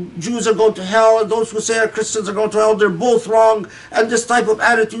the Jews are going to hell and those who say Christians are going to hell, they're both wrong, and this type of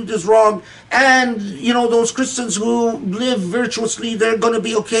attitude is wrong. And those Christians who live virtuously, they're going to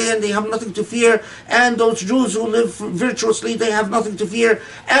be okay and they have nothing to fear. And those Jews who live virtuously, they have nothing to fear.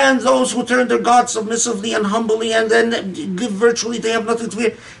 And those who turn to God submissively and humbly and then live virtually, they have nothing to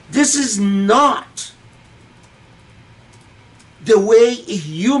fear. This is not the way a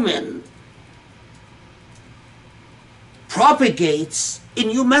human propagates a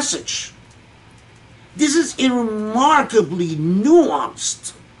new message. This is a remarkably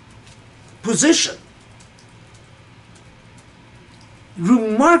nuanced position,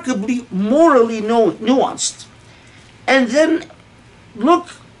 remarkably morally nuanced. And then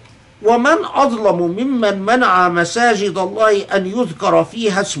look, وَمَنْ أَظْلَمُ مِمَّنْ مَنَعَ مَسَاجِدَ اللَّهِ أَنْ يُذْكَرَ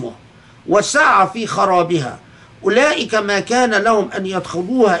فِيهَا اسْمُهُ وَسَعَى فِي خَرَابِهَا أُولَئِكَ مَا كَانَ لَهُمْ أَنْ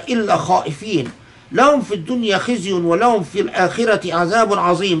يَدْخُلُوهَا إِلَّا خَائِفِينَ لَهُمْ فِي الدُّنْيَا خِزْيٌ وَلَهُمْ فِي الْآخِرَةِ عَذَابٌ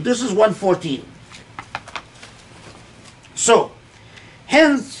عَظِيمٌ. This is 114. So,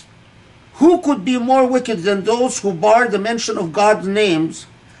 hence, who could be more wicked than those who bar the mention of God's names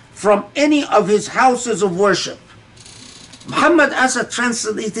from any of his houses of worship? Muhammad Asad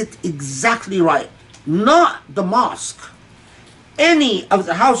translated exactly right. Not the mosque. Any of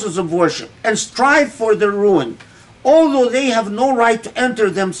the houses of worship, and strive for their ruin, although they have no right to enter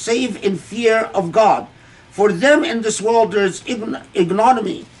them save in fear of God. For them in this world there is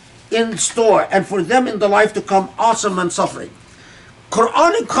ignominy in store, and for them in the life to come awesome and suffering.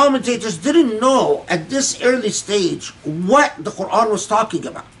 Quranic commentators didn't know at this early stage what the Quran was talking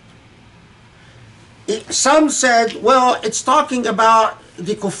about. Some said, well, it's talking about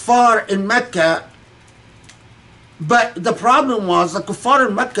the kuffar in Mecca, but the problem was the kuffar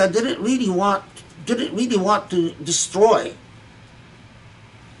in Mecca didn't really want to destroy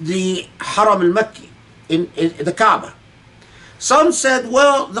the Haram al-Makki, in the Kaaba. Some said,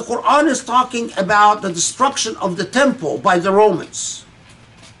 well, the Quran is talking about the destruction of the temple by the Romans.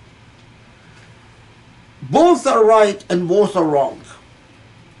 Both are right and both are wrong.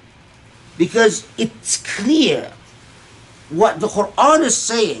 Because it's clear what the Quran is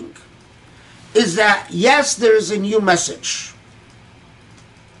saying is that, yes, there is a new message,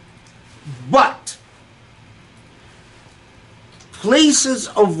 but places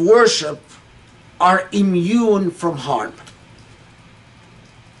of worship are immune from harm.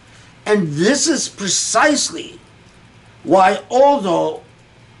 And this is precisely why, although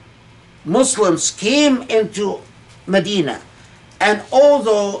Muslims came into Medina, and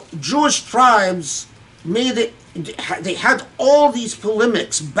although Jewish tribes made it, they had all these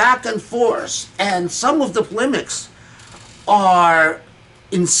polemics back and forth, and some of the polemics are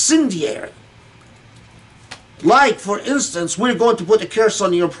incendiary. Like, for instance, we're going to put a curse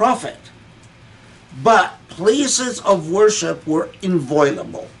on your prophet. But places of worship were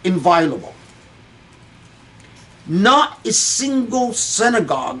inviolable. Not a single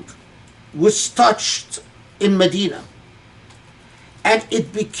synagogue was touched in Medina. And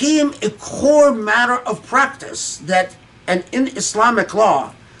it became a core matter of practice that, and in Islamic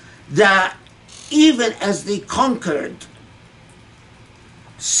law, that even as they conquered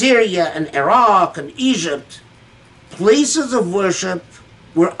Syria and Iraq and Egypt, places of worship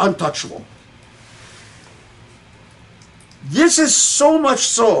were untouchable. This is so much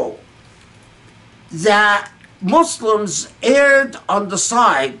so that Muslims erred on the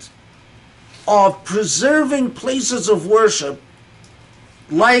side of preserving places of worship,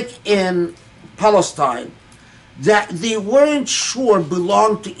 like in Palestine, that they weren't sure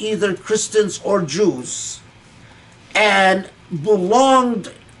belonged to either Christians or Jews, and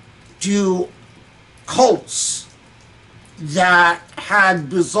belonged to cults that had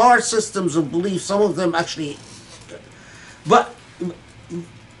bizarre systems of belief, some of them actually. But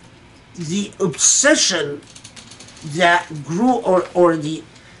the obsession that grew, or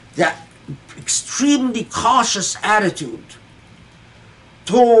that extremely cautious attitude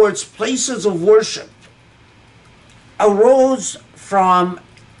towards places of worship arose from,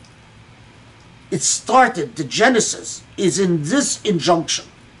 it started, the genesis is in this injunction.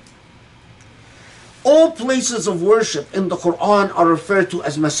 All places of worship in the Quran are referred to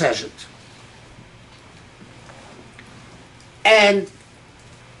as masajid. And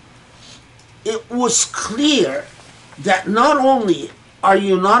it was clear that not only are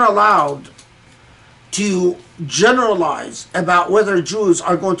you not allowed to generalize about whether Jews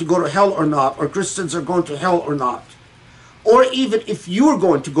are going to go to hell or not, or Christians are going to hell or not, or even if you're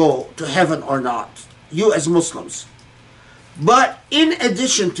going to go to heaven or not, you as Muslims. But in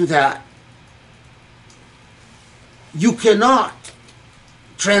addition to that, you cannot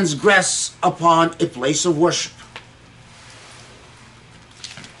transgress upon a place of worship.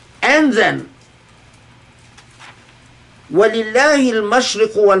 And then, وَلِلَّهِ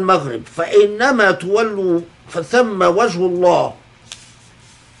الْمَشْرِقُ وَالْمَغْرِبُ فَإِنَّمَا تُوَلُّوا فَثَمَّ وَجْهُ اللَّهِ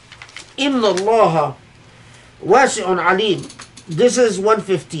إِنَّ اللَّهَ وَاسِعٌ عَلِيمٌ. This is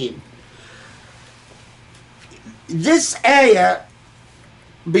 115. This ayah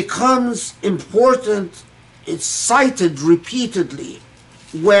becomes important. It's cited repeatedly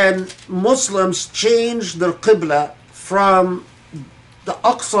when Muslims change their Qibla from the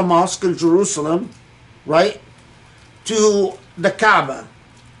Aqsa Mosque in Jerusalem, right, to the Kaaba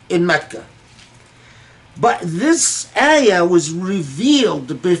in Mecca. But this ayah was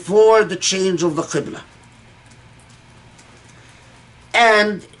revealed before the change of the Qibla.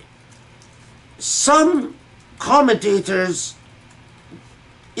 And some commentators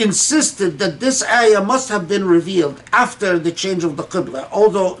insisted that this ayah must have been revealed after the change of the Qibla,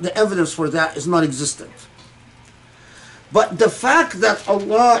 although the evidence for that is not existent. But the fact that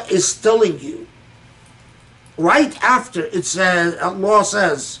Allah is telling you, right after it says, Allah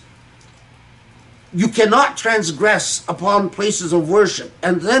says, you cannot transgress upon places of worship,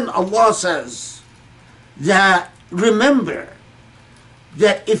 and then Allah says that, remember,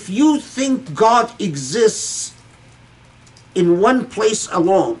 that if you think God exists in one place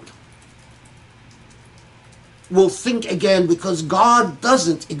alone, will think again, because God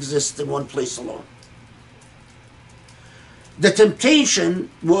doesn't exist in one place alone. The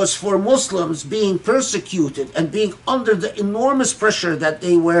temptation was for Muslims being persecuted and being under the enormous pressure that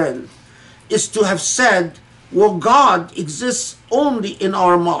they were in, is to have said, well, God exists only in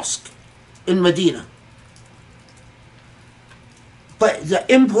our mosque in Medina. But the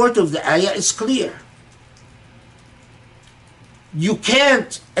import of the ayah is clear. You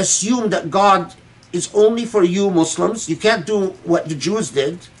can't assume that God is only for you Muslims. You can't do what the Jews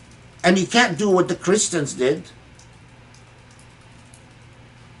did, and you can't do what the Christians did.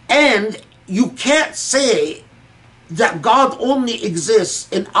 And you can't say that God only exists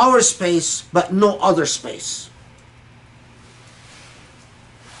in our space but no other space.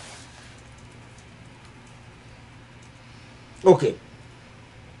 Okay.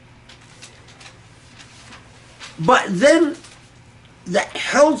 But then the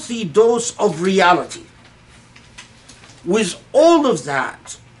healthy dose of reality. With all of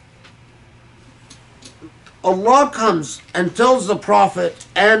that, Allah comes and tells the Prophet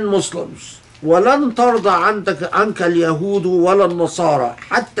and Muslims, وَلَن تَرْضَ عَنْكَ الْيَهُودُ وَلَا النَّصَارَى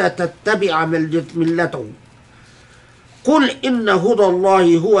حَتَّى تَتَّبِعَ مِلَّتَهُمْ قل إن هدى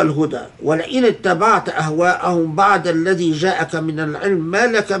الله هو الهدى ولئن اتبعت أهواءهم بعد الذي جاءك من العلم ما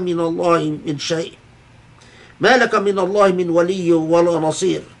لك من الله من شيء ما لك من الله من ولي ولا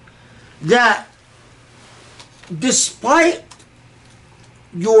نصير. That despite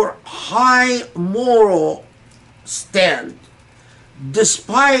your high moral stand,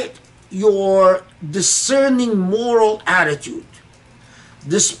 despite your discerning moral attitude,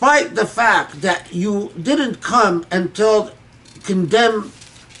 despite the fact that you didn't come and condemn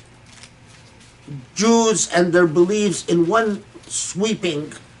Jews and their beliefs in one swoop,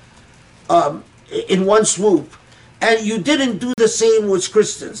 and you didn't do the same with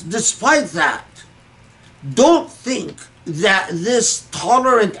Christians. Despite that, don't think that this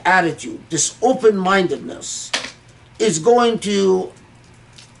tolerant attitude, this open-mindedness, is going to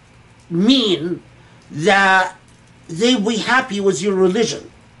mean that they'll be happy with your religion.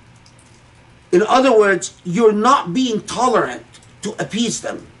 In other words, you're not being tolerant to appease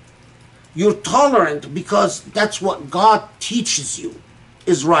them. You're tolerant because that's what God teaches you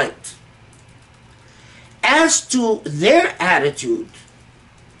is right. As to their attitude,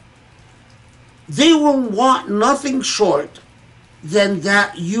 they will want nothing short than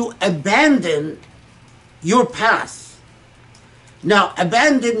that you abandon your path. Now,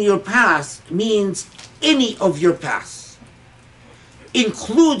 abandon your path means any of your paths,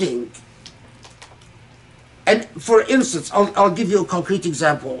 including, and for instance, I'll give you a concrete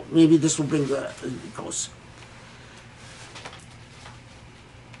example. Maybe this will bring the close.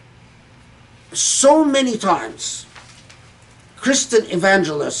 So many times, Christian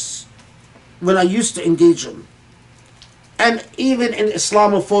evangelists, when I used to engage them, and even in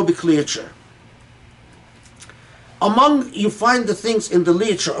Islamophobic literature, you find the things in the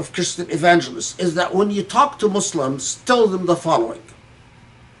literature of Christian evangelists is that when you talk to Muslims, tell them the following.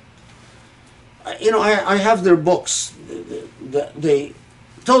 I have their books. They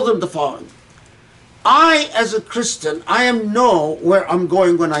tell them the following. I, as a Christian, I know where I'm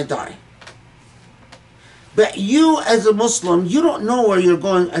going when I die. But you, as a Muslim, you don't know where you're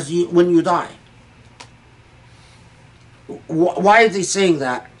going when you die. Why are they saying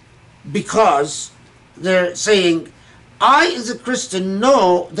that? Because they're saying, I, as a Christian,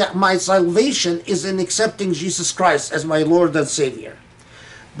 know that my salvation is in accepting Jesus Christ as my Lord and Savior.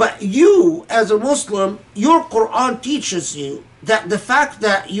 But you, as a Muslim, your Quran teaches you that the fact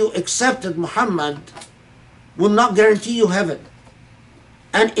that you accepted Muhammad will not guarantee you heaven.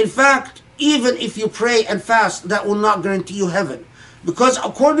 And in fact, even if you pray and fast, that will not guarantee you heaven. Because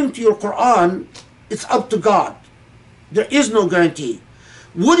according to your Quran, it's up to God. There is no guarantee.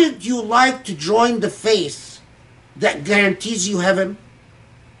 Wouldn't you like to join the faith that guarantees you heaven?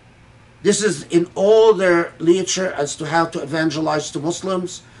 This is in all their literature as to how to evangelize to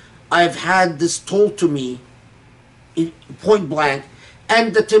Muslims. I've had this told to me in point blank.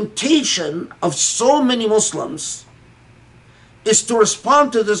 And the temptation of so many Muslims is to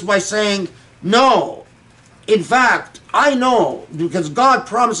respond to this by saying, no, in fact, I know because God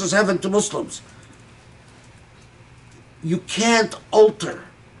promises heaven to Muslims. You can't alter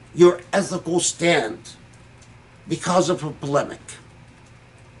your ethical stand because of a polemic.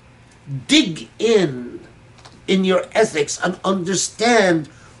 Dig in your ethics and understand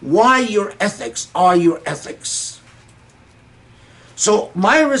why your ethics are your ethics. So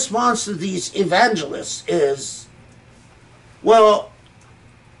my response to these evangelists is, well,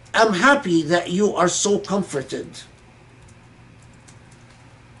 I'm happy that you are so comforted.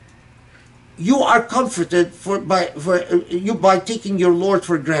 You are comforted by taking your Lord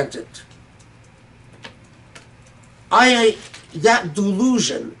for granted. That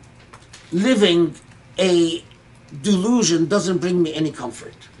delusion, living a delusion doesn't bring me any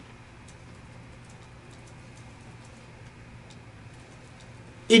comfort.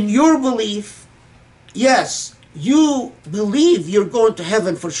 In your belief, yes, you believe you're going to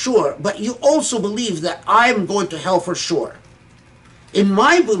heaven for sure, but you also believe that I'm going to hell for sure. In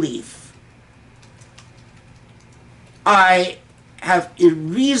my belief, I have a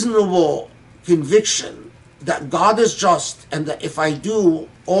reasonable conviction that God is just, and that if I do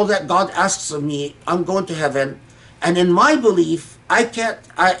all that God asks of me, I'm going to heaven. And in my belief, I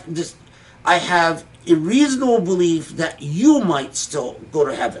have a reasonable belief that you might still go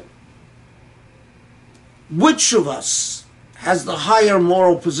to heaven. Which of us has the higher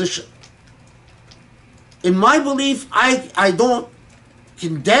moral position? In my belief, I don't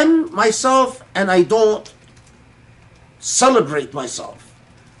condemn myself and I don't celebrate myself.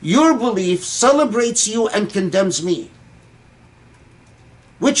 Your belief celebrates you and condemns me.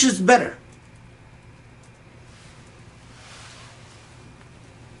 Which is better?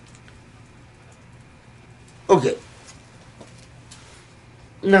 Okay.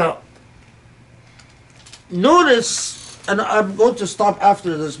 Now, notice, and I'm going to stop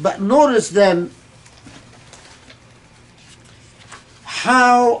after this, but notice then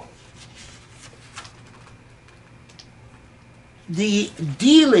how the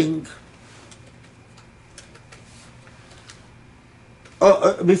dealing,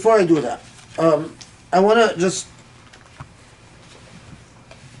 before I do that, I want to just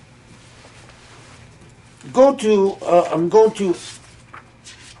go to, I'm going to,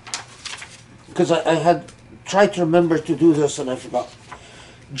 because I had tried to remember to do this and I forgot.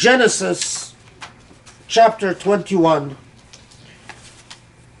 Genesis chapter 21.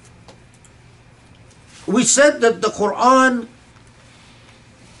 We said that the Quran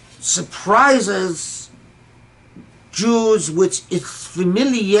surprises Jews with its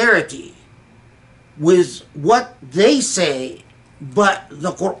familiarity with what they say, but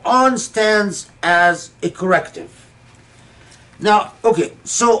the Quran stands as a corrective. Now, okay,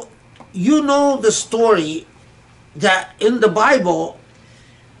 so you know the story that in the Bible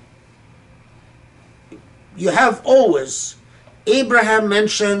you have always Abraham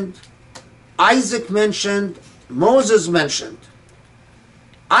mentioned, Isaac mentioned, Moses mentioned.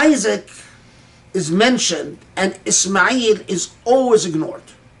 Isaac is mentioned and Ismail is always ignored.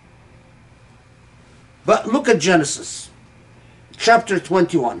 But look at Genesis chapter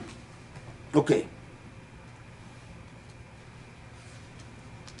 21. Okay.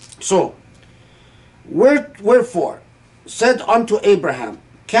 So, wherefore said unto Abraham,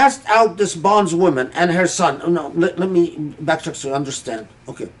 cast out this bondwoman and her son. Oh, no, let me backtrack so you understand.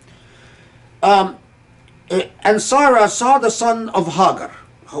 Okay. And Sarah saw the son of Hagar.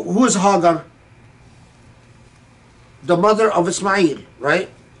 Who is Hagar? The mother of Ismail, right?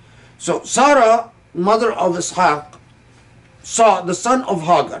 So Sarah, mother of Ishaq, saw the son of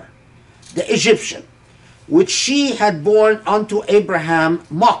Hagar, the Egyptian, which she had borne unto Abraham,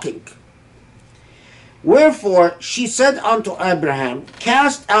 mocking. Wherefore she said unto Abraham,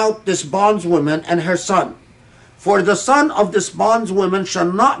 cast out this bondwoman and her son, for the son of this bondwoman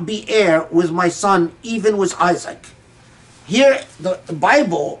shall not be heir with my son, even with Isaac. Here the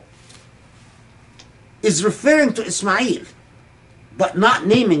Bible is referring to Ismail, but not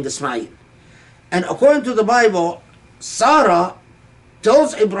naming Ismail. And according to the Bible, Sarah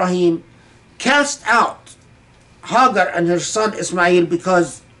tells Ibrahim, cast out Hagar and her son Ismail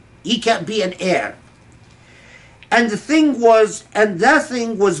because he can't be an heir. And that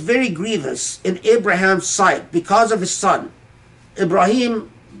thing was very grievous in Abraham's sight because of his son. Ibrahim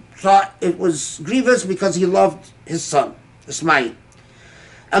thought it was grievous because he loved his son, Ismail.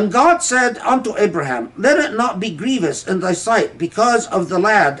 And God said unto Abraham, let it not be grievous in thy sight because of the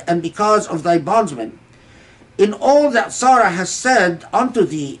lad and because of thy bondsman. In all that Sarah has said unto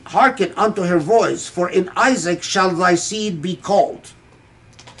thee, hearken unto her voice, for in Isaac shall thy seed be called.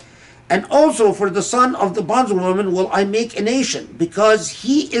 And also for the son of the bondwoman will I make a nation, because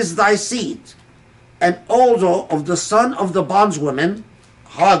he is thy seed. And also of the son of the bondwoman,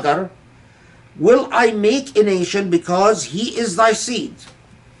 Hagar, will I make a nation, because he is thy seed.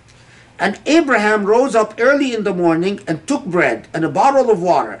 And Abraham rose up early in the morning, and took bread and a bottle of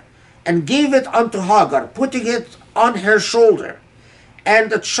water, and gave it unto Hagar, putting it on her shoulder,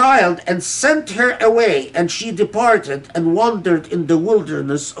 and the child, and sent her away, and she departed and wandered in the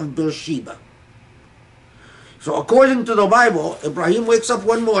wilderness of Beersheba. So according to the Bible, Ibrahim wakes up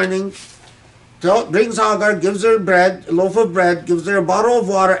one morning, brings Hagar, gives her bread, a loaf of bread, gives her a bottle of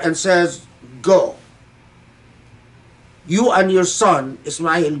water, and says, go. You and your son,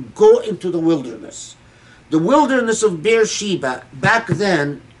 Ismail, go into the wilderness. The wilderness of Beersheba back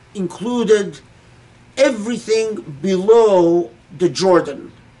then included everything below the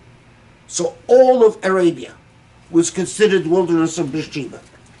Jordan. So all of Arabia was considered wilderness of Beersheba.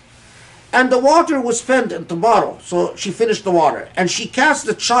 And the water was spent in the bottle. So she finished the water. And she cast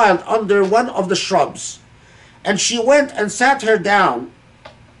the child under one of the shrubs. And she went and sat her down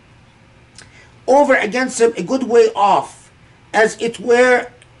over against him a good way off, as it were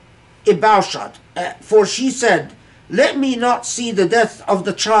a bowshot. For she said, let me not see the death of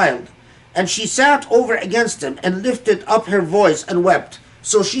the child. And she sat over against him and lifted up her voice and wept.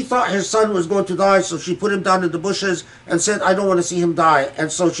 So she thought her son was going to die, so she put him down in the bushes and said, I don't want to see him die.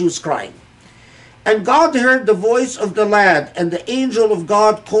 And so she was crying. And God heard the voice of the lad, and the angel of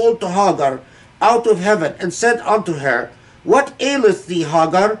God called to Hagar out of heaven and said unto her, what aileth thee,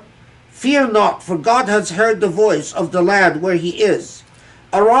 Hagar? Fear not, for God has heard the voice of the lad where he is.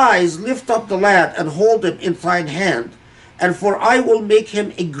 Arise, lift up the lad, and hold him in thine hand, and for I will make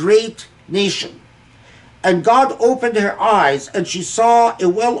him a great nation. And God opened her eyes, and she saw a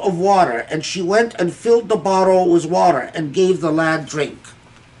well of water, and she went and filled the bottle with water, and gave the lad drink.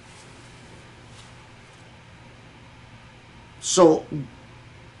 So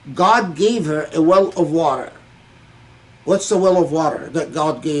God gave her a well of water. What's the well of water that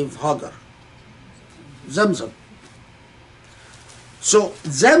God gave Hagar? Zamzam. So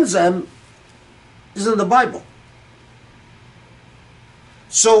Zamzam is in the Bible.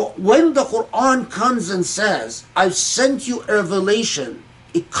 So when the Quran comes and says, I've sent you a revelation,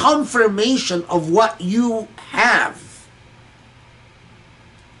 a confirmation of what you have,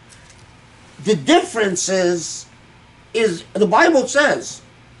 the difference is the Bible says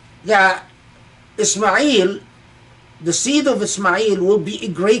that Ismail, the seed of Ismail, will be a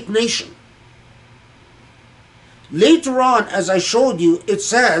great nation. Later on, as I showed you, it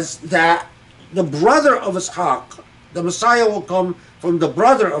says that the brother of Ishaq, the Messiah, will come from the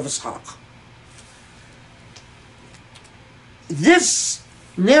brother of Ishaq. This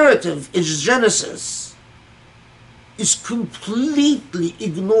narrative in Genesis is completely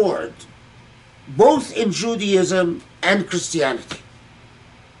ignored both in Judaism and Christianity,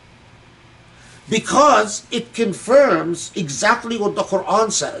 because it confirms exactly what the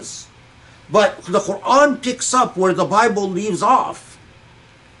Quran says. But the Quran picks up where the Bible leaves off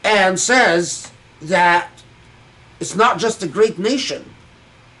and says that it's not just a great nation,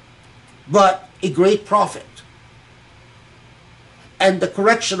 but a great prophet and the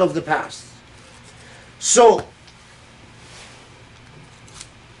correction of the past. So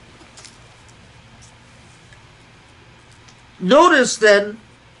notice then,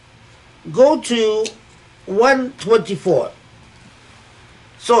 go to 124.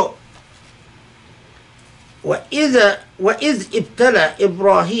 So وإذ ابتلى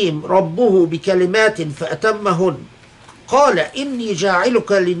إبراهيم ربه بكلمات فأتمهن قال إني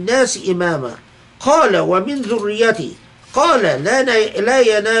جاعلك للناس إماما قال ومن ذريتي قال لا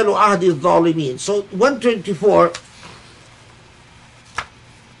ينال عهد الظالمين. So 124.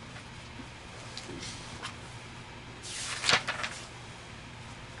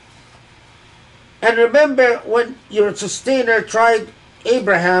 And remember when your sustainer tried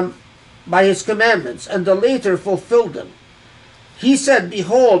Abraham by his commandments, and the later fulfilled them. He said,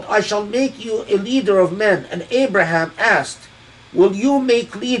 behold, I shall make you a leader of men. And Abraham asked, will you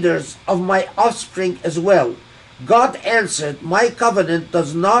make leaders of my offspring as well? God answered, my covenant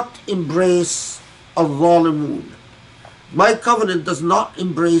does not embrace al-zalimun. My covenant does not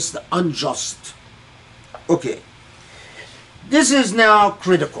embrace the unjust. Okay. This is now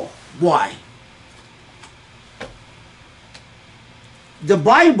critical. Why? The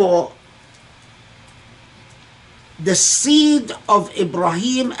Bible, the seed of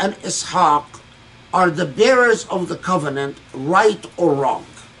Ibrahim and Ishaq are the bearers of the covenant, right or wrong.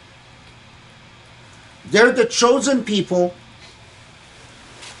 They're the chosen people.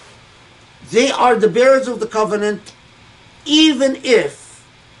 They are the bearers of the covenant, even if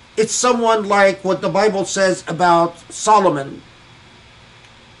it's someone like what the Bible says about Solomon,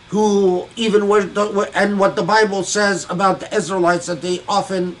 who even were, and what the Bible says about the Israelites, that they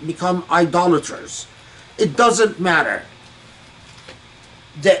often become idolaters. It doesn't matter.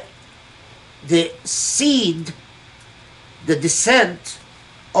 The seed, the descent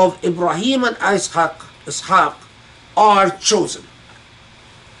of Ibrahim and Ishaq are chosen.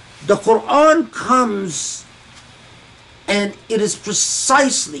 The Quran comes and it is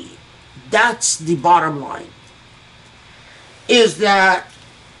precisely, that's the bottom line, is that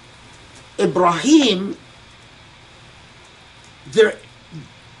Ibrahim,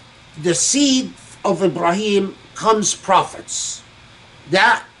 the seed of Ibrahim comes prophets.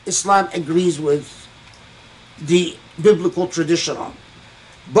 That Islam agrees with the biblical tradition on.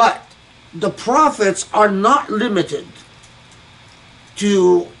 But the prophets are not limited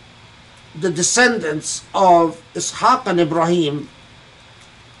to the descendants of Ishaq and Ibrahim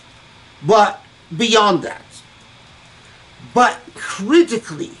But beyond that, but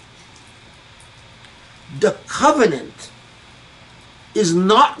critically, the covenant is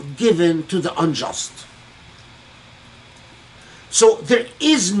not given to the unjust. So there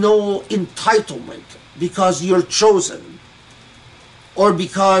is no entitlement because you're chosen, or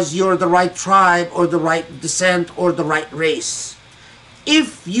because you're the right tribe, or the right descent, or the right race.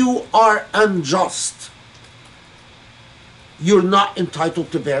 If you are unjust, you're not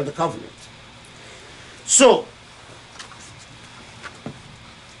entitled to bear the covenant. So,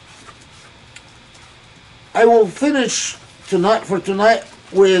 I will finish tonight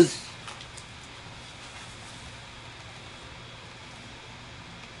with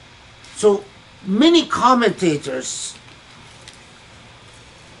so many commentators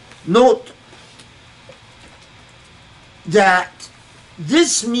note that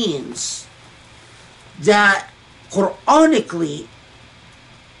this means that Quranically,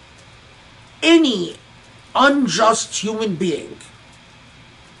 any unjust human being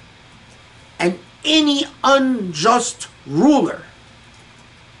and any unjust ruler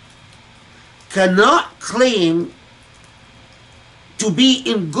cannot claim to be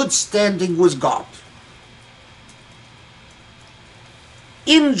in good standing with God.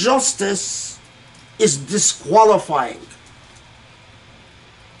 Injustice is disqualifying.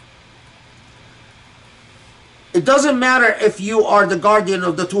 It doesn't matter if you are the guardian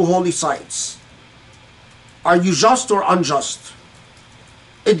of the two holy sites. Are you just or unjust?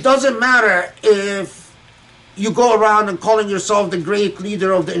 It doesn't matter if you go around and calling yourself the great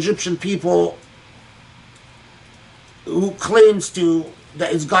leader of the Egyptian people who claims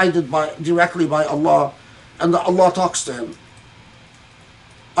that is guided directly by Allah, and that Allah talks to him.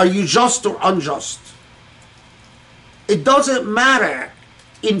 Are you just or unjust? It doesn't matter,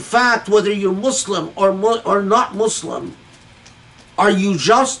 in fact, whether you're Muslim or not Muslim. Are you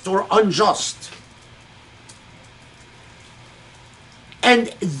just or unjust? And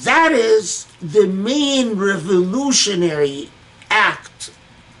that is the main revolutionary act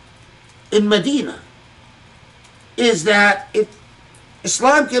in Medina, is that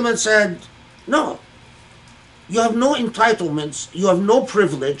Islam came and said, no, you have no entitlements, you have no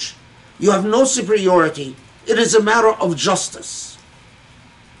privilege, you have no superiority. It is a matter of justice.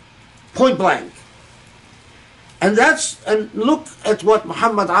 Point blank. And look at what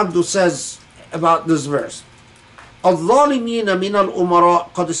Muhammad Abdu says about this verse. الظالمين من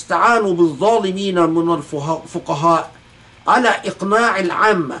الأمراء قد استعانوا بالظالمين من الفقهاء على إقناع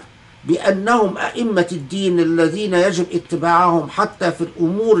العامة بأنهم أئمة الدين الذين يجب اتباعهم حتى في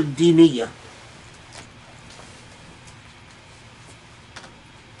الأمور الدينية.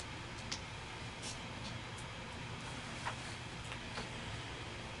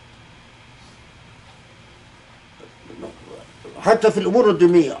 حتى في الأمور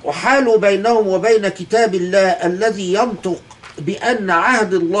الدنيا، وحالوا بينهم وبين كتاب الله الذي ينطق بأن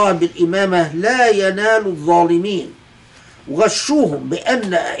عهد الله بالإمامة لا ينال الظالمين، وغشوهم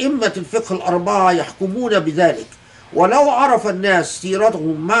بأن أئمة الفقه الأربعة يحكمون بذلك، ولو عرف الناس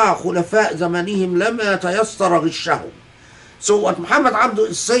سيرتهم مع خلفاء زمانهم لما تيسر غشهم. So what Muhammad Abdu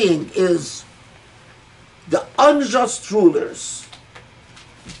is saying is the unjust rulers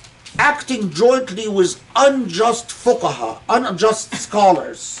acting jointly with unjust fuqaha, unjust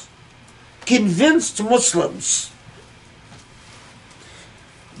scholars, convinced Muslims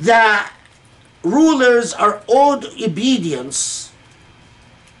that rulers are owed obedience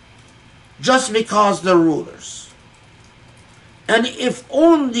just because they're rulers. And if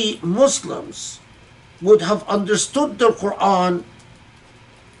only Muslims would have understood the Quran,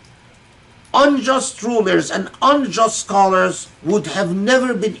 unjust rulers and unjust scholars would have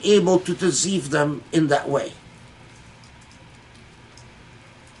never been able to deceive them in that way.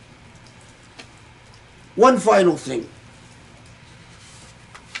 One final thing.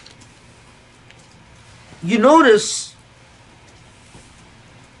 You notice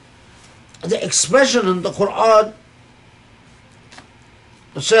the expression in the Quran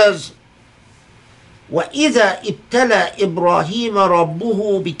says, وَإِذَا ابْتَلَى إِبْرَاهِيمَ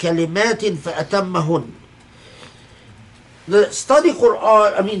رَبُّهُ بِكَلِمَاتٍ فَأَتَمَّهُنْ. The study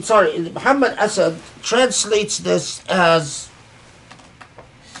Quran, Muhammad Asad translates this as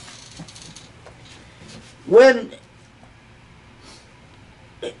when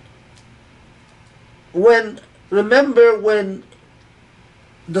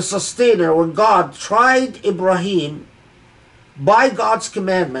the sustainer, when God tried Ibrahim by God's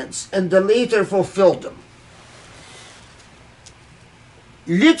commandments and then later fulfilled them.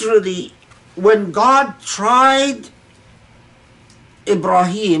 Literally, when God tried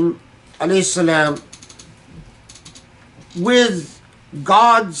Ibrahim alayhi salam with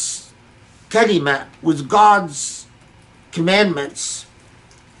God's kalima, with God's commandments.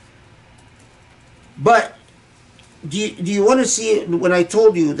 But do you want to see when I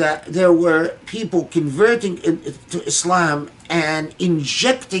told you that there were people converting into Islam and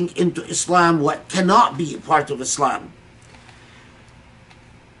injecting into Islam what cannot be part of Islam?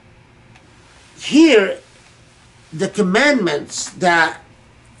 Here, the commandments that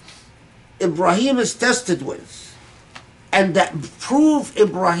Ibrahim is tested with and that prove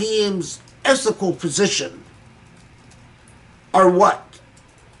Ibrahim's ethical position are what?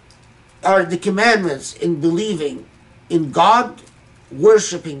 Are the commandments in believing in God,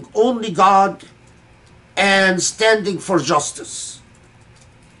 worshiping only God, and standing for justice.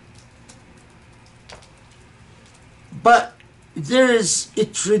 But there is a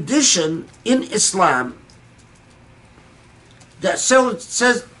tradition in Islam that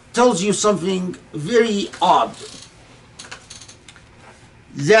tells you something very odd.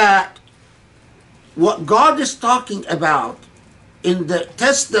 That what God is talking about in the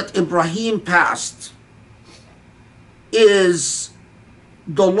test that Ibrahim passed is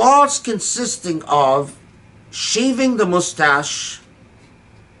the laws consisting of shaving the mustache,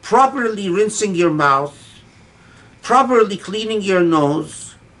 properly rinsing your mouth, properly cleaning your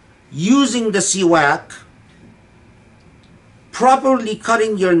nose, using the siwak, properly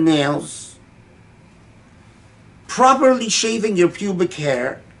cutting your nails, properly shaving your pubic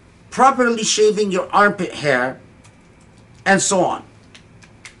hair, properly shaving your armpit hair, and so on.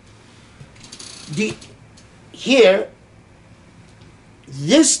 Here,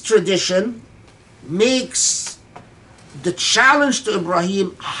 this tradition makes the challenge to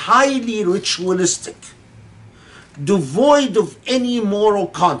Ibrahim highly ritualistic, devoid of any moral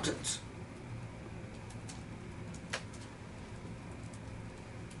content.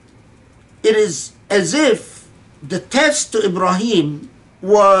 It is as if the test to Ibrahim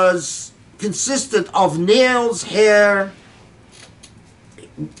consisted of nails, hair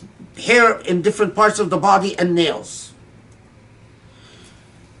in different parts of the body, and nails.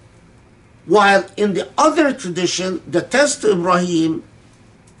 While in the other tradition, the test to Ibrahim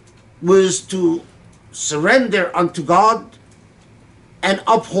was to surrender unto God and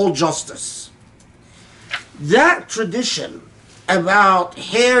uphold justice. That tradition about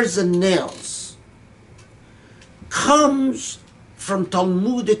hairs and nails comes from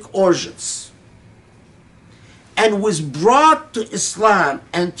Talmudic origins and was brought to Islam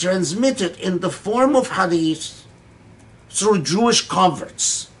and transmitted in the form of hadith through Jewish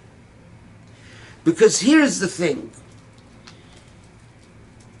converts. Because here's the thing.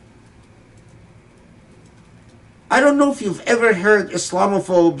 I don't know if you've ever heard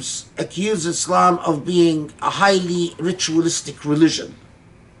Islamophobes accuse Islam of being a highly ritualistic religion.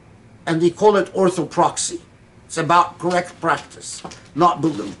 And they call it orthopraxy. It's about correct practice, not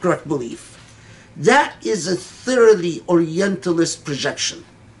correct belief. That is a thoroughly Orientalist projection.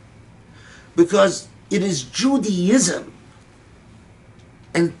 Because it is Judaism,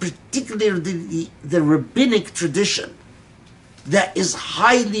 and particularly the rabbinic tradition, that is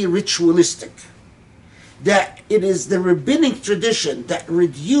highly ritualistic. That it is the rabbinic tradition that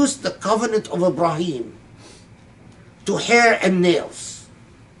reduced the covenant of Ibrahim to hair and nails.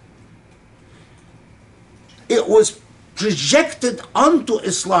 It was projected onto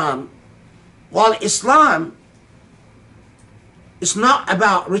Islam, while Islam is not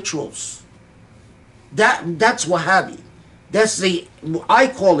about rituals. That's Wahhabi. That's I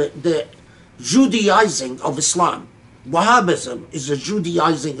call it the Judaizing of Islam. Wahhabism is the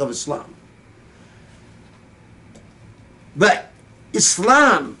Judaizing of Islam. But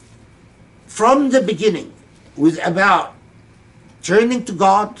Islam, from the beginning, was about turning to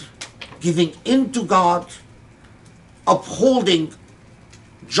God, giving in to God, upholding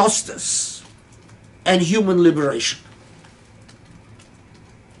justice and human liberation.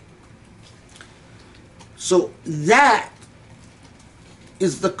 So that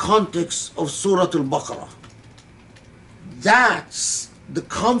is the context of Surah Al-Baqarah. That's the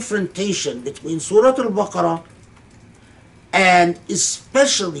confrontation between Surah Al-Baqarah and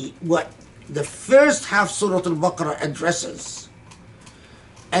especially what the first half Surah Al-Baqarah addresses,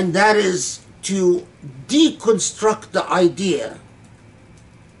 and that is to deconstruct the idea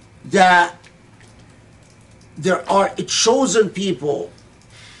that there are a chosen people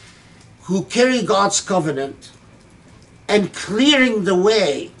who carry God's covenant and clearing the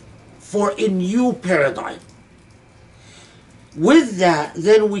way for a new paradigm. With that,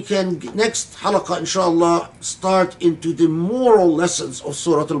 then we can, next halaqah inshallah, start into the moral lessons of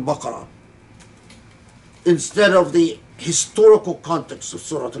Surah Al-Baqarah instead of the historical context of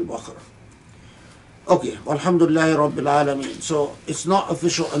Surah Al-Baqarah. Okay, Alhamdulillah Rabbil Alameen. So it's not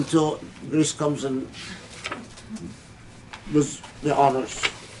official until Grace comes and does the honors.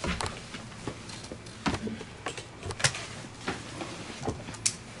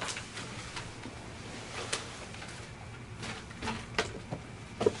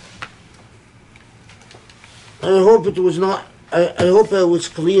 I hope it was not. I hope I was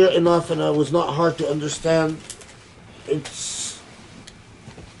clear enough and I was not hard to understand. It's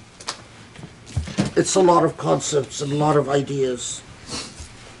a lot of concepts and a lot of ideas.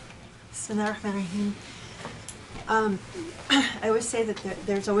 Bismillah ar-Rahman ar-Rahim. I always say that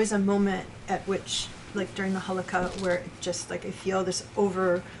there's always a moment at which, like during the halakha, where just like I feel this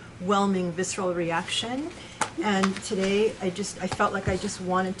overwhelming visceral reaction. And today I felt like I just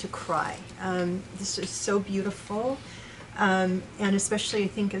wanted to cry. This is so beautiful. And especially I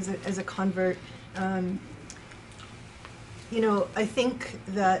think as a convert, I think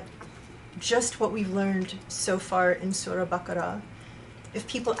that just what we've learned so far in Surah Baqarah, if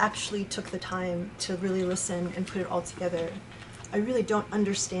people actually took the time to really listen and put it all together, I really don't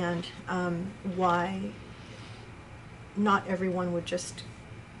understand why not everyone would just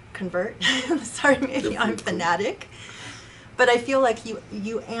convert. Sorry, maybe I'm fanatic, but I feel like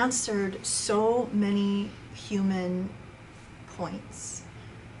you answered so many human points.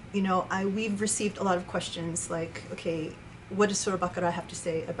 We've received a lot of questions like, okay, what does Surah Baqarah have to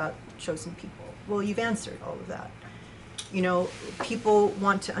say about chosen people? Well, you've answered all of that. People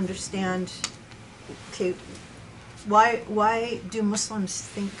want to understand, okay, why do Muslims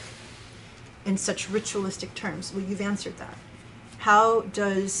think in such ritualistic terms? Well, you've answered that. How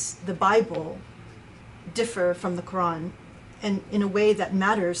does the Bible differ from the Quran and in a way that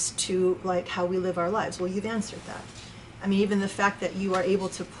matters to like how we live our lives? Well, you've answered that. I mean, even the fact that you are able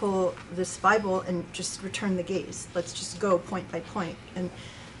to pull this Bible and just return the gaze. Let's just go point by point. And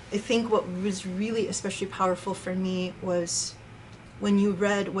I think what was really especially powerful for me was when you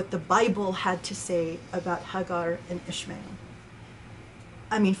read what the Bible had to say about Hagar and Ishmael.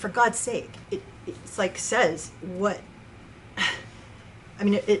 I mean, for God's sake, it's like says what, I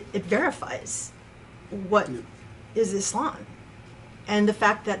mean, it verifies what is Islam. And the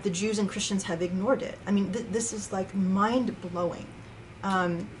fact that the Jews and Christians have ignored it. I mean, this is like mind-blowing.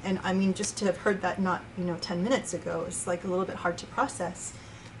 And I mean, just to have heard that not, 10 minutes ago, is like a little bit hard to process.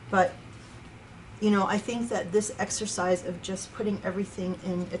 But, I think that this exercise of just putting everything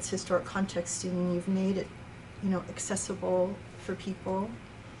in its historic context, and you've made it, accessible for people.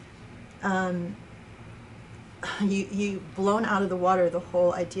 You've blown out of the water the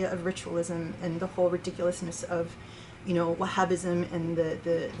whole idea of ritualism and the whole ridiculousness of, Wahhabism and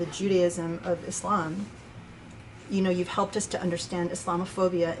the Judaism of Islam. You've helped us to understand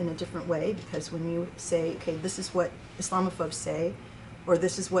Islamophobia in a different way, because when you say, okay, this is what Islamophobes say, or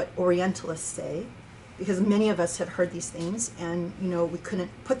this is what Orientalists say, because many of us have heard these things and, we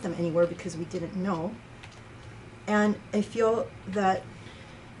couldn't put them anywhere because we didn't know. And I feel that,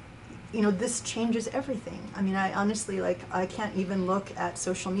 this changes everything. I mean, I honestly, I can't even look at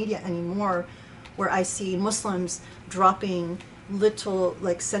social media anymore where I see Muslims dropping little,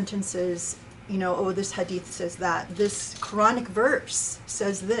 sentences, oh, this hadith says that, this Quranic verse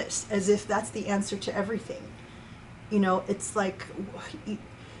says this, as if that's the answer to everything. It's like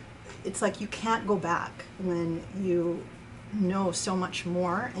you can't go back when you know so much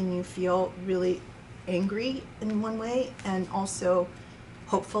more and you feel really angry in one way and also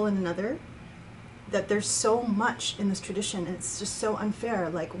hopeful in another, that there's so much in this tradition and it's just so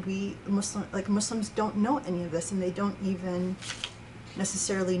unfair. Muslims don't know any of this, and they don't even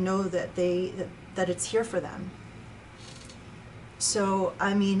necessarily know that that it's here for them. So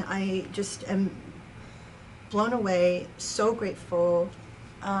I mean, I just am blown away, so grateful,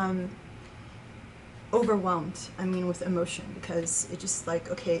 overwhelmed, with emotion, because it's just like,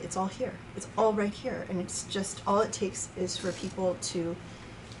 okay, it's all here. It's all right here. And it's just, all it takes is for people to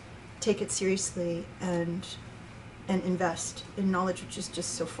take it seriously and invest in knowledge, which is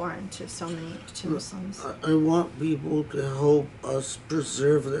just so foreign to Muslims. I want people to help us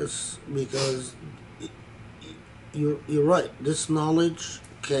preserve this, because you're right. This knowledge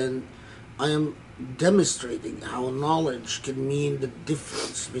I am demonstrating how knowledge can mean the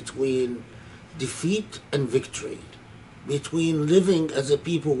difference between defeat and victory, between living as a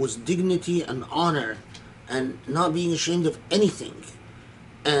people with dignity and honor and not being ashamed of anything.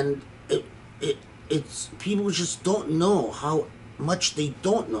 And it's people just don't know how much they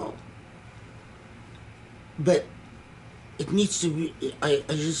don't know. But it needs to be,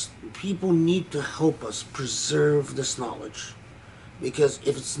 people need to help us preserve this knowledge. Because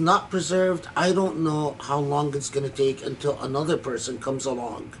if it's not preserved, I don't know how long it's going to take until another person comes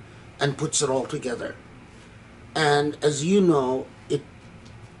along and puts it all together. And as you know, it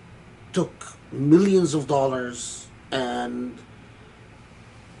took millions of dollars and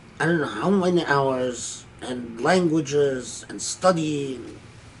I don't know how many hours and languages and study.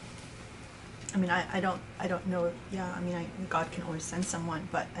 I mean, I don't know. Yeah, I mean, God can always send someone,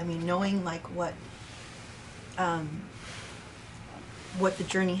 but I mean, knowing like what the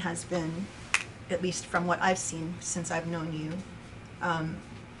journey has been, at least from what I've seen since I've known you,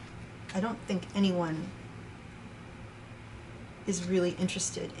 I don't think anyone is really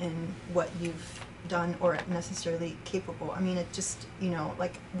interested in what you've done or necessarily capable. I mean, it just, you know,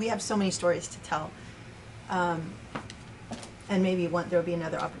 like we have so many stories to tell, and maybe there'll be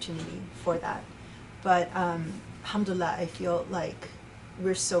another opportunity for that. But alhamdulillah, I feel like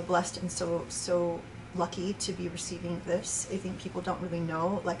we're so blessed and so lucky to be receiving this. I think people don't really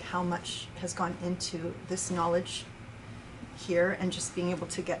know like how much has gone into this knowledge here, and just being able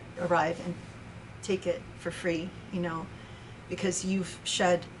to arrive and take it for free, you know, because you've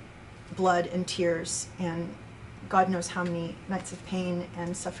shed blood and tears and God knows how many nights of pain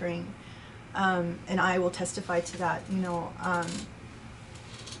and suffering, and I will testify to that, you know,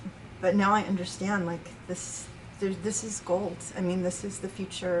 but now I understand like this is gold. I mean, this is the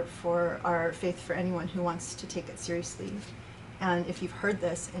future for our faith, for anyone who wants to take it seriously. And if you've heard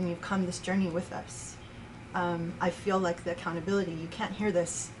this and you've come this journey with us, I feel like the accountability, you can't hear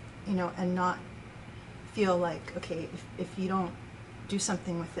this, you know, and not feel like, okay, if you don't do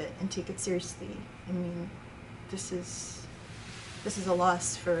something with it and take it seriously, I mean, this is a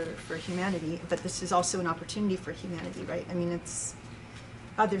loss for humanity, but this is also an opportunity for humanity, right? I mean,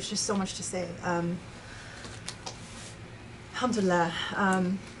 God, there's just so much to say. Alhamdulillah.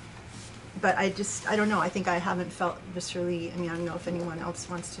 But I don't know, I think I haven't felt viscerally, I mean, I don't know if anyone else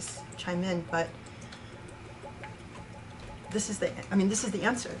wants to chime in, but this is the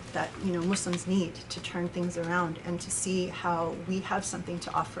answer that, you know, Muslims need to turn things around and to see how we have something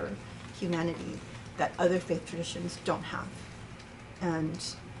to offer humanity that other faith traditions don't have. And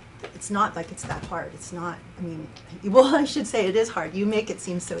it's not like it's that hard. It's not, I mean, well, I should say it is hard. You make it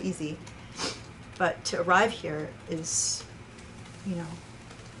seem so easy. But to arrive here is, you know,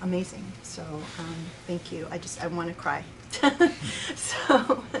 amazing. So thank you. I want to cry.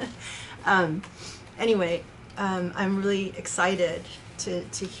 So anyway, I'm really excited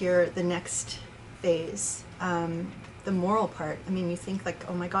to hear the next phase, the moral part. I mean, you think like,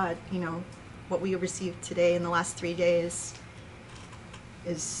 oh my God, you know, what we received today in the last 3 days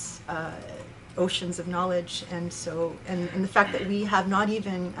is oceans of knowledge, and so and the fact that we have not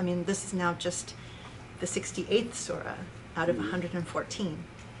even, I mean, this is now just the 68th surah out of 114.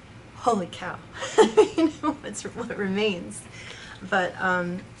 Holy cow! You know, what remains. But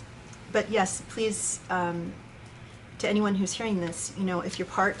yes, please, to anyone who's hearing this, you know, if you're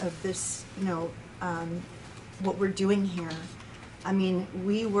part of this, you know, what we're doing here, I mean,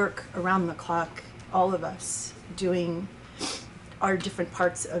 we work around the clock, all of us, doing our different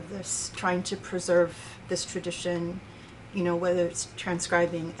parts of this, trying to preserve this tradition, you know, whether it's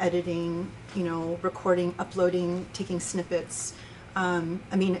transcribing, editing, you know, recording, uploading, taking snippets. I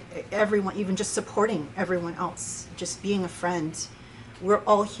mean, everyone, even just supporting everyone else, just being a friend. We're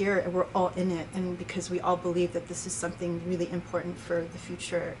all here and we're all in it, and because we all believe that this is something really important for the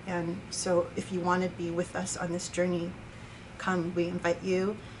future. And so if you want to be with us on this journey, come, we invite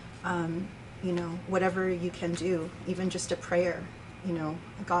you. You know, whatever you can do, even just a prayer, you know,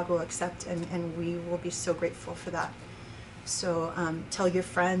 God will accept, and we will be so grateful for that. So tell your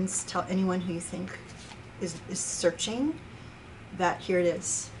friends, tell anyone who you think is searching, that here it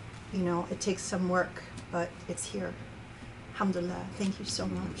is. You know, it takes some work, but it's here. Alhamdulillah, thank you so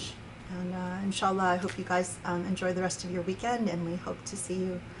much. And inshallah, I hope you guys enjoy the rest of your weekend, and we hope to see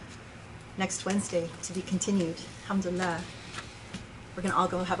you next Wednesday to be continued. Alhamdulillah. We're going to all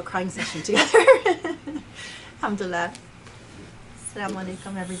go have a crying session together. Alhamdulillah. Assalamu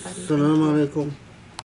alaikum, everybody. Assalamu alaikum.